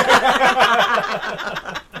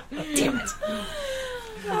 pending! Damn it.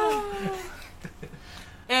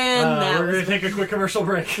 And we're going to take a quick commercial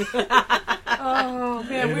break. Oh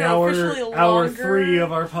man, And we now are we're officially hour longer. 3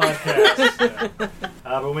 of our podcast.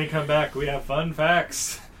 When we come back, we have fun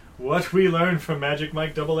facts, what we learned from Magic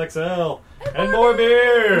Mike XXL, and more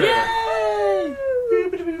beer. Yay!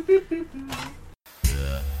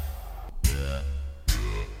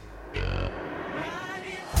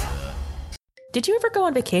 Did you ever go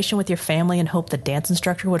on vacation with your family and hope the dance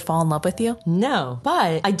instructor would fall in love with you? No,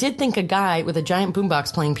 but I did think a guy with a giant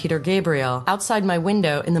boombox playing Peter Gabriel outside my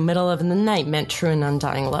window in the middle of the night meant true and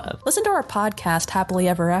undying love. Listen to our podcast, Happily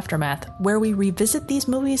Ever Aftermath, where we revisit these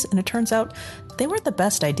movies and it turns out they weren't the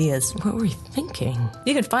best ideas. What were we thinking?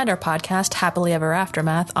 You can find our podcast, Happily Ever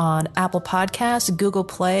Aftermath, on Apple Podcasts, Google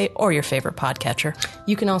Play, or your favorite podcatcher.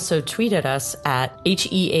 You can also tweet at us at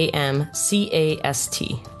HEAMCAST.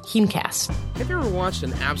 Heamcast. Have you ever watched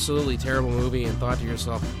an absolutely terrible movie and thought to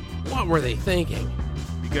yourself, what were they thinking?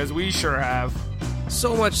 Because we sure have.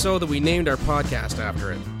 So much so that we named our podcast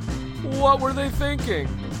after it. What were they thinking?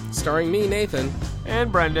 Starring me, Nathan.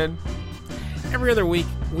 And Brendan. Every other week,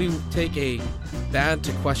 we take a bad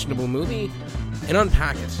to questionable movie and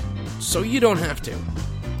unpack it, so you don't have to.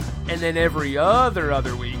 And then every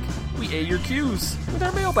other week, we A your Q's with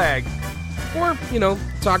our mailbag. Or,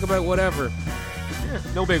 talk about whatever. Yeah,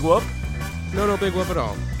 no big whoop. No big whoop at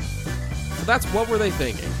all. So that's What Were They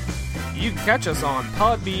Thinking? You can catch us on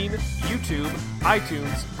Podbean, YouTube,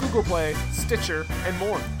 iTunes, Google Play, Stitcher, and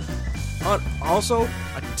more. Also,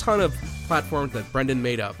 a ton of platforms that Brendan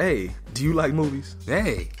made up. Hey, do you like movies?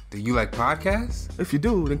 Hey, do you like podcasts? If you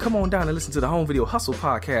do, then come on down and listen to the Home Video Hustle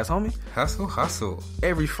podcast, homie. Hustle.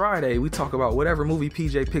 Every Friday, we talk about whatever movie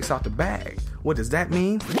PJ picks out the bag. What does that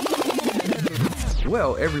mean?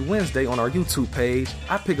 Well, every Wednesday on our YouTube page,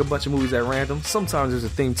 I pick a bunch of movies at random. Sometimes there's a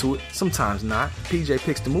theme to it, sometimes not. PJ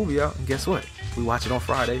picks the movie out, and guess what? We watch it on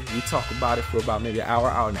Friday. We talk about it for about maybe an hour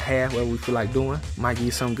and a half, whatever we feel like doing. Might give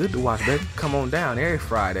you something good to watch, baby. Come on down every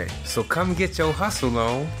Friday. So come get your hustle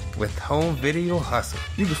on with Home Video Hustle.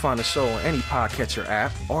 You can find the show on any podcatcher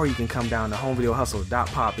app, or you can come down to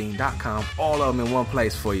homevideohustle.podbean.com. All of them in one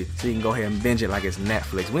place for you, so you can go ahead and binge it like it's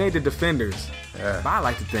Netflix. We ain't the Defenders, but I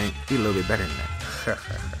like to think we a little bit better than that.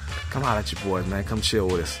 Come holler at your boys, man. Come chill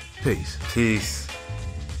with us. Peace. Peace.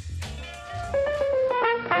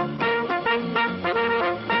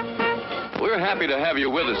 We're happy to have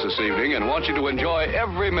you with us this evening and want you to enjoy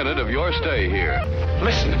every minute of your stay here.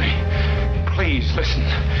 Listen to me. Please listen.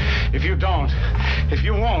 If you don't, if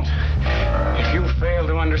you won't, if you fail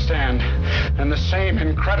to understand, then the same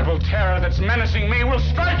incredible terror that's menacing me will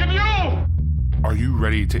strike at you! Are you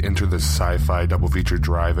ready to enter the Sci-Fi Double Feature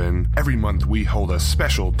Drive-In? Every month we hold a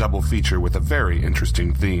special double feature with a very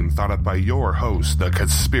interesting theme thought up by your host, the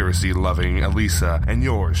conspiracy-loving Elisa, and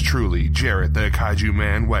yours truly, Jarrett the Kaiju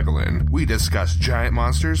Man Wegelin. We discuss giant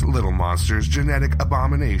monsters, little monsters, genetic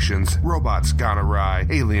abominations, robots gone awry,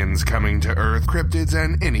 aliens coming to Earth, cryptids,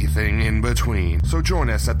 and anything in between. So join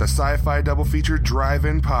us at the Sci-Fi Double Feature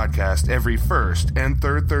Drive-In podcast every first and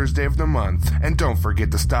third Thursday of the month. And don't forget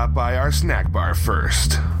to stop by our snack bar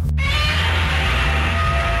first.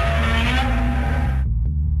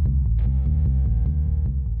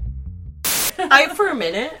 For a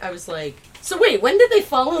minute, I was like, so wait, when did they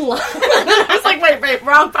fall in love? I was like, wait,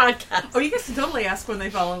 wrong podcast. Oh, you guys can totally ask when they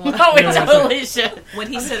fall in love. No, we totally should.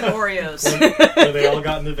 When he said Oreos. When they all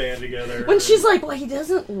got in the van together. When she's like, well, he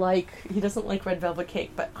doesn't like red velvet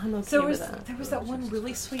cake, but I'm okay with that. There was that one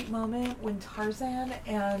really sweet moment when Tarzan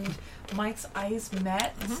and Mike's eyes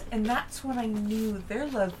met, and that's when I knew their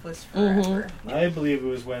love was forever. I believe it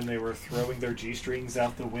was when they were throwing their G-strings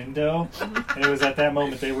out the window, and it was at that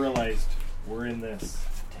moment they realized, we're in this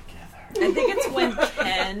together. I think it's when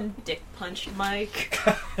Ken dick punched Mike.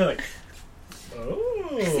 Like,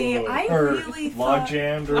 oh. See, I or really log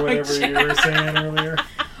jammed or whatever you were saying earlier.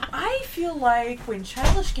 I feel like when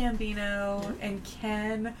Childish Gambino and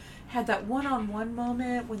Ken had that one-on-one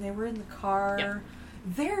moment when they were in the car,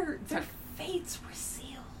 their fates were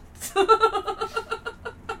sealed.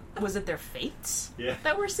 Was it their fates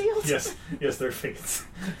that were sealed? Yes, their fates.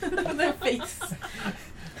 Their fates.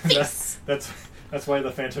 That's why the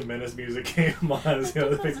Phantom Menace music came on.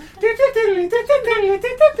 The fates.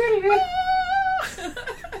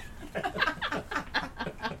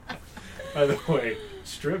 By the way,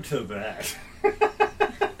 strip to that.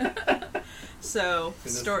 So,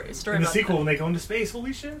 story in about the sequel when they go into space.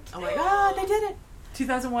 Holy shit! Oh my god, they did it!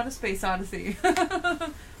 2001: A Space Odyssey.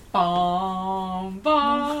 Bom,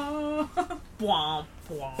 bom. Bwomp,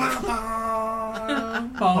 bwomp.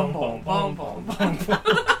 Bom, bom, bom, bom, bom.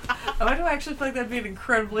 I do actually feel like that'd be an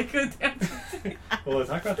incredibly good dance. Well, let's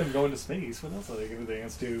talk about them going to space. What else are they going to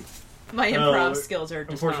dance to? My improv skills are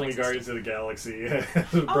just unfortunately, non-existent. Guardians of the Galaxy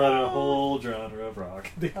has brought in a whole genre of rock.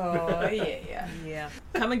 Oh, yeah. Yeah.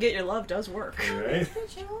 Come and Get Your Love does work. Right?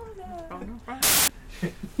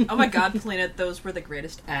 Oh my god, Planet, those were the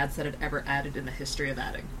greatest ads that had ever added in the history of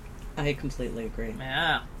adding. I completely agree.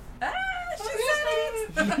 Yeah.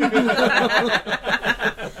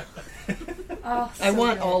 Oh, I so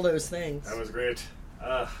want good. all those things. That was great.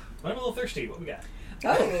 I'm a little thirsty. What we got?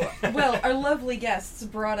 Oh, well, our lovely guests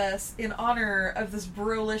brought us, in honor of this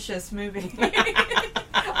brolicious movie,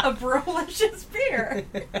 a brolicious beer.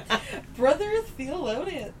 Brother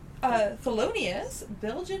Thelonious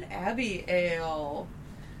Belgian Abbey Ale.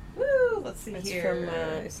 Woo! Let's see It's here. from,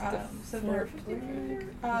 is it the so they're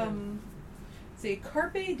 50 see,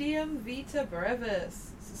 Carpe Diem Vita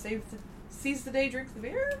Brevis. So seize the day, drink the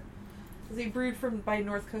beer. Is he brewed by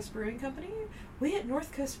North Coast Brewing Company? We at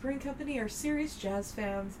North Coast Brewing Company are serious jazz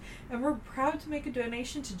fans, and we're proud to make a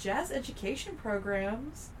donation to jazz education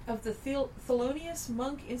programs of the Thelonious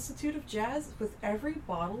Monk Institute of Jazz with every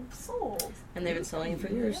bottle sold. And they've been selling it for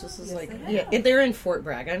years. Yeah, This is yes, like, they have. yeah, they're in Fort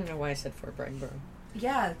Bragg. I don't know why I said Fort Bragg, bro.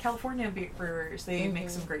 Yeah, California brewers. They make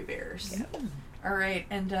some great beers. Yeah. All right,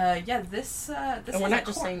 and this And we're has not a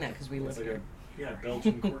just cork. saying that because we live It's like here.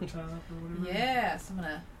 Belgian cork top or whatever. Yeah, so I'm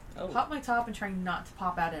gonna Oh. pop my top and try not to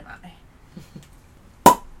pop out an eye.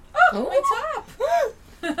 Oh. My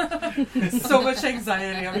top! So much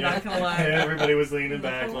anxiety, I'm not gonna lie. Everybody was leaning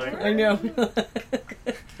back like, I know.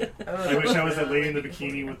 I wish I was that lady in the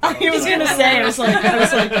bikini with the I was gonna say, I was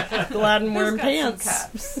like, glad I'm wearing pants.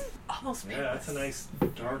 Caps. Almost Yeah, that's a nice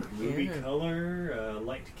dark ruby color,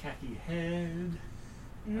 light khaki head.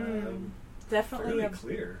 Definitely Fairly a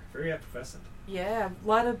clear, very effervescent. Yeah, a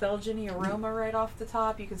lot of Belgian aroma right off the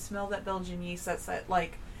top. You can smell that Belgian yeast. That's that,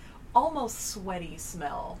 like, almost sweaty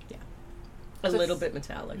smell. Yeah. A little bit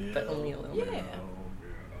metallic, but only a little bit. Yeah.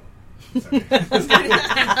 Trying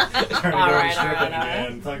to All go right, stripping all right.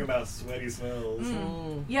 again. Talk about sweaty smells.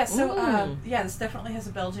 Yeah, so, this definitely has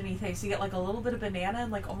a Belgian-y taste. You get, like, a little bit of banana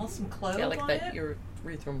and, like, almost some clove Yeah, like on that it.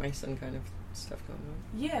 erythromycin kind of stuff going on.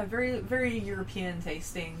 Yeah, very, very European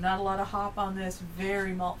tasting. Not a lot of hop on this.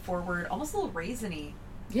 Very malt forward. Almost a little raisiny,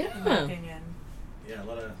 in my Yeah. opinion. Yeah, a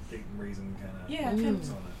lot of big raisin kind of. Yeah,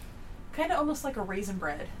 kind of almost like a raisin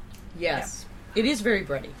bread. Yes. It is very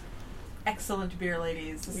bready. Excellent beer,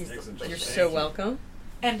 ladies. This is Excellent. You're delicious. so welcome.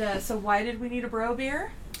 And so why did we need a bro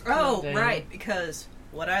beer? Oh, Okay. right, because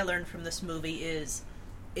what I learned from this movie is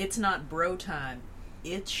it's not bro time,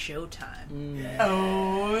 it's showtime.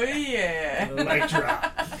 Oh, yeah. Mic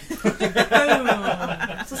drop. So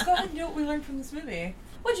let's go ahead and do what we learned from this movie.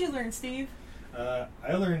 What'd you learn, Steve?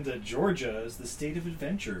 I learned that Georgia is the state of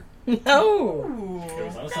adventure. Oh. It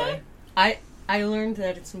was on a sign. I learned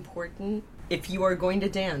that it's important, if you are going to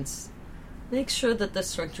dance, make sure that the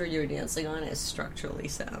structure you're dancing on is structurally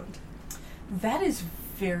sound. That is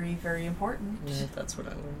very, very important. Yeah, that's what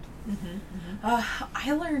I learned.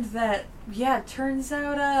 I learned that, it turns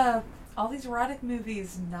out, all these erotic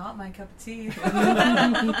movies, not my cup of tea.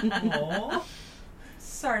 Aww.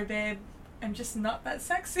 Sorry, babe. I'm just not that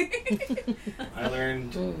sexy. I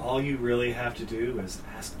learned all you really have to do is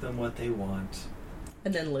ask them what they want.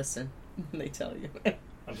 And then listen when they tell you.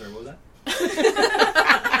 I'm sorry, what was that?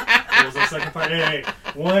 What was the second part? Hey,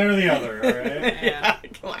 one or the other, alright? Yeah.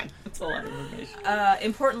 Come on. That's a lot of information.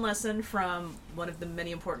 Important lesson from one of the many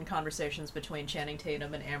important conversations between Channing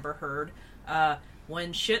Tatum and Amber Heard.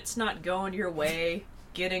 When shit's not going your way,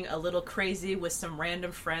 getting a little crazy with some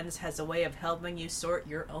random friends has a way of helping you sort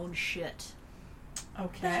your own shit.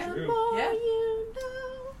 Okay. True. Yeah.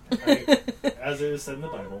 As it is said in the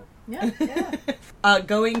Bible. Yeah.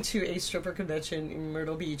 Going to a stripper convention in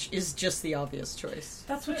Myrtle Beach is just the obvious choice.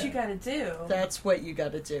 That's what you gotta do. That's what you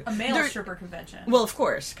gotta do. A male There- stripper convention. Well, of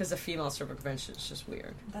course, because a female stripper convention is just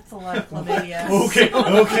weird. That's a lot of chlamydia.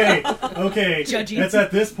 Okay. Judgy. That's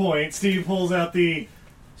at this point, Steve pulls out the...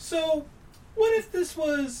 So, what if this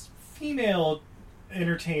was female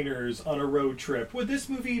entertainers on a road trip? Would this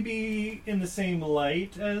movie be in the same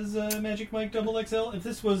light as Magic Mike XXL? If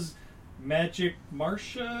this was Magic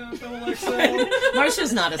Marsha XXL?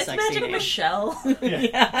 Marsha's not a It's sexy Magic name. Michelle.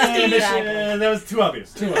 Exactly. That was too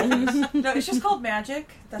obvious. No, it's just called Magic.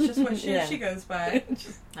 That's just what Yeah. she goes by.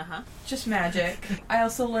 Uh-huh. Just Magic. I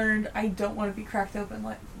also learned I don't want to be cracked open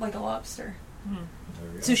like a lobster.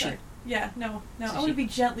 Sushi. Yeah, no. I want to be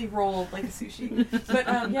gently rolled like a sushi.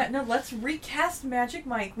 But, let's recast Magic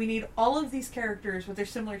Mike. We need all of these characters with their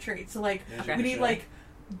similar traits. So, like, Magic we need, Michelle. like,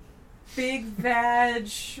 Big Vag,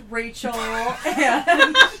 Rachel,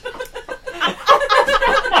 and...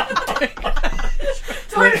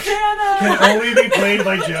 Tarzana! Can only be played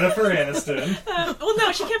by Jennifer Aniston. Well,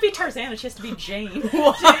 no, she can't be Tarzana. She has to be Jane.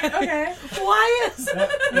 Okay. Why is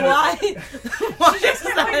why? Why She just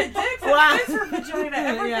is can't find a that? dick that Why? fits her vagina.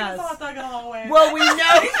 Everything's Yes. a hot dog in the hallway. Well, we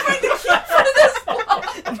know,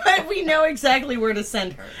 but we know exactly where to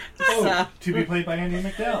send her. Oh, to be played by Andy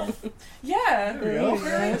McDowell. Yeah. There we go.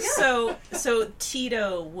 Yeah. So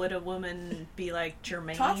Tito, would a woman be like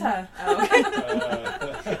Jermaine? Tata. Oh, okay.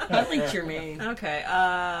 I like Jermaine. Okay.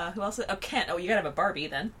 Who else? Oh, Kent. Oh, you gotta have a Barbie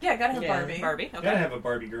then. Yeah, gotta have Yeah. Barbie. Barbie. Okay. Gotta have a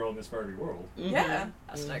Barbie girl in this Barbie world. Yeah.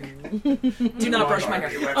 That's stuck. Do not brush my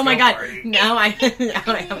hair. Oh my god! Now I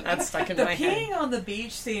have that stuck in The my head. peeing on the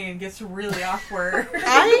beach scene gets really awkward.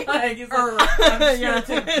 I- like, he's like, I'm just Yeah. gonna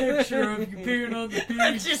take a picture of you peeing on the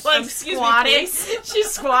beach. She's like Excuse me, squatting. please.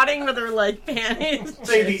 She's squatting with her like panties.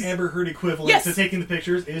 Say the Amber Heard equivalent Yes. to taking the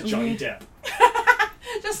pictures is Johnny Depp.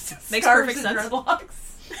 Just Makes scarves perfect and sense. dreadlocks.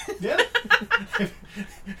 Yeah.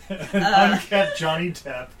 An unkept Johnny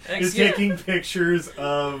Depp is Excuse- taking pictures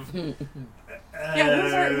of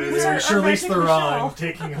Yeah, who's our Charlize Magic Theron Michelle?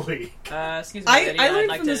 taking a leak. Excuse me. I lady, learned I'd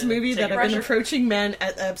like from this to movie take that a I've been picture. approaching men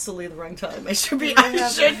at absolutely the wrong time. I should be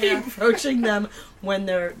Yeah. approaching them when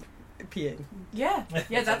they're peeing. Yeah,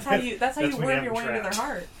 yeah. That's how you That's when you worm have your them way into their trapped.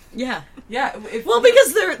 heart. Yeah. Yeah. If Well,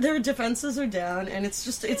 because their defenses are down, and it's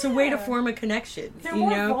a way to Yeah. form a connection. they're you more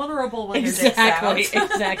know? vulnerable when Exactly, their dick's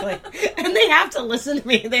out. exactly. And they have to listen to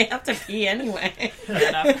me. They have to pee anyway. Fair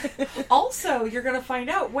enough. Also, you're going to find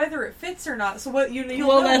out whether it fits or not. So what you'll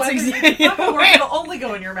Well, know that's whether exactly you can come or right. it'll only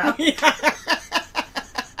go in your mouth.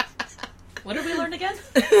 What did we learn again?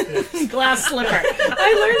 Glass slipper.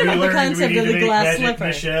 I learned about the concept of the glass Magic slipper.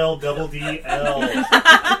 Michelle Double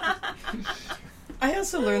DL. I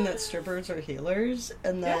also learned that strippers are healers,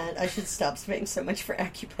 and that I should stop paying so much for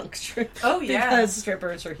acupuncture. Oh, yeah. Because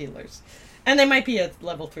strippers are healers. And they might be a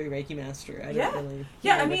level 3 Reiki master. I Yeah. don't really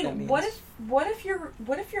Yeah, know I what that mean, means. what if your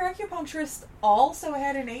acupuncturist also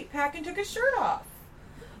had an 8-pack and took his shirt off?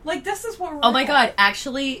 Like, this is what we're Oh my at. god,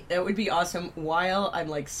 actually, that would be awesome. While I'm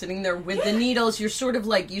like sitting there with the needles, you're sort of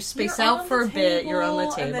like, you space You're out on for a the bit, you're on the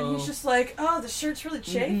table, table. and then he's just like, oh, the shirt's really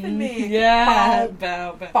chafing me. Yeah. Boom,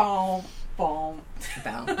 Bow, bow. boom, boom.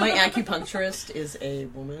 Bow. My acupuncturist is a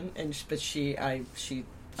woman, and that She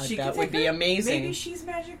bet could would take be her- amazing. Maybe she's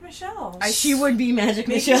Magic Michelle. She would be Magic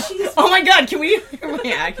Maybe Michelle. she's- Oh my god, can we hear my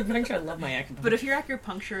acupuncture? I love my acupuncture. But if your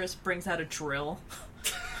acupuncturist brings out a drill,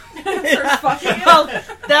 Starts fucking it. Well,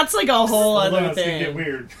 that's like a whole Hold on, other it's gonna get thing.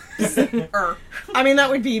 weird. I mean, that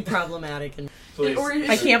would be problematic. And Please. Or is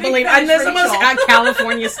I she can't Big believe Bad this is the most Rachel?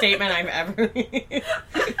 California statement I've ever.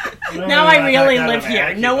 No, Now I not really that live I'm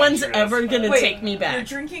here. No one's acupuncturist, ever but- gonna Wait, take me You're back.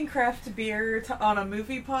 drinking craft beer on a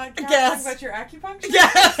movie podcast Yes. talking about your acupuncture? Yeah,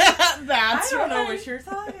 I that's don't know right. what you're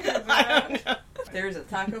talking I about. don't know. There's a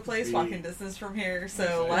taco place walking distance from here,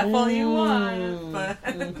 so laugh all you want. But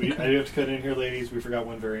I do have to cut in here, ladies. We forgot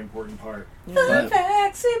one very important part. fun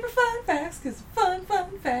facts, super fun facts, because fun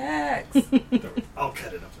facts. I'll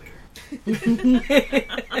cut it up later.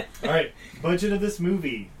 All right, budget of this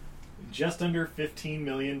movie, just under $15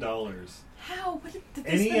 million. How? What did they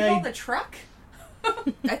Any spend on idea- the truck?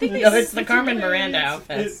 I think they No, it's the Carmen Miranda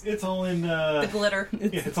outfit. It's all in the glitter.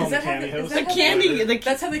 it's all in the pantyhose. The candy.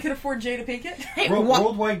 That's how they could afford Jada Pinkett? Hey,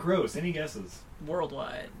 Worldwide gross. Any guesses?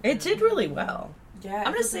 Worldwide. It did really well. Yeah, I'm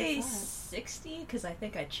gonna it say doesn't sound- 60 because I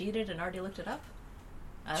think I cheated and already looked it up.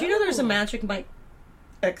 Do you know there's a Oh. Magic Mike?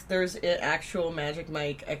 There's an actual Magic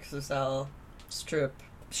Mike XSL strip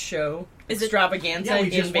show Is it- extravaganza Yeah, we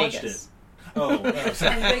in just watched Vegas. it. Oh,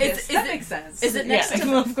 sorry. That makes sense. Is it next Yeah,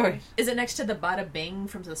 to of course. Is it next to the Bada Bing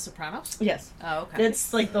from The Sopranos? Yes. Oh, okay.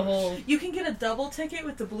 It's like the whole. You can get a double ticket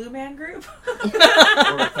with the Blue Man Group. Or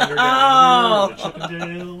Thunder Down, or the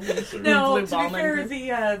Chippendales, or- No, Blue to be Ballman fair, Group.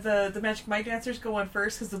 the Magic Mike dancers go on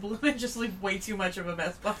first because the Blue Men just leave way too much of a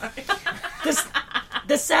mess behind.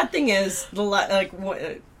 The sad thing is,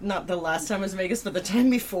 not the last time I was in Vegas, but the time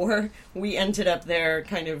before, we ended up there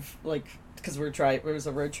kind of like, because it was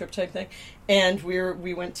a road trip type thing, and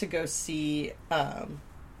we went to go see, oh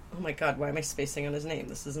my god, why am I spacing on his name?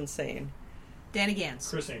 This is insane. Danny Gans.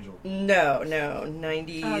 Chris Angel. No,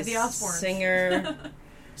 90s The Osbournes. singer.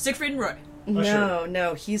 Siegfried and Roy.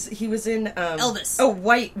 No, he was in, Elvis. Oh,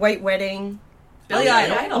 White Wedding. Billy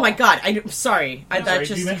Idol. Oh my god, I'm sorry. Sorry, that do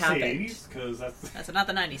just you meant to say happened. 80s? Because That's not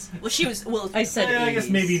the 90s. Well, she was. Well, I said I guess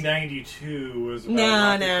 80s. maybe 92 was. about No,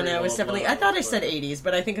 Rocket it Cradle was of definitely. Love, I thought I said but- 80s,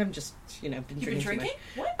 but I think I'm just, been You've been drinking too drinking?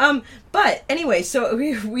 much. What? But anyway, so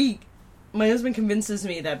we my husband convinces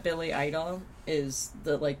me that Billy Idol is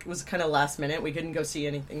was kind of last minute. We couldn't go see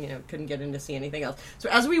anything, couldn't get in to see anything else. So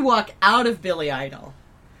as we walk out of Billy Idol,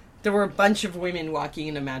 There were a bunch of women walking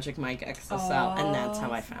into Magic Mike XSL, and that's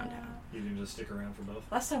how I found out. You didn't just stick around for both?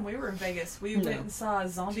 Last time we were in Vegas, we went and saw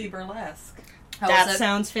Zombie Burlesque. That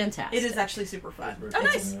sounds fantastic. It is actually super fun. Oh,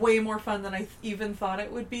 nice! It's way more fun than I even thought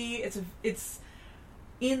it would be. It's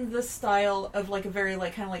in the style of like a very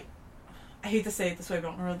like kind of like, I hate to say it this way, but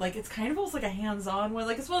I don't remember, like it's kind of almost like a hands-on one.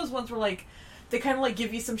 Like it's one of those ones where like they kind of like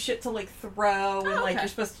give you some shit to like throw and like you're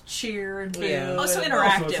supposed to cheer and boo. Yeah. Oh, so and-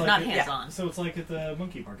 interactive, so it's like not it- hands-on. So it's like at the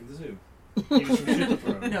monkey park at the zoo. Give you some shit to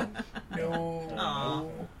throw.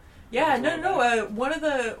 No. Yeah, no. One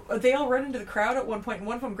of they all run into the crowd at one point, and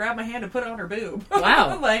one of them grabbed my hand and put it on her boob.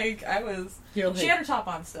 Wow. Like, I was... You're She like- had her top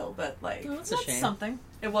on still, but, like... Oh, that's a shame. something.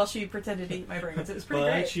 And while she pretended to eat my brains, it was pretty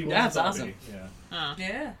But great. she was That's a zombie. awesome. Yeah.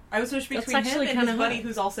 Yeah. I was switched That's between him actually and kinda his buddy, hot.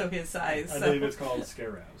 who's also his size. I So. believe it's called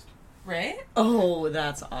Scare Roused. Right? Oh,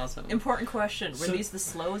 that's awesome. Important question. Were So- these the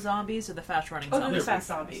slow zombies or the fast running Oh, no, zombies? they're fast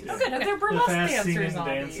zombies. Yeah. Okay, okay. they're The burlesque fast dancer singing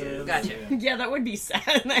zombies. dances. Gotcha. Yeah. Yeah, that would be sad.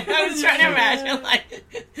 I was trying to imagine like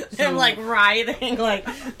them like writhing, like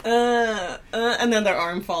and then their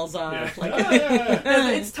arm falls off. Yeah. Like, No,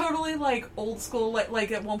 it's totally like old school. Like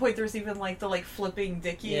at one point, there's even like the like flipping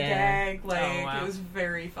Dickie Yeah. gag. Like Oh, wow. it was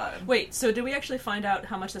very fun. Wait, so did we actually find out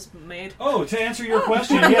how much this made? Oh, to answer your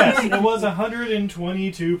question, yes, it was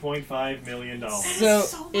 $122.5 million. so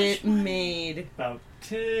so much it money. made. About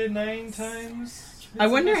 9 times. I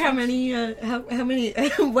wonder how many. How many?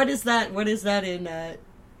 What is that? What is that in?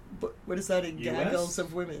 What is that in US? gaggles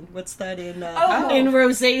of women? What's that in? Oh. In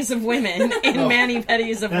rosés of women? In Oh. mani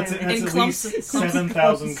pedis of That's women? at In clumps. least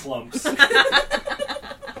 7,000 clumps.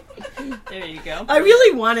 There you go. I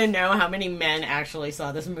really want to know how many men actually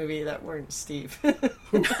saw this movie that weren't Steve.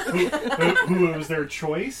 Who was their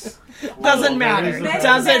choice? Doesn't matter. there is a- Many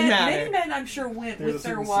Doesn't matter. Many men, I'm sure, went There's with a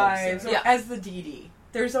their certain wives subset. or Yeah. as the DD.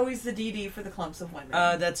 There's always the DD for the clumps of women.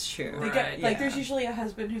 That's true. They Right, get, like, yeah. there's usually a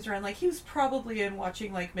husband who's around, like, he was probably in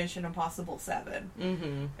watching, like, Mission Impossible 7.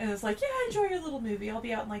 Mm-hmm. And it's like, yeah, enjoy your little movie. I'll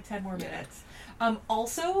be out in, like, 10 more minutes.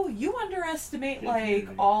 Also, you underestimate, like,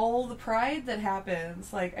 all the pride that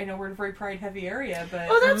happens. Like, I know we're in a very pride-heavy area, but...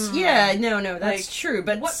 Oh, that's no, that's Like, true.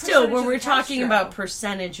 But what still, percentage when of we're the talking cast about show?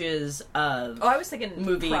 percentages of, Oh, I was thinking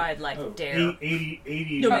Movie. Pride like Oh, Dare.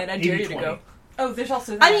 80, No, man, I dare you to 20. go. Oh, there's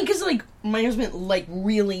also that. I mean, because like my husband like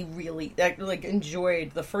really like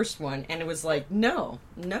enjoyed the first one, and it was like no,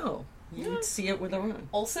 you'd see it with a run.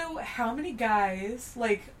 Also, how many guys,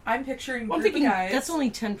 like, I'm picturing Well, I'm group thinking of guys... that's only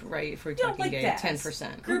 10, right? If we're Yeah, talking like gay, dads.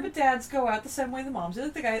 10%. Group of dads go out the same way the moms do.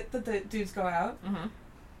 The dudes go out. Mm-hmm. Mission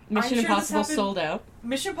I'm sure this Impossible happened- sold out.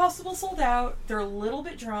 Mission Impossible sold out. They're a little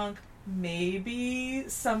bit drunk. Maybe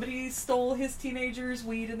somebody stole his teenager's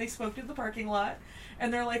weed and they smoked it in the parking lot.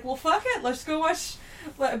 And they're like, well, fuck it. Let's go watch...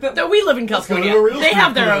 But No, we live in Let's go to California. a real They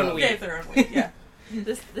have their strip own club. weed. They have their own weed, yeah.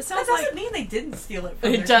 This That sounds doesn't like mean they didn't steal it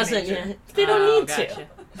from It their doesn't. teenager. Yeah. They don't Oh, need gotcha.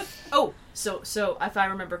 to. Oh, so if I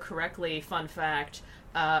remember correctly, fun fact,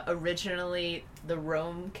 originally the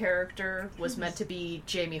Rome character was meant to be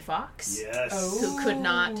Jamie Foxx, Yes. who could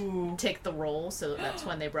not Ooh. take the role, so that's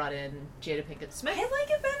when they brought in Jada Pinkett Smith. I like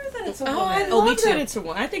it better than it's a Oh, woman. I Oh, love me that too. it's a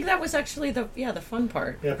one. I think that was actually the fun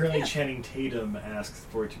part. Yeah, apparently Channing Tatum asked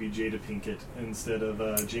for it to be Jada Pinkett instead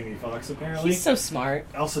of Jamie Foxx, apparently. He's so smart.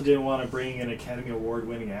 Also didn't want to bring an Academy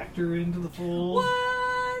Award-winning actor into the fold. What?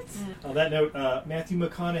 On that note, Matthew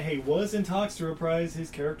McConaughey was in talks to reprise his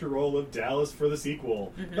character role of Dallas for the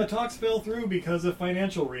sequel, but talks fell through because of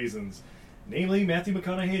financial reasons. Namely, Matthew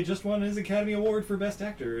McConaughey had just won his Academy Award for Best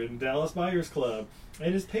Actor in Dallas Buyers Club,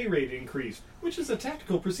 and his pay rate increased, which is a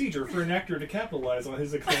tactical procedure for an actor to capitalize on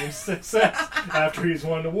his acclaimed success after he's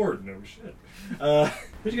won an award. No shit. What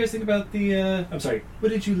did you guys think about what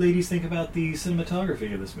did you ladies think about the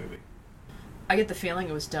cinematography of this movie? I get the feeling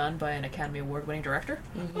it was done by an Academy Award-winning director.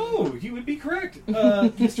 Oh, you would be correct.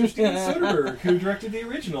 Mr. Steven Soderbergh, who directed the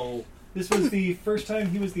original. This was the first time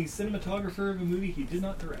he was the cinematographer of a movie he did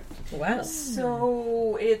not direct. Wow.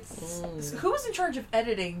 So it's so who was in charge of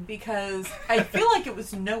editing? Because I feel like it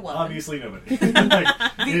was no one. Obviously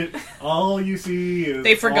nobody. All you see is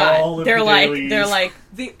They forgot. all of They're the like dailies.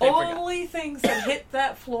 The only things that hit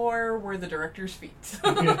that floor were the director's feet.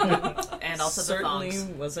 And also certainly the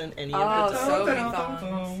thongs. wasn't any Oh, of the so many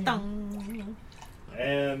Dun, thongs.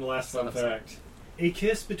 And last fun fact. A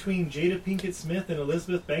kiss between Jada Pinkett Smith and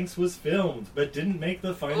Elizabeth Banks was filmed, but didn't make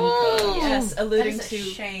the final cut. Yes, alluding That is a to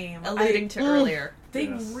shame. alluding to earlier. They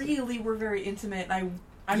Yes. really were very intimate. And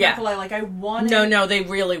I'm Yeah. not gonna lie, like I wanted. No, they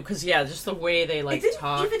really just the way they It didn't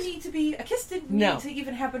talked. even need to be a kiss. Didn't No. need to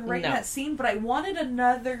even happen right No. in that scene. But I wanted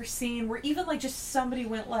another scene where even like just somebody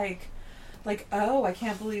went like like, oh, I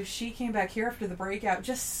can't believe she came back here after the breakout.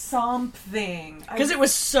 Just something. Because it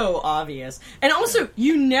was so obvious. And also,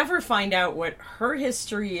 you never find out what her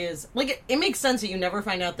history is. Like, it makes sense that you never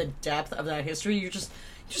find out the depth of that history. You're just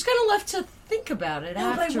kind of left to think about it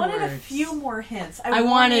afterwards. But I wanted a few more hints. I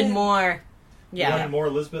wanted more. Yeah. You wanted more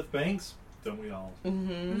Elizabeth Banks? Don't we all?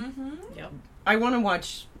 Yep. I want to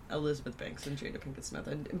watch Elizabeth Banks and Jada Pinkett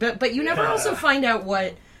Smith. But you never also find out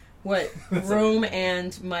what Rome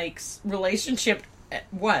and Mike's relationship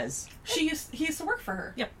was. He used to work for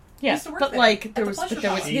her. Yep. He Yeah, used to work but there, like there at was the pleasure but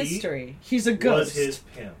there was shop. history. He's a ghost. Was his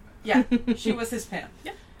pimp. Yeah, she was his pimp.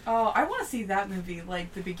 Yep. Oh, I want to see that movie,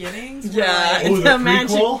 like the beginnings. Yeah, Oh, the the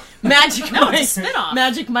prequel? Magic No, Mike, it's a spin-off.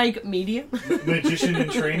 Magic Mike Medium, Magician in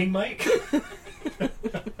Training Mike?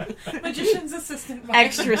 Magician's assistant. Mike.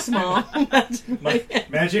 extra small.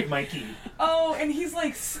 Magic Mikey. Oh, and he's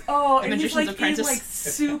like, and he's Magician's like Apprentice. in like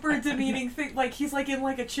super demeaning thing. Like he's like in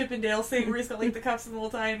like a Chippendale thing where he's got like the cuffs the whole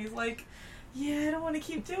time. He's like, yeah, I don't want to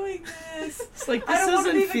keep doing this. It's like I this don't want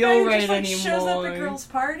to doesn't be the feel guy who right just, like, anymore. shows up at girls'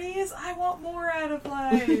 parties. I want more out of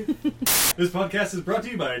life. This podcast is brought to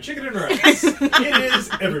you by Chicken and Rice. It is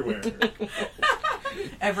everywhere.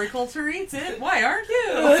 Every culture eats it. Why aren't you?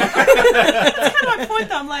 That's kind of my point.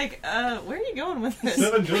 Though. I'm like, where are you going with this?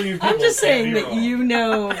 7 billion people I'm just can't saying be that wrong. you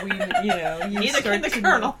know, you Neither start can the to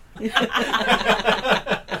Colonel.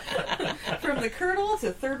 From the Colonel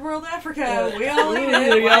to Third World Africa, we all eat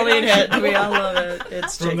it. We Why all eat don't it. We all love it.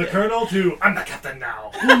 It's From the chicken. Colonel to I'm the captain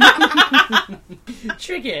now.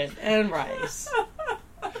 Chicken and rice.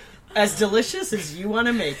 As delicious as you want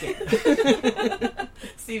to make it.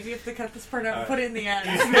 See if you have to cut this part out and put it in the end.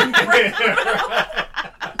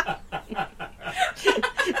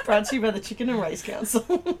 Brought to you by the Chicken and Rice Council.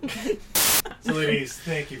 So, ladies,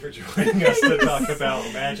 thank you for joining us to talk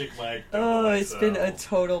about Magic Mike. Oh, it's been a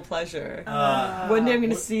total pleasure. One day I'm going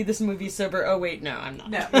to see this movie sober. Oh, wait, no, I'm not.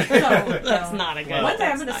 No, That's not a good One day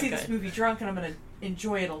I'm going to that's see not this good. movie drunk and I'm going to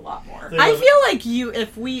enjoy it a lot more. I feel like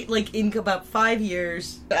if we, like, in about 5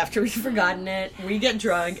 years after we've forgotten it, we get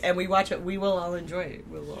drunk and we watch it, we will all enjoy it.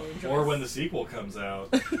 We'll all enjoy Or it. when the sequel comes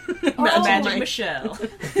out. Magic Michelle.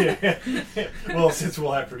 Well, since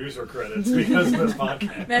we'll have producer credits because of this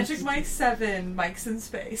podcast. Magic Mike 7, Mike's in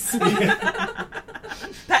Space.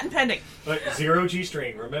 Patent pending. Like, 0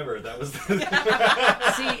 G-string, remember, that was the...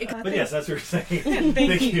 See, But yes, as we were saying,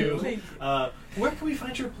 thank you. Where can we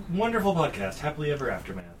find your wonderful podcast, Happily Ever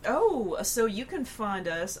Aftermath? Oh, so you can find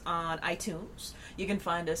us on iTunes. You can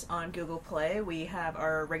find us on Google Play. We have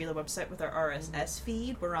our regular website with our RSS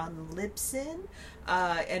feed. We're on Libsyn.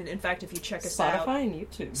 And in fact, if you check us out... Spotify and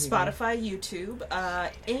YouTube. Spotify, YouTube.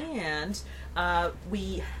 And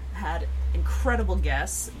we had incredible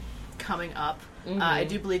guests coming up. I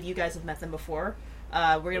do believe you guys have met them before.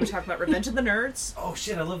 We're going to talk about Revenge of the Nerds. Oh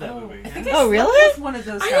shit, I love that movie. I think Oh, I really? slept with one of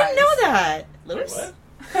those I guys. didn't know that. Wait, what?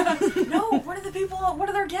 No, one of the people, one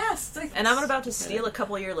of their guests. And I'm about to steal a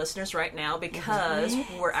couple of your listeners right now because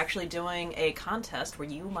we're actually doing a contest where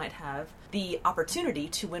you might have the opportunity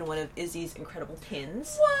to win one of Izzy's incredible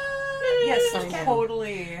pins. Yes, Okay.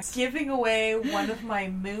 totally. Giving away one of my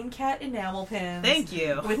Mooncat enamel pins. Thank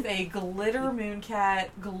you. With a glitter Mooncat,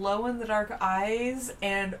 glow-in-the-dark eyes,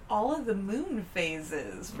 and all of the moon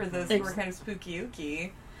phases for those who are kind of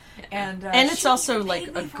spooky-ooky. And it's she also paid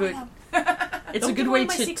like me a for good... them. It's Don't a good give way away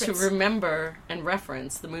my to secrets. remember and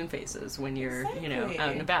reference the moon phases when you're, Exactly.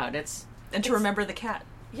 out and about. It's And to remember the cat.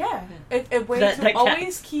 Yeah, a way That to cat.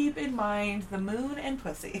 always keep in mind the moon and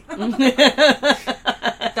pussy.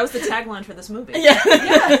 That was the tagline for this movie.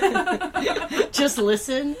 yeah. Just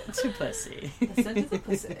listen to pussy. Listen to the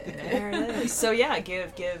pussy. There it is. So yeah,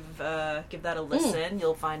 give that a listen.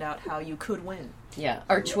 You'll find out how you could win. Yeah,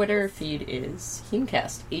 our Twitter feed is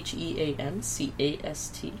Heamcast,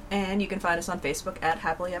 HEAMCAST. And you can find us on Facebook at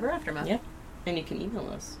Happily Ever Aftermath. Yeah, and you can email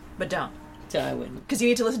us. But don't. I wouldn't. Because you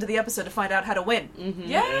need to listen to the episode to find out how to win.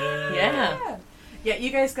 Yeah. Yeah,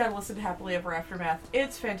 you guys gotta listen to Happily Ever Aftermath.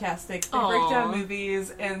 It's fantastic. They break down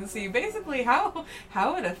movies and see basically how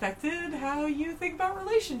it affected how you think about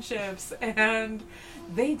relationships. And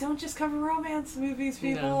they don't just cover romance movies,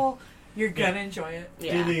 people. No. You're gonna enjoy it.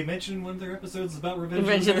 Yeah. Did they mention one of their episodes about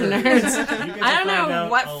Revenge of the Nerds. You guys I will don't find know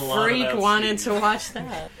out what a lot freak about wanted Steve. to watch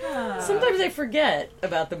that. Sometimes I forget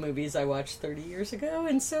about the movies I watched 30 years ago,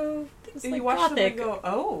 and so things And like you watch Gothic. them and go,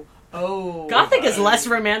 oh. Gothic is less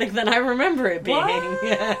romantic than I remember it being. What?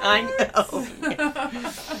 Yeah, I know.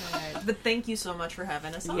 But thank you so much for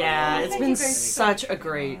having us on. Yeah, it's thank been you guys so such much a for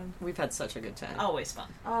great. fun. We've had such a good time. Always fun.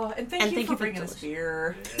 Oh, and thank you for bringing us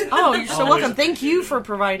beer. Oh, you're so Always welcome. Thank you for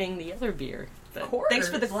providing the other beer. But Thanks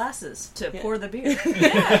for the glasses to pour the beer.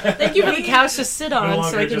 thank you for the couch to sit No on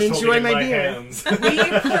so I longer can just enjoy holding my in beer. hands. We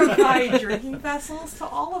provide drinking vessels to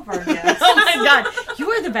all of our guests. Oh my god, you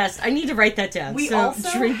are the best. I need to write that down. We so, also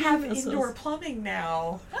drinking have vessels. indoor plumbing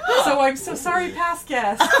now. So I'm so sorry, past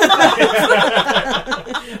guests.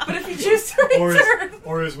 But if you choose to return...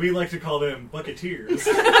 Or as we like to call them, bucketeers.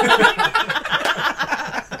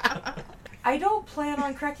 I don't plan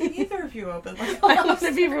on cracking either of you open. I want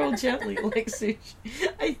to be rolled gently like sushi.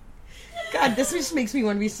 God, this just makes me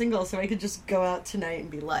want to be single so I could just go out tonight and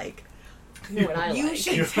be like, you know what I You like.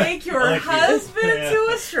 should take your husband to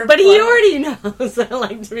a strip But he club. already knows I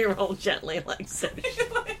like to be rolled gently like sushi.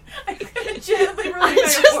 Gently rolling I my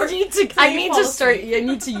just board need to. till I you need fall to start. asleep. I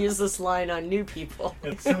need to use this line on new people.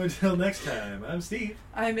 And so until next time, I'm Steve.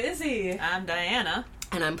 I'm Izzy. I'm Diana.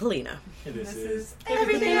 And I'm Polina. And this This is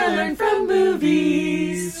Everything I Learned from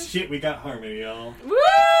Movies. Shit, we got harmony, y'all. Woo!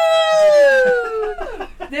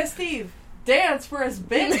 Now, Steve, dance for us,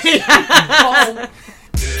 bitch.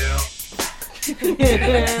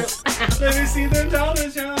 Let me see the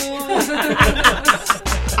dollars, y'all.